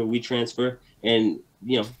 Send you a we transfer, and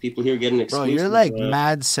people here get an Bro, exclusive. you're like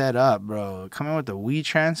mad set up, bro. Coming with the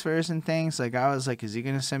WeTransfers and things. Like I was like, is he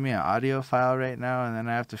gonna send me an audio file right now, and then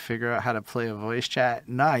I have to figure out how to play a voice chat?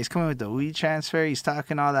 Nah, he's coming with the WeTransfer. He's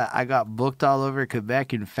talking all that. I got booked all over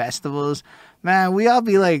Quebec in festivals. Man, we all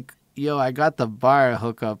be like, yo, I got the bar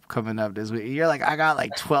hookup coming up this week. You're like, I got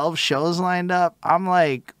like 12 shows lined up. I'm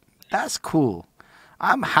like, that's cool.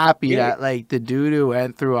 I'm happy that like the dude who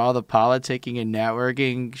went through all the politicking and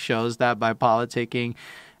networking shows that by politicking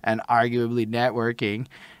and arguably networking,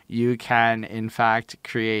 you can in fact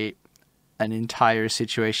create an entire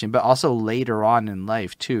situation, but also later on in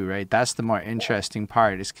life too, right? That's the more interesting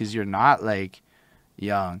part, is because you're not like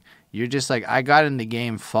young. You're just like, I got in the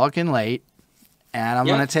game fucking late and I'm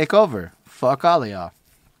going to take over. Fuck all of y'all.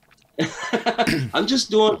 I'm just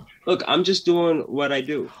doing what I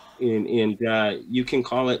do. And you can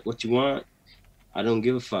call it what you want. I don't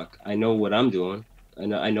give a fuck. I know what I'm doing.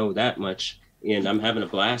 I know that much. And I'm having a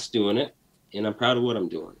blast doing it. And I'm proud of what I'm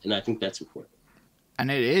doing. And I think that's important.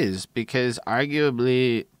 And it is, because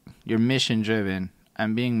arguably you're mission driven.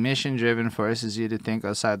 And being mission driven forces you to think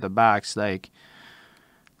outside the box. Like,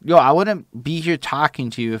 yo, I wouldn't be here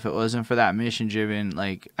talking to you if it wasn't for that mission driven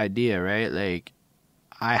like idea, right? Like,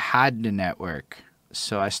 I had to network.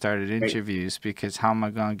 So I started interviews, because how am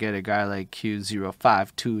I going to get a guy like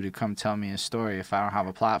Q052 to come tell me a story if I don't have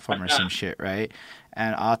a platform or some shit, right?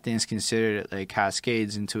 And all things considered, it like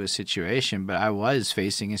cascades into a situation. But I was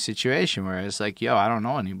facing a situation where it's like, yo, I don't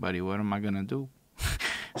know anybody. What am I going to do?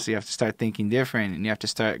 So you have to start thinking different, and you have to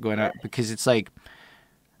start going out, because it's like,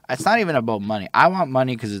 it's not even about money. I want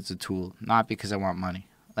money because it's a tool, not because I want money.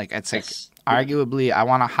 Like, it's like, arguably, I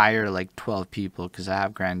want to hire like 12 people because I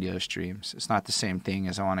have grandiose dreams. It's not the same thing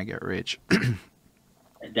as I want to get rich.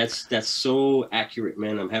 That's so accurate,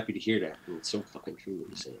 man. I'm happy to hear that. And it's so fucking true what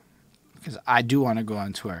you're saying. Because I do want to go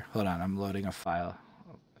on tour. Hold on, I'm loading a file.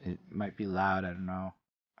 It might be loud. I don't know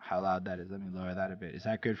how loud that is. Let me lower that a bit. Is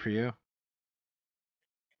that good for you?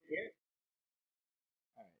 Yeah.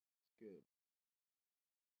 All right, good.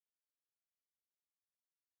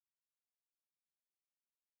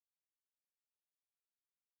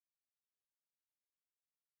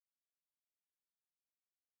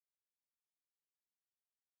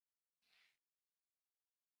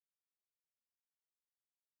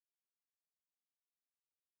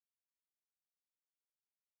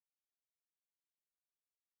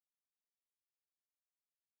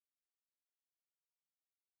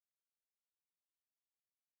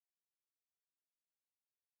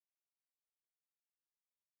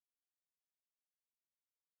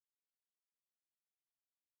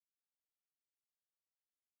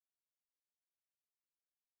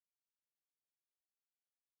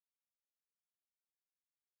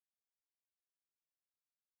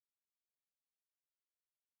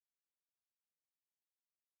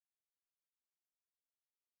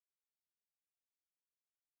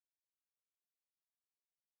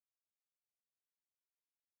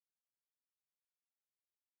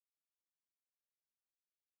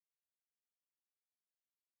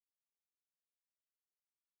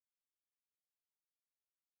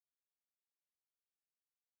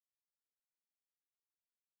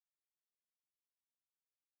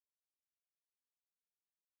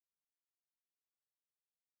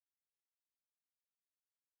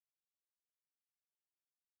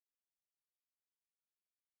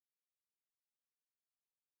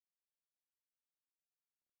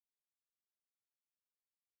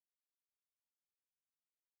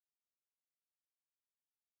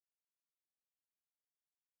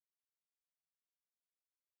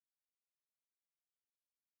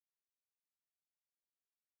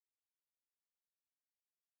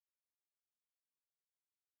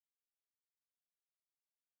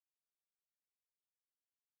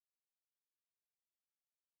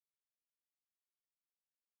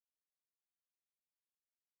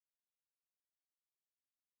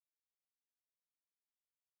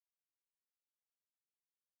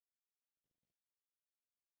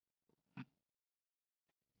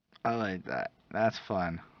 I like that. That's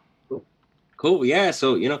fun. Cool. Yeah.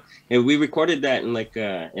 So, and we recorded that in like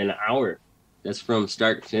an hour. That's from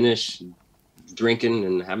start to finish, drinking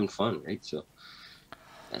and having fun, right? So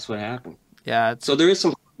that's what happened. Yeah. So there is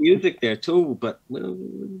some music there too, but with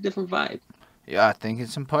a different vibe. Yeah, I think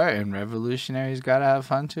it's important. Revolutionaries gotta have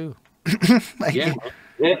fun too. like, Yeah.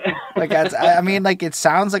 Yeah. like that's. I mean, like it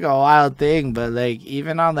sounds like a wild thing, but like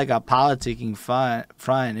even on like a politicking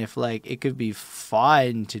front, if like it could be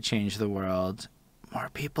fun to change the world, more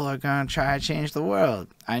people are gonna try to change the world.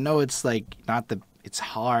 I know it's like not the. It's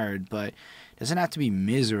hard, but it doesn't have to be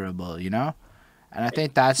miserable, you know. And I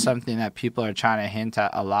think that's something that people are trying to hint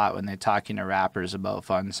at a lot when they're talking to rappers about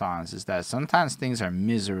fun songs. Is that sometimes things are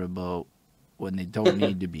miserable when they don't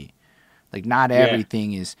need to be. Like not Yeah.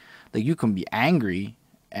 everything is like you can be angry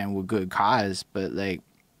and with good cause, but like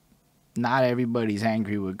not everybody's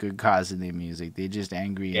angry with good cause in their music. They're just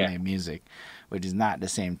angry in Yeah. their music, which is not the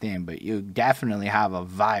same thing. But you definitely have a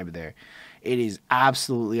vibe there. It is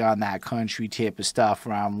absolutely on that country type of stuff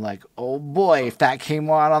where I'm like, oh boy, if that came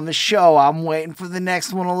on the show, I'm waiting for the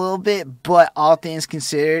next one a little bit. But all things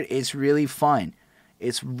considered, it's really fun.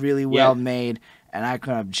 It's really well made, and I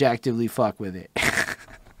can objectively fuck with it.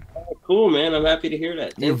 Cool, man. I'm happy to hear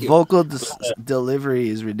that. Your Thank you. vocal delivery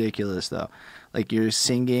is ridiculous, though. Like you're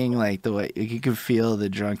singing, like the way you can feel the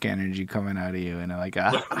drunk energy coming out of you, and like,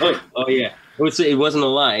 Oh yeah, it wasn't a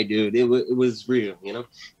lie, dude. It was real, you know,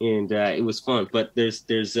 and it was fun. But there's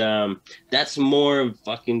that's more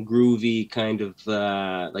fucking groovy kind of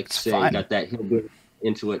like you say, fun. got that hillbilly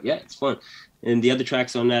into it. Yeah, it's fun. And the other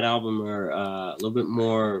tracks on that album are a little bit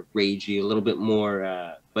more ragey, a little bit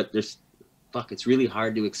more. But it's really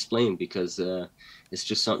hard to explain because it's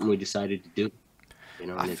just something we decided to do. You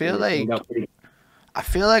know, I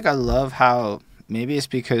feel like I love how maybe it's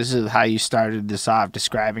because of how you started this off,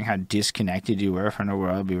 describing how disconnected you were from the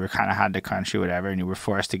world. We were kind of had the country, whatever, and you were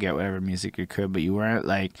forced to get whatever music you could, but you weren't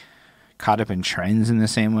like caught up in trends in the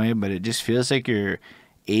same way. But it just feels like you're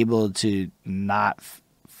able to not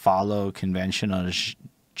follow conventional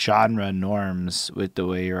genre norms with the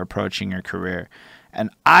way you're approaching your career. And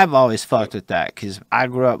I've always fucked with that because I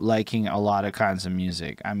grew up liking a lot of kinds of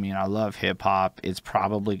music. I mean, I love hip hop. It's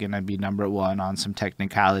probably going to be number one on some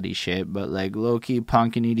technicality shit, but like low key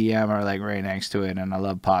punk and EDM are like right next to it. And I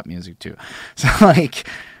love pop music too. So like,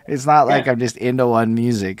 it's not like I'm just into one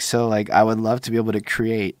music. So like, I would love to be able to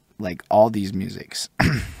create like all these musics.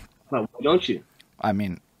 Well, why don't you? I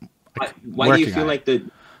mean, why do you feel like the?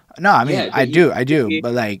 No, I mean, I do.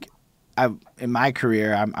 But like, in my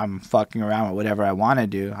career, I'm fucking around with whatever I want to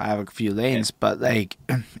do. I have a few lanes, but like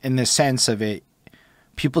in the sense of it,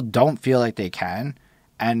 people don't feel like they can,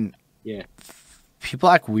 and people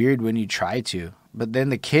act weird when you try to. But then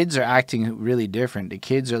the kids are acting really different. The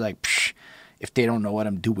kids are like, psh, if they don't know what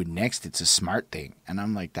I'm doing next, it's a smart thing, and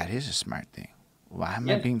I'm like, that is a smart thing. Why am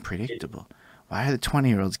I being predictable? Why are the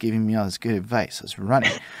 20-year-olds giving me all this good advice? Let's run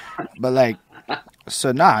it. But like.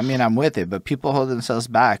 So no, I mean I'm with it, but people hold themselves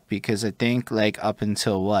back because I think like up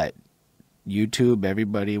until YouTube,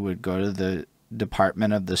 everybody would go to the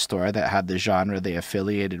department of the store that had the genre they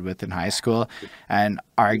affiliated with in high school, and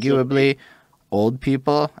arguably old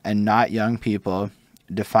people and not young people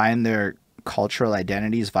define their cultural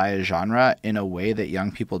identities via genre in a way that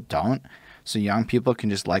young people don't. So young people can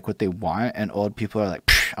just like what they want, and old people are like,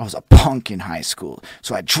 I was a punk in high school,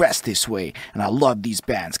 so I dressed this way, and I love these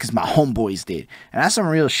bands because my homeboys did. And that's some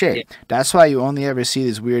real shit. Yeah. That's why you only ever see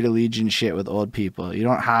this weird allegiance shit with old people. You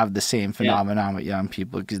don't have the same phenomenon with young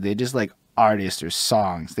people because they just like artists or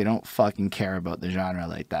songs. They don't fucking care about the genre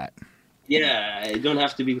like that. Yeah, it don't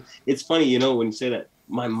have to be. It's funny, you know, when you say that.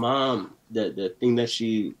 My mom, the thing that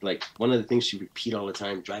she, like, one of the things she repeat all the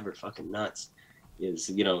time, drive her fucking nuts, is,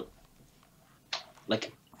 you know,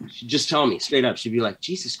 like, she'd just tell me straight up. She'd be like,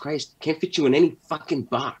 Jesus Christ, can't fit you in any fucking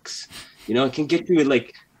box. You know, it can't get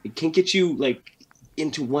you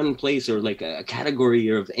into one place or like a category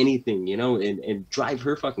of anything, you know, and drive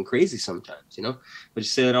her fucking crazy sometimes, you know. But she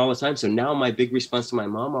say that all the time. So now my big response to my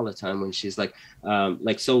mom all the time when she's like,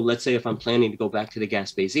 so let's say if I'm planning to go back to the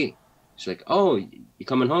Gaspésie, she's like, oh, you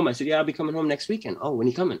coming home? I said, yeah, I'll be coming home next weekend. Oh, when are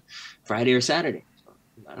you coming? Friday or Saturday? So,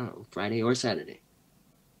 I don't know, Friday or Saturday.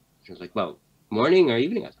 She was like, well, morning or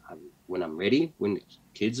evening? I said, when I'm ready, when the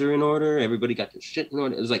kids are in order, everybody got their shit in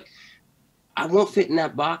order. It was like, I won't fit in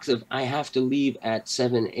that box of I have to leave at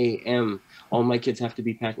 7 a.m. All my kids have to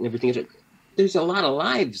be packed and everything. There's a lot of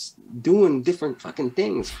lives doing different fucking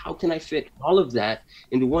things. How can I fit all of that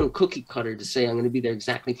into one cookie cutter to say I'm going to be there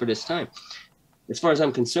exactly for this time? As far as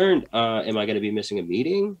I'm concerned, am I going to be missing a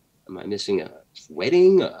meeting? Am I missing a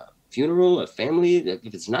wedding, a funeral, a family?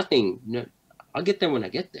 If it's nothing, I'll get there when I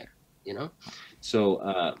get there, you know?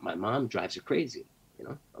 So my mom drives her crazy, you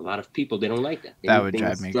know? A lot of people, they don't like that. That would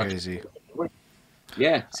drive me crazy.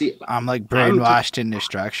 Yeah, see, I'm like brainwashed into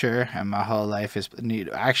structure, and my whole life is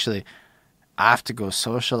actually. I have to go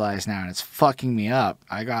socialize now, and it's fucking me up.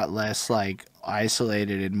 I got less like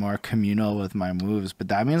isolated and more communal with my moves, but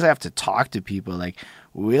that means I have to talk to people. Like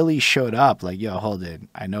Willie showed up, like, yo, hold it.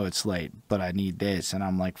 I know it's late, but I need this, and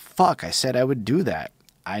I'm like, fuck. I said I would do that.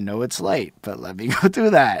 I know it's late, but let me go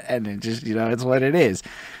do that, and it just, it's what it is.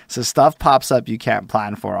 So stuff pops up you can't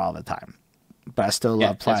plan for all the time, but I still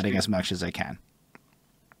love planning as much as I can.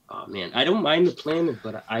 Oh man, I don't mind the planning,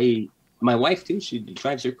 but my wife too, she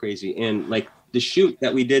drives her crazy. And like the shoot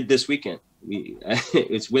that we did this weekend,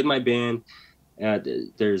 it's with my band.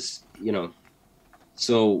 There's,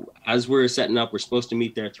 so as we're setting up, we're supposed to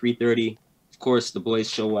meet there at 3:30. Of course, the boys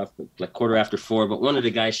show up like 4:15, but one of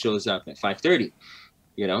the guys shows up at 5:30.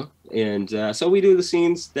 And so we do the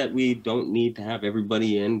scenes that we don't need to have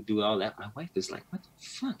everybody in, do all that. My wife is like, what the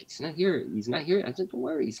fuck? He's not here. He's not here. I said, don't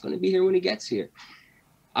worry. He's going to be here when he gets here.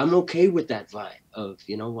 I'm okay with that vibe of,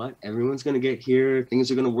 you know what? Everyone's going to get here.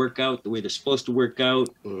 Things are going to work out the way they're supposed to work out.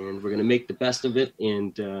 And we're going to make the best of it.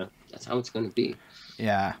 And that's how it's going to be.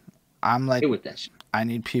 Yeah. I'm like, with that shit. I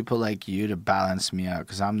need people like you to balance me out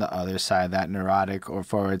because I'm the other side, that neurotic or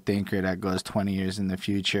forward thinker that goes 20 years in the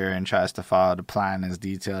future and tries to follow the plan as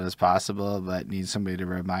detailed as possible, but needs somebody to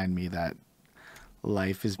remind me that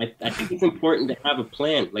life is... I think it's important to have a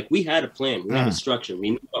plan. Like we had a plan. We had a structure.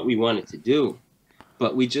 We knew what we wanted to do,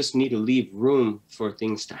 but we just need to leave room for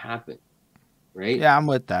things to happen, right? Yeah, I'm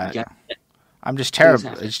with that. I'm just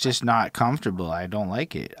terrible. It's just not comfortable. I don't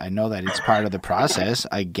like it. I know that it's part of the process.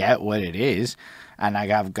 I get what it is. And I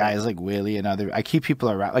have guys like Willie and I keep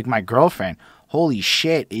people around. Like my girlfriend, holy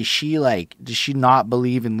shit, is she like, does she not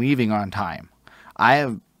believe in leaving on time? I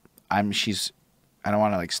don't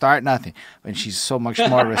want to like start nothing, but she's so much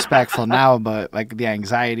more respectful now about like the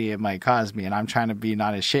anxiety it might cause me. And I'm trying to be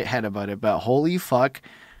not a shithead about it, but holy fuck,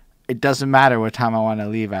 it doesn't matter what time I want to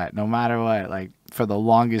leave at, no matter what, like for the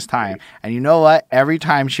longest time. And you know what? Every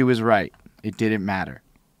time she was right, it didn't matter.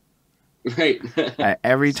 Right.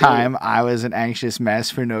 Every time I was an anxious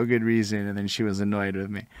mess for no good reason, and then she was annoyed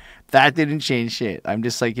with me. That didn't change shit. I'm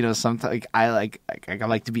just like, sometimes like, I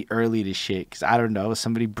like to be early to shit because I don't know,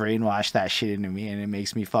 somebody brainwashed that shit into me, and it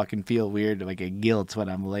makes me fucking feel weird, like a guilt when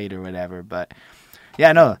I'm late or whatever. But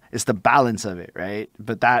yeah, no, it's the balance of it, right?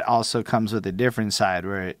 But that also comes with a different side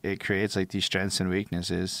where it creates like these strengths and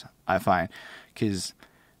weaknesses, I find, because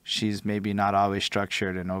she's maybe not always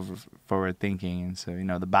structured and forward thinking, and so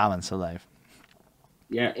the balance of life.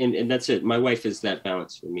 Yeah, and that's it. My wife is that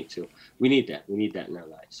balance for me too. We need that in our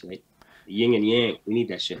lives, right? Yin and yang, we need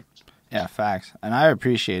that shit. Yeah, facts. And I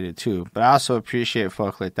appreciate it too, but I also appreciate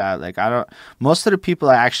folk like that. Like most of the people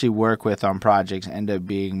I actually work with on projects end up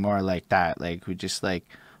being more like that. Like we just like,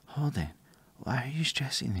 hold it. Why are you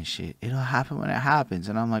stressing this shit? It'll happen when it happens.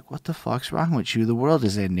 And I'm like, what the fuck's wrong with you? The world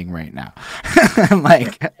is ending right now. I'm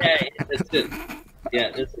like... Yeah, that's it.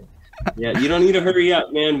 Yeah, that's it. Yeah, you don't need to hurry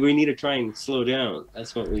up, man. We need to try and slow down.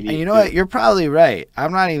 That's what we need. And you know what? You're probably right.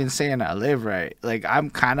 I'm not even saying I live right. Like,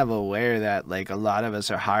 I'm kind of aware that, like, a lot of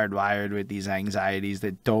us are hardwired with these anxieties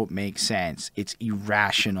that don't make sense. It's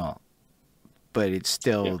irrational, but it's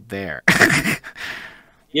still there.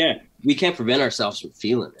 Yeah, we can't prevent ourselves from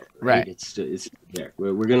feeling it. Right. It's there.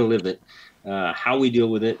 We're gonna live it. How we deal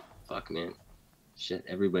with it, fuck, man. Shit,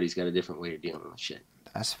 everybody's got a different way of dealing with shit.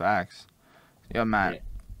 That's facts. Yo, man,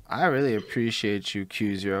 I really appreciate you,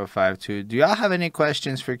 Q052. Do y'all have any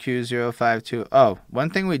questions for Q052? Oh, one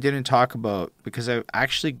thing we didn't talk about, because I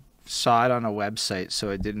actually saw it on a website, so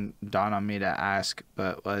it didn't dawn on me to ask,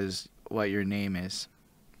 but was what your name is.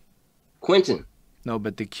 Quentin. No,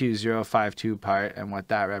 but the Q052 part and what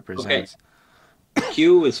that represents. Okay.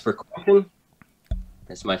 Q is for Quentin.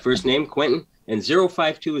 That's my first name, Quentin. And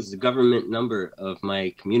 052 is the government number of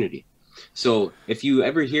my community. So if you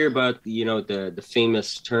ever hear about, the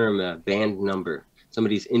famous term band number,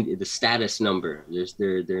 somebody's in the status number, there's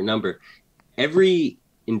their number. Every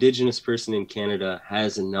Indigenous person in Canada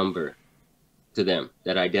has a number to them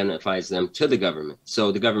that identifies them to the government.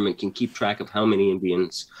 So the government can keep track of how many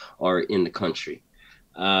Indians are in the country.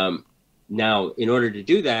 Now, in order to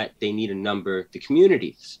do that, they need to number the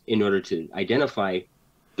communities in order to identify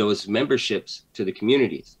those memberships to the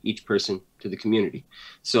communities, each person to the community.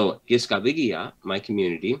 So Giskabigia, my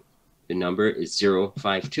community, the number is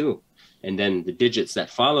 052. And then the digits that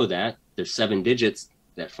follow that, there's 7 digits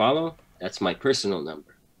that follow. That's my personal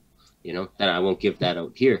number. That I won't give that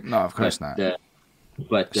out here. No, of course not. So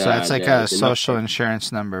that's like a social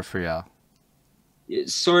insurance number for y'all.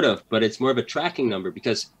 Sort of, but it's more of a tracking number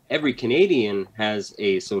because every Canadian has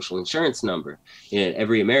a social insurance number and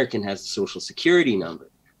every American has a social security number.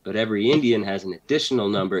 but every Indian has an additional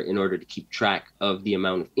number in order to keep track of the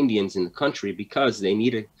amount of Indians in the country because they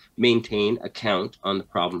need to maintain a count on the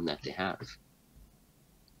problem that they have.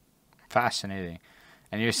 Fascinating.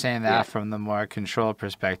 And you're saying that Yeah. from the more control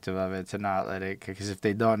perspective of it, to not let it, because if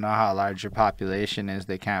they don't know how large your population is,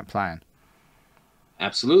 they can't plan.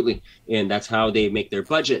 Absolutely. And that's how they make their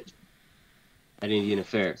budget at Indian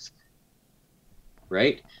Affairs,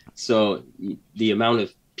 right? So the amount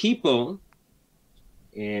of people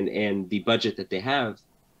and the budget that they have,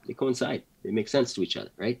 they coincide. They make sense to each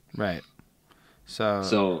other, right? Right.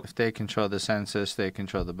 So if they control the census, they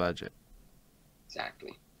control the budget.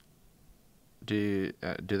 Exactly. Do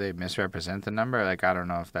they misrepresent the number? Like, I don't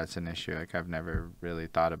know if that's an issue. Like, I've never really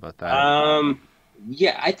thought about that.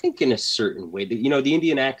 Yeah, I think in a certain way, the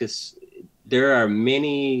Indian Act is, there are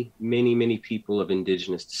many, many, many people of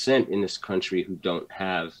indigenous descent in this country who don't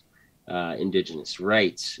have indigenous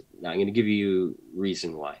rights. Now, I'm going to give you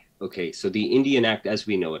reason why. Okay, so the Indian Act, as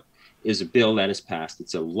we know it, is a bill that is passed.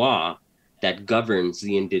 It's a law that governs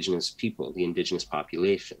the indigenous people, the indigenous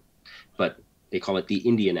population. But they call it the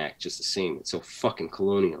Indian Act just the same. It's so fucking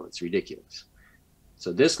colonial. It's ridiculous.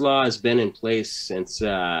 So this law has been in place since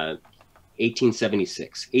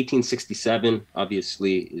 1876. 1867,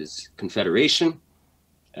 obviously, is Confederation.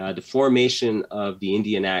 The formation of the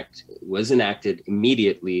Indian Act was enacted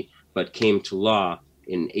immediately, but came to law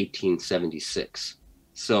in 1876.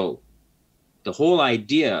 So the whole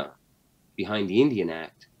idea behind the Indian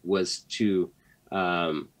Act was to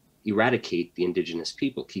eradicate the indigenous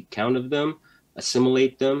people, keep count of them,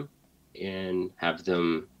 assimilate them, and have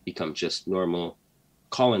them become just normal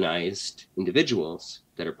colonized individuals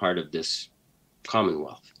that are part of this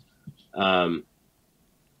commonwealth.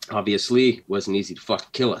 Obviously, it wasn't easy to fucking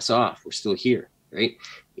kill us off. We're still here, right?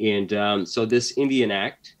 And so this Indian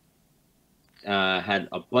Act had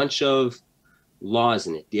a bunch of laws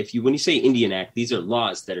in it. When you say Indian Act, these are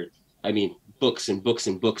laws that are, I mean, books and books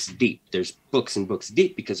and books deep. There's books and books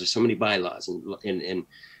deep because there's so many bylaws and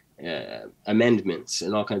amendments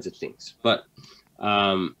and all kinds of things. But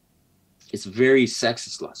it's very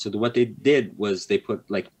sexist law. So what they did was they put,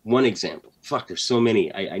 like, one example. Fuck, there's so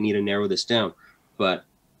many. I need to narrow this down. But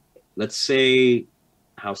let's say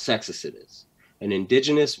how sexist it is. An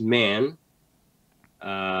indigenous man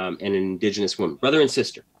and an indigenous woman, brother and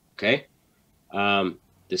sister, okay?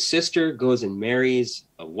 The sister goes and marries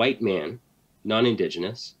a white man,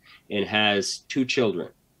 non-indigenous, and has 2 children.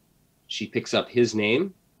 She picks up his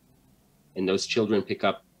name, and those children pick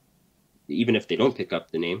up, even if they don't pick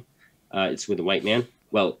up the name, it's with a white man.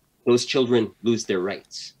 Well, those children lose their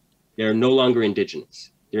rights. They're no longer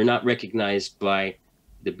indigenous. They're not recognized by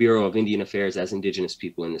the Bureau of Indian Affairs as indigenous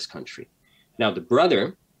people in this country. Now, the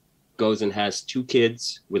brother goes and has 2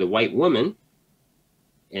 kids with a white woman,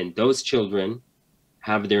 and those children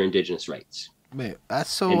have their indigenous rights. Wait, that's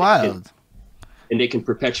so wild. And they can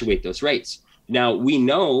perpetuate those rights. Now, we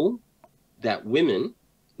know that women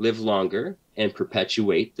live longer and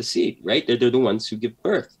perpetuate the seed, right? They're the ones who give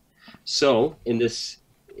birth. So in this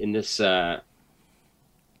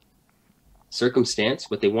circumstance,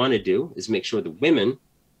 what they want to do is make sure the women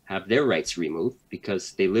have their rights removed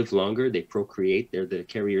because they live longer, they procreate, they're the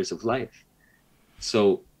carriers of life.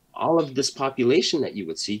 So all of this population that you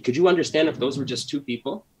would see, could you understand if those were just 2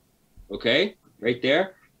 people? Okay, right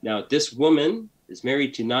there. Now, this woman is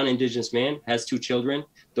married to non-indigenous man, has 2 children.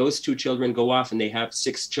 Those 2 children go off and they have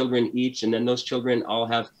 6 children each. And then those children all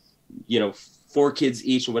have, 4 kids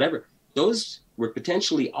each and whatever. Those were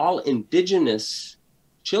potentially all indigenous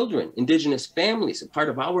children, indigenous families, a part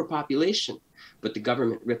of our population. But the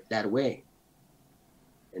government ripped that away.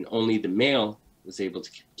 And only the male was able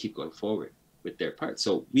to keep going forward with their part.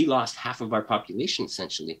 So we lost half of our population,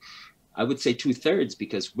 essentially. I would say 2/3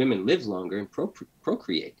 because women live longer and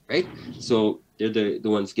procreate, right? So they're the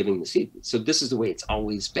ones giving the seed. So this is the way it's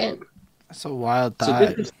always been. That's a wild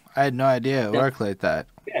thought. I had no idea it worked like that.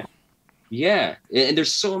 Yeah. And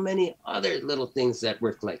there's so many other little things that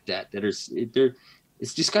work like that.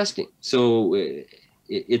 It's disgusting. So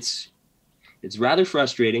it's rather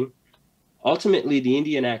frustrating. Ultimately, the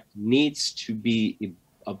Indian Act needs to be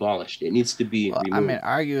abolished. It needs to be removed. I mean,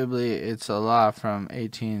 arguably, it's a law from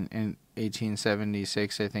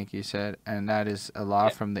 1876, I think you said, and that is a law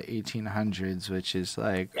from the 1800s, which is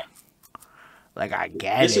like I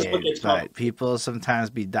get it, but people sometimes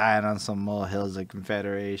be dying on some molehills of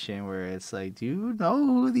Confederation where it's like, do you know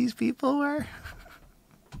who these people were?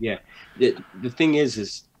 Yeah. The thing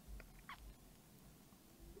is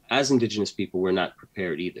as indigenous people, we're not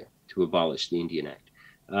prepared either to abolish the Indian Act.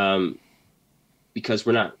 Because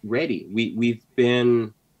we're not ready. We've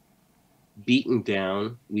been beaten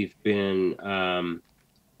down. We've been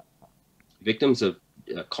victims of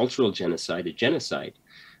cultural genocide, a genocide,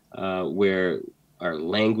 where our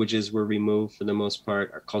languages were removed for the most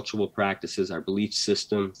part, our cultural practices, our belief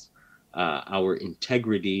systems, our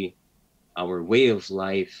integrity, our way of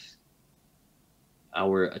life,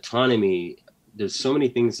 our autonomy. There's so many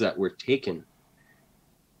things that were taken,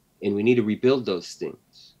 and we need to rebuild those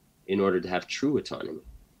things in order to have true autonomy.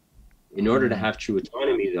 In order to have true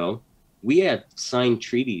autonomy, though, we had signed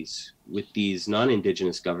treaties with these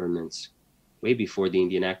non-Indigenous governments way before the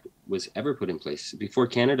Indian Act was ever put in place, before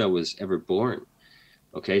Canada was ever born.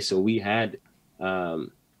 Okay, so we had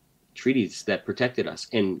treaties that protected us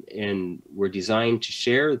and were designed to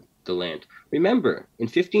share the land. Remember, in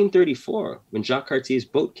 1534, when Jacques Cartier's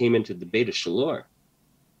boat came into the Bay de Chaleur,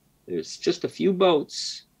 there's just a few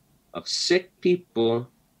boats of sick people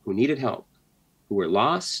who needed help, who were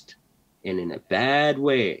lost and in a bad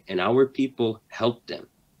way, and our people helped them.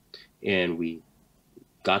 And we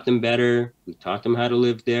got them better. We taught them how to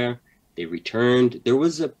live there. They returned. There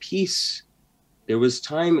was a peace. There was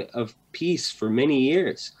time of peace for many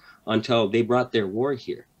years until they brought their war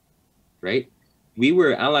here, right? We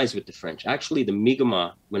were allies with the French. Actually, the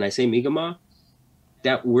Mi'kmaq, when I say Mi'kmaq,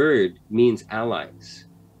 that word means allies.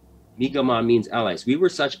 Mi'kmaq means allies. We were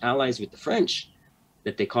such allies with the French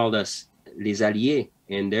that they called us les alliés.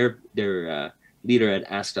 And their leader had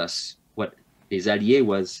asked us what les alliés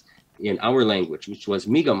was in our language, which was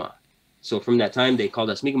Mi'kmaq. So from that time, they called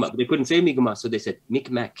us Mi'kmaq, but they couldn't say Mi'kmaq, so they said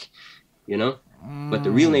Micmac, you know? But the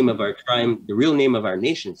real name of our tribe, the real name of our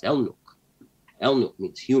nation is Elnuk. Elnuk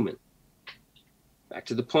means human. Back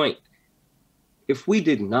to the point. If we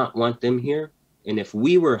did not want them here, and if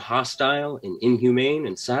we were hostile and inhumane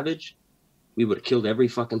and savage, we would have killed every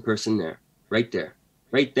fucking person there, right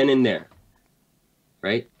then and there,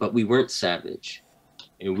 right? But we weren't savage,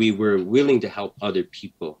 and we were willing to help other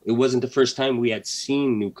people. It wasn't the first time we had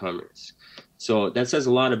seen newcomers. So that says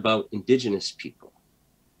a lot about Indigenous people,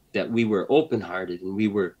 that we were open-hearted and we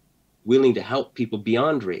were willing to help people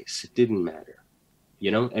beyond race. It didn't matter,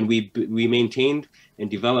 you know? And we maintained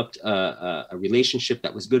and developed a relationship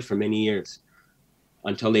that was good for many years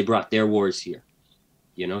until they brought their wars here.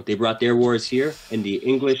 You know, they brought their wars here, and the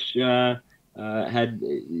English had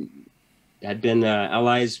been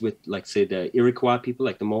allies with, like, say, the Iroquois people,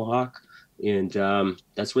 like the Mohawk. And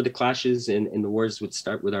that's where the clashes and the wars would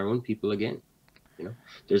start with our own people again. You know,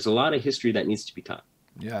 there's a lot of history that needs to be taught.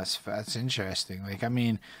 Yes, that's interesting. Like, I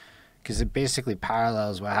mean, because it basically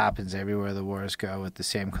parallels what happens everywhere the wars go with the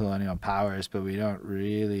same colonial powers, but we don't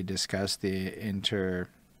really discuss the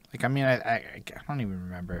Like, I mean, I don't even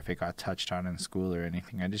remember if it got touched on in school or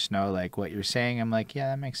anything. I just know, like, what you're saying, I'm like, yeah,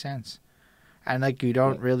 that makes sense. And, like, you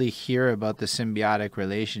don't really hear about the symbiotic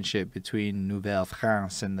relationship between Nouvelle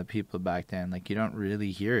France and the people back then. Like, you don't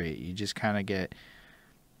really hear it. You just kind of get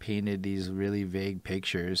painted these really vague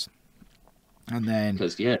pictures. And then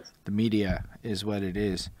the media is what it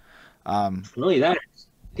is. Not only that,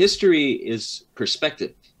 history is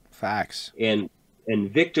perspective. Facts. And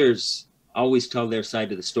victors always tell their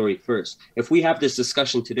side of the story first. If we have this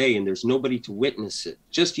discussion today and there's nobody to witness it,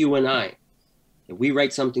 just you and I, and we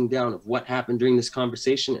write something down of what happened during this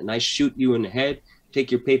conversation, and I shoot you in the head,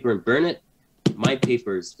 take your paper and burn it, my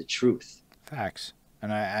paper is the truth. Facts.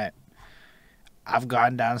 And I've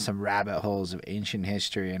gone down some rabbit holes of ancient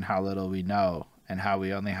history and how little we know, and how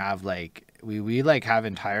we only have, like, we like have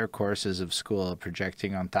entire courses of school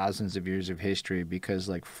projecting on thousands of years of history because,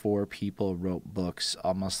 like, 4 people wrote books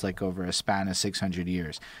almost like over a span of 600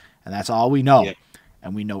 years. And that's all we know. Yeah.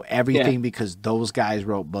 And we know everything because those guys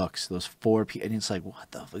wrote books, those 4 people. And it's like, what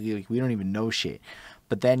the fuck? We don't even know shit.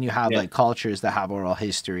 But then you have like cultures that have oral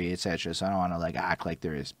history, etc. So I don't want to like act like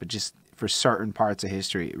there is, but just for certain parts of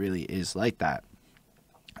history, it really is like that.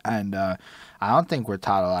 And I don't think we're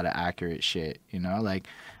taught a lot of accurate shit, you know? Like,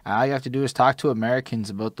 all you have to do is talk to Americans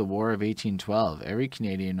about the War of 1812. Every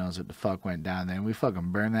Canadian knows what the fuck went down there, and we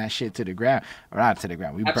fucking burn that shit to the ground. Or not to the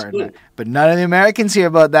ground, we burn that. But none of the Americans hear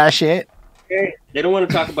about that shit. They don't want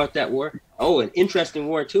to talk about that war. Oh, an interesting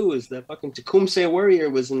war, too, is the fucking Tecumseh warrior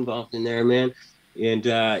was involved in there, man. And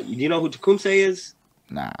you know who Tecumseh is?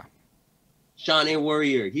 Nah. Shawnee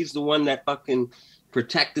warrior. He's the one that fucking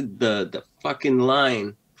protected the fucking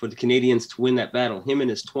line for the Canadians to win that battle. Him and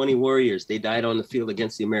his 20 warriors, they died on the field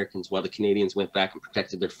against the Americans while the Canadians went back and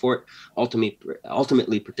protected their fort,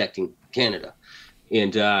 ultimately protecting Canada.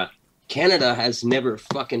 And Canada has never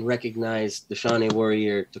fucking recognized the Shawnee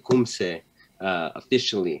warrior Tecumseh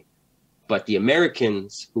officially. But the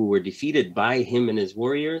Americans who were defeated by him and his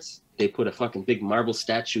warriors, they put a fucking big marble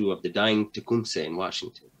statue of the dying Tecumseh in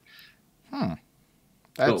Washington.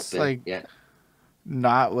 That's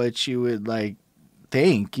not what you would like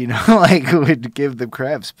think, like would give them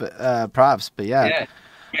props, but yeah.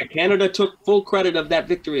 Yeah, Canada took full credit of that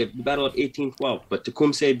victory of the Battle of 1812, but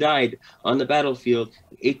Tecumseh died on the battlefield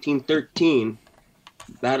in 1813,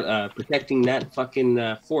 protecting that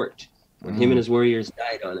fucking fort, when him and his warriors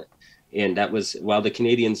died on it, and that was while the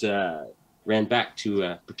Canadians ran back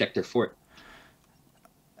to protect their fort.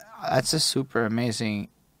 That's a super amazing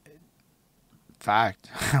fact.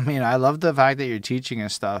 I mean, I love the fact that you're teaching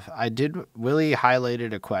us stuff. Willie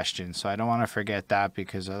highlighted a question, so I don't want to forget that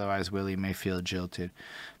because otherwise Willie may feel jilted.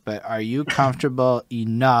 But are you comfortable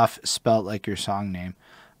enough, spelt like your song name,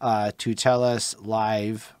 to tell us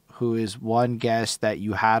live who is one guest that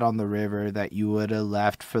you had on the river that you would have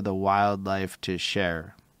left for the wildlife to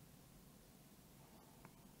share?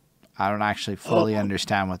 I don't actually fully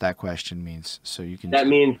understand what that question means, so you can. That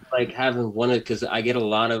means like having one of, because I get a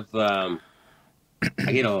lot of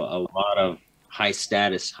I get a lot of high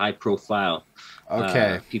status, high profile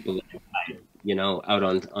people that out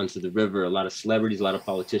onto the river. A lot of celebrities, a lot of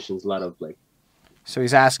politicians, a lot of like. So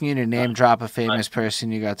he's asking you to name drop a famous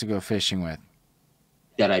person you got to go fishing with.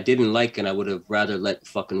 That I didn't like, and I would have rather let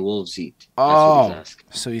fucking wolves eat. Oh, that's what he's asking.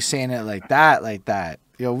 So he's saying it like that.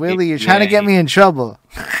 Yo, Willie, you're trying to get me in trouble.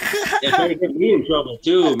 They're trying to get me in trouble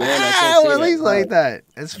too, man. Willie's like that.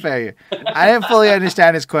 It's fair. I didn't fully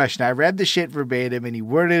understand his question. I read the shit verbatim, and he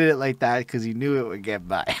worded it like that because he knew it would get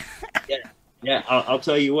by. Yeah. I'll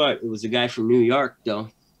tell you what. It was a guy from New York, though.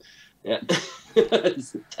 Yeah,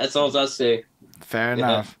 that's all I'll say. Fair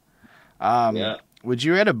enough. Would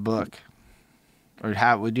you write a book, or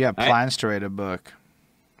would you have plans to write a book?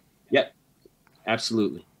 Yep,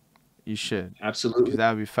 absolutely. You should. Absolutely. That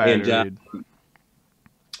would be fire to read.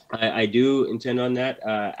 I do intend on that.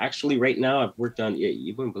 Actually, right now I've worked on.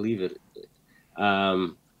 You wouldn't believe it. I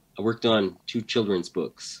worked on 2 children's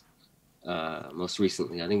books. Most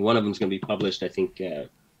recently, I think one of them is going to be published. I think.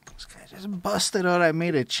 This guy just busted out. I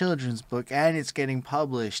made a children's book, and it's getting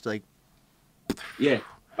published. Like. Yeah.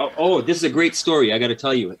 Oh, this is a great story. I got to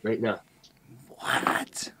tell you it right now.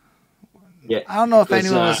 What? Yeah. I don't know if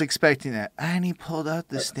anyone was expecting that. And he pulled out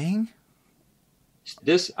this thing.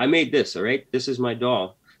 I made this. All right. This is my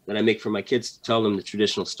doll that I make for my kids to tell them the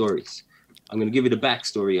traditional stories. I'm going to give you the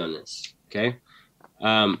backstory on this. Okay.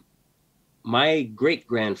 My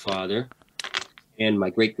great-grandfather and my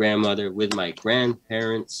great-grandmother with my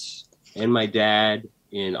grandparents and my dad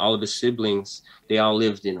and all of his siblings, they all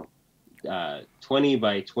lived in a 20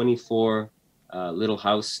 by 24 little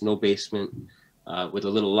house, no basement, with a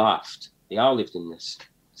little loft. They all lived in this.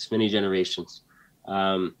 It's many generations.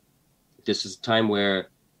 This is a time where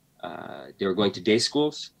they were going to day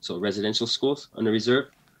schools, so residential schools on the reserve.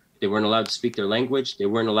 They weren't allowed to speak their language. They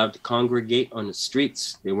weren't allowed to congregate on the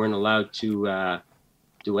streets. They weren't allowed to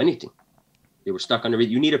do anything. They were stuck on the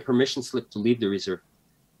reserve. You need a permission slip to leave the reserve.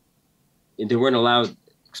 And they weren't allowed,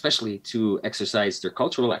 especially to exercise their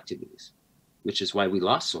cultural activities, which is why we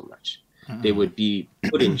lost so much. Mm-hmm. They would be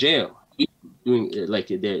put in jail, doing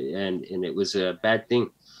and it was a bad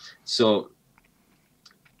thing. So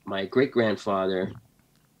my great-grandfather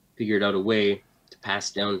figured out a way to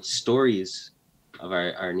pass down stories of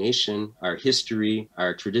our nation, our history,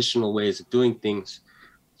 our traditional ways of doing things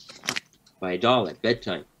by a doll at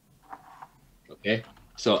bedtime. Okay?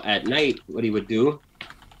 So at night, what he would do,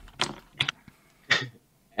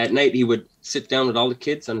 at night he would sit down with all the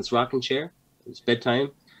kids on his rocking chair, it's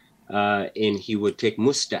bedtime, and he would take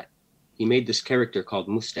Mustat. He made this character called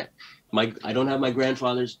Mustat. I don't have my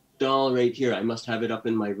grandfather's doll right here. I must have it up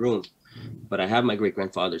in my room. But I have my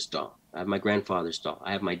great-grandfather's doll. I have my grandfather's doll.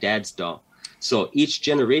 I have my dad's doll. So each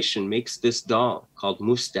generation makes this doll called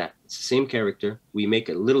Mustat. It's the same character. We make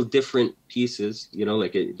it little different pieces,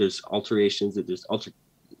 there's alterations,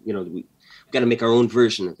 we got to make our own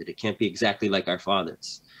version of it. It can't be exactly like our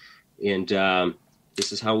father's. And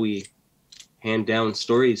this is how we hand down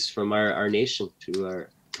stories from our nation to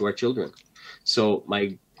our children. So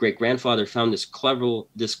my great-grandfather found this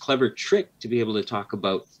clever trick to be able to talk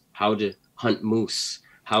about how to hunt moose,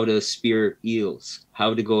 how to spear eels,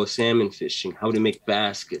 how to go salmon fishing, how to make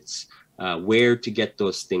baskets, where to get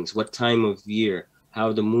those things, what time of year,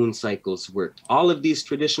 how the moon cycles worked. All of these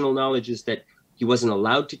traditional knowledges that he wasn't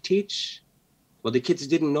allowed to teach. Well, the kids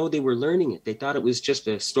didn't know they were learning it. They thought it was just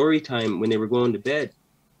a story time when they were going to bed,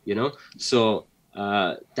 So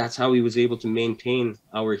that's how he was able to maintain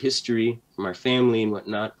our history from our family and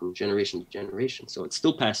whatnot from generation to generation. So it's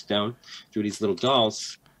still passed down through these little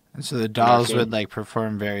dolls. And so the dolls would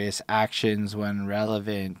perform various actions when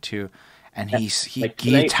relevant to, and he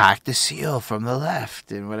attacked the seal from the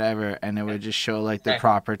left and whatever, and it would just show the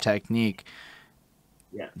proper technique.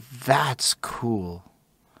 Yeah, that's cool.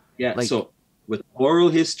 Yeah, so with oral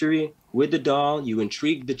history, with the doll, you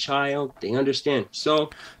intrigue the child. They understand. So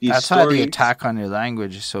these That's why the stories, attack on your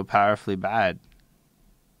language is so powerfully bad.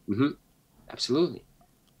 hmm absolutely.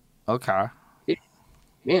 Okay. Yeah,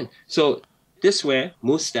 man. So this way,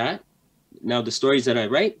 Mustat, now the stories that I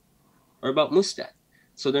write are about Mustat.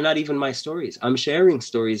 So they're not even my stories. I'm sharing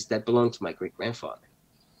stories that belong to my great grandfather.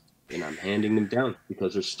 And I'm handing them down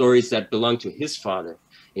because they're stories that belong to his father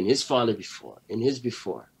and his father before and his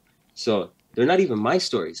before. So they're not even my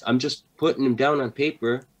stories. I'm just putting them down on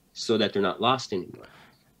paper so that they're not lost anymore.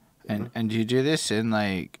 And do you do this in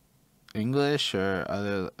like English or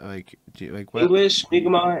other like do you, like what? English,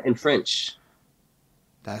 Mi'kmaq, and French.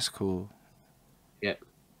 That's cool. Yeah.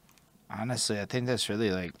 Honestly, I think that's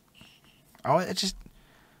really like oh, it just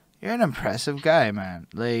you're an impressive guy, man.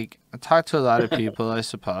 Like I talk to a lot of people, I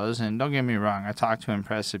suppose, and don't get me wrong, I talk to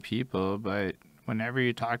impressive people, but whenever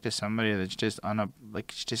you talk to somebody that's just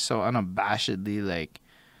like it's just so unabashedly like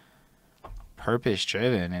purpose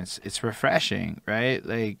driven, it's refreshing, right?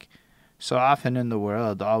 Like so often in the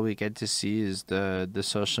world, all we get to see is the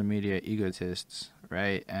social media egotists,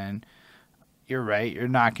 right? And you're right, you're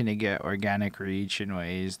not going to get organic reach in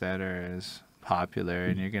ways that are as popular,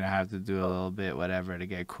 and you're going to have to do a little bit whatever to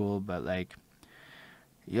get cool, but like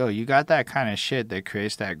yo, you got that kind of shit that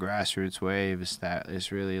creates that grassroots waves that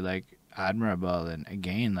is really like admirable. And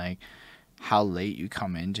again, like how late you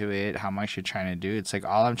come into it, how much you're trying to do. It's like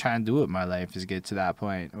all I'm trying to do with my life is get to that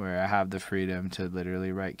point where I have the freedom to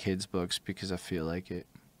literally write kids' books because I feel like it.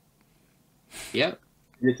 Yeah.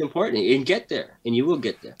 And it's important. And get there. And you will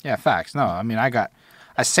get there. Yeah, facts. No, I mean, I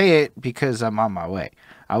say it because I'm on my way.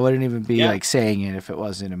 I wouldn't even be like saying it if it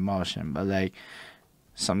wasn't emotion, but like,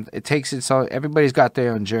 it takes it so everybody's got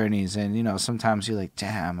their own journeys, and you know sometimes you're like,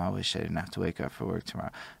 damn, I wish I didn't have to wake up for work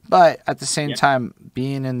tomorrow. But at the same time,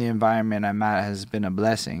 being in the environment I'm at has been a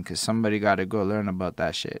blessing because somebody got to go learn about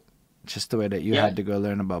that shit. Just the way that you had to go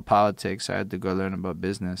learn about politics, I had to go learn about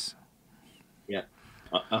business. Yeah,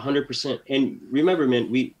 100%. And remember,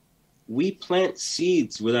 man, we plant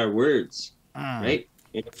seeds with our words, right?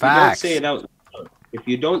 And if Facts. you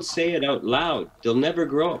don't say it out loud, they'll never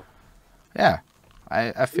grow. Yeah.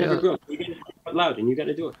 I feel you gotta say it out loud and you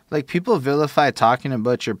gotta do it. Like people vilify talking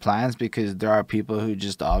about your plans because there are people who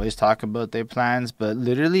just always talk about their plans, but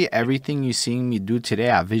literally everything you seeing me do today,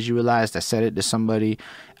 I visualized, I said it to somebody.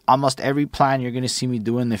 Almost every plan you're gonna see me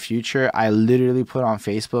do in the future, I literally put on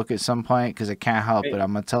Facebook at some point because I can't help it.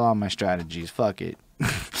 I'm gonna tell all my strategies. Fuck it.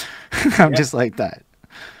 I'm just like that.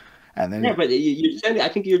 And then but I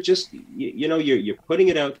think you're just you're putting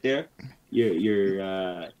it out there.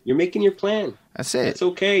 You're making your plan. That's it. It's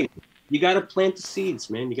okay. You gotta plant the seeds,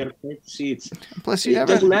 man. You gotta plant the seeds. Plus, it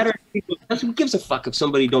doesn't matter. Who gives a fuck if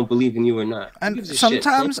somebody don't believe in you or not? And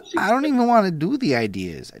sometimes I don't even want to do the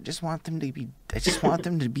ideas. I just want them to be. I just want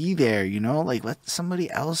them to be there. You know, like let somebody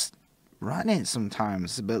else run it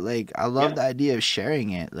sometimes. But like, I love the idea of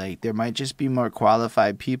sharing it. Like, there might just be more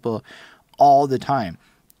qualified people all the time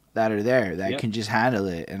that are there that can just handle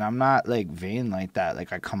it. And I'm not like vain like that.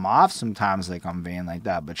 Like I come off sometimes like I'm vain like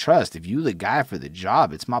that, but trust, if you the guy for the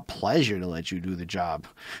job, it's my pleasure to let you do the job.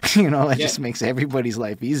 You know, it just makes everybody's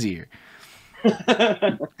life easier.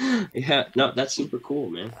 Yeah, no, that's super cool,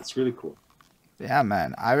 man. It's really cool. Yeah,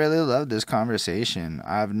 man. I really love this conversation.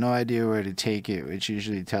 I have no idea where to take it, which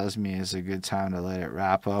usually tells me it's a good time to let it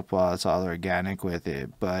wrap up while it's all organic with it.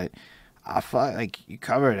 But I felt like you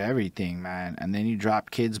covered everything, man. And then you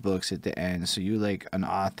dropped kids' books at the end. So you like an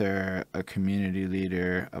author, a community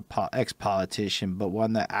leader, a ex-politician, but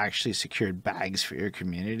one that actually secured bags for your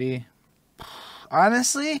community.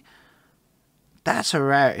 Honestly, that's a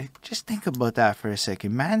rare. Just think about that for a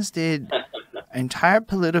second. Mans did entire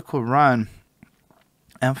political run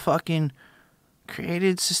and fucking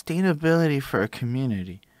created sustainability for a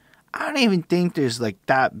community. I don't even think there's like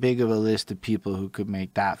that big of a list of people who could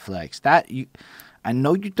make that flex. I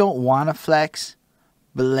know you don't want to flex,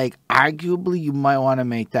 but like arguably you might want to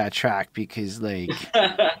make that track because like.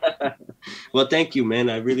 Well, thank you, man.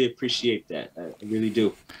 I really appreciate that. I really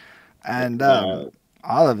do. And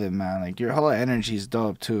all of it, man. Like your whole energy is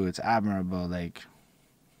dope too. It's admirable. Like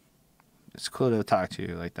it's cool to talk to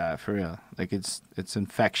you like that for real. Like it's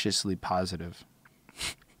infectiously positive.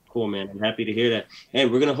 Cool, man. I'm happy to hear that.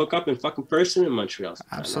 And we're going to hook up in fucking person in Montreal.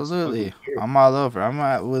 Absolutely. I'm all over. I'm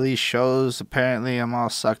at Willie's shows. Apparently, I'm all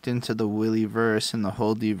sucked into the Willie-verse and the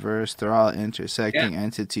Holdy-verse. They're all intersecting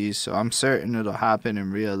entities, so I'm certain it'll happen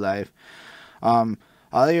in real life. All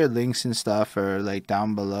your links and stuff are like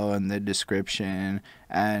down below in the description.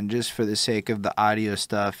 And just for the sake of the audio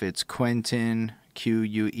stuff, it's Quentin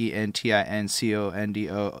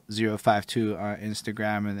QUENTINCONDO 052 on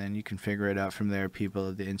Instagram, and then you can figure it out from there, people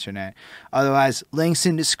of the internet. Otherwise, links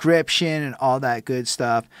in description and all that good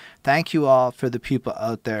stuff. Thank you all for the people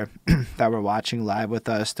out there that were watching live with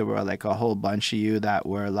us. There were like a whole bunch of you that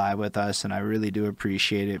were live with us, and I really do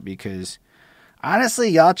appreciate it because honestly,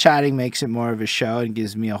 y'all chatting makes it more of a show and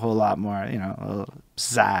gives me a whole lot more, you know, a little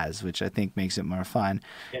pizzazz, which I think makes it more fun.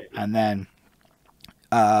 And then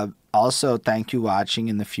also, thank you watching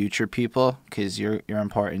in the future, people, because you're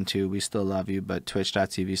important too. We still love you, but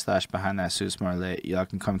twitch.tv/behind that suits more lit. Y'all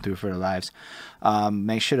can come through for the lives.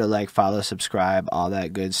 Make sure to like, follow, subscribe, all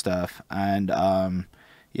that good stuff. And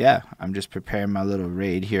yeah, I'm just preparing my little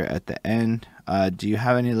raid here at the end. Do you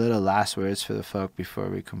have any little last words for the folk before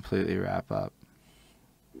we completely wrap up?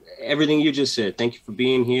 Everything you just said. Thank you for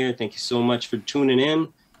being here. Thank you so much for tuning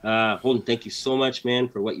in. Holden, thank you so much, man,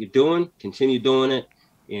 for what you're doing. Continue doing it.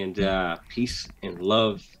 And peace and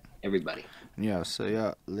love, everybody. Yeah, so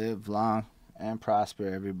yeah, live long and prosper,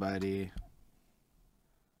 everybody.